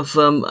have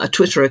a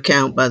Twitter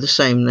account by the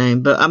same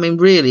name. But I mean,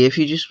 really, if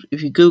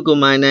you Google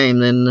my name,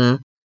 then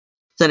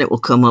it will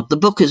come up. The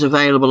book is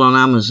available on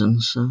Amazon,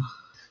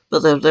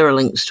 but there are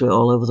links to it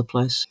all over the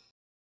place.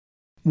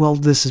 Well,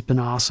 this has been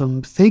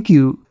awesome. Thank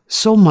you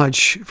so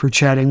much for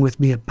chatting with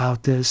me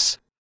about this.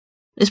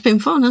 It's been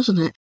fun, hasn't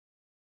it?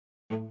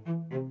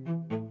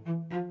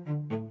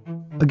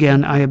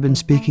 Again, I have been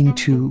speaking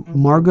to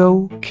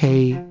Margot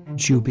K.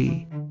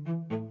 Juby.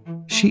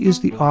 She is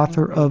the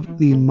author of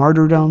The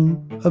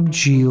Martyrdom of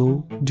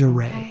Gille de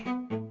Rais.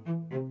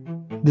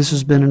 This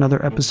has been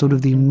another episode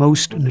of the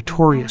Most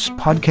Notorious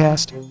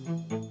podcast,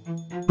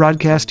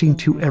 broadcasting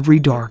to every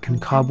dark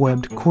and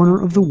cobwebbed corner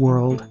of the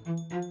world.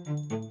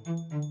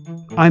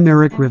 I'm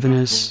Eric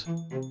Rivenes,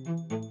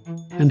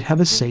 and have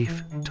a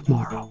safe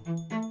tomorrow.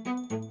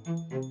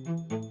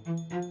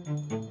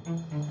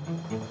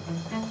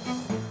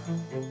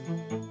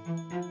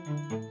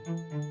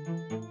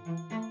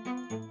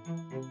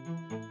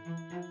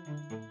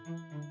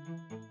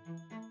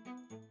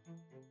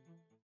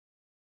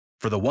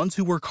 For the ones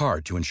who work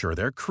hard to ensure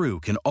their crew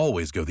can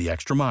always go the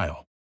extra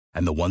mile,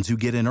 and the ones who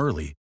get in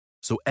early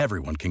so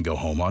everyone can go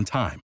home on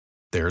time,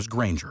 there's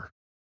Grainger,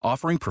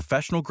 offering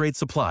professional-grade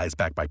supplies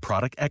backed by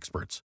product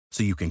experts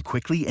so you can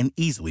quickly and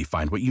easily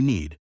find what you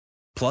need.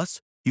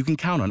 Plus, you can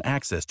count on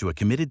access to a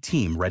committed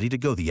team ready to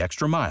go the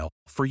extra mile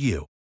for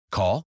you.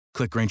 Call,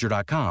 click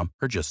Grainger.com,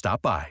 or just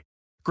stop by.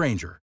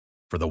 Grainger,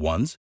 for the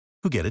ones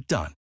who get it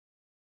done.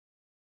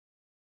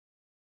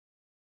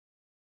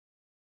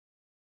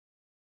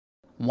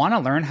 Want to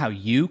learn how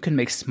you can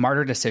make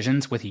smarter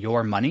decisions with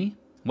your money?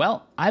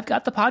 Well, I've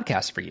got the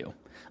podcast for you.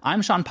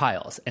 I'm Sean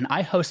Piles, and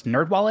I host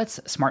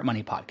NerdWallet's Smart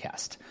Money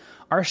Podcast.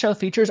 Our show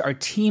features our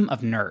team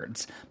of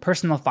nerds,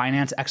 personal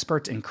finance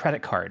experts in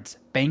credit cards,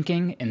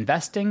 banking,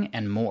 investing,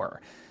 and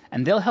more.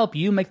 And they'll help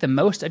you make the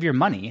most of your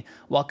money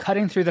while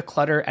cutting through the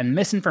clutter and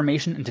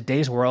misinformation in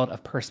today's world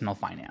of personal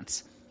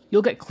finance.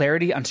 You'll get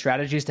clarity on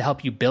strategies to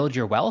help you build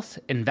your wealth,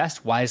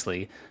 invest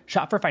wisely,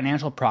 shop for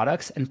financial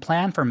products, and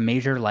plan for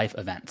major life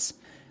events.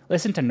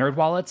 Listen to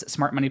NerdWallet's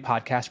Smart Money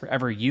Podcast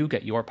wherever you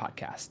get your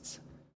podcasts.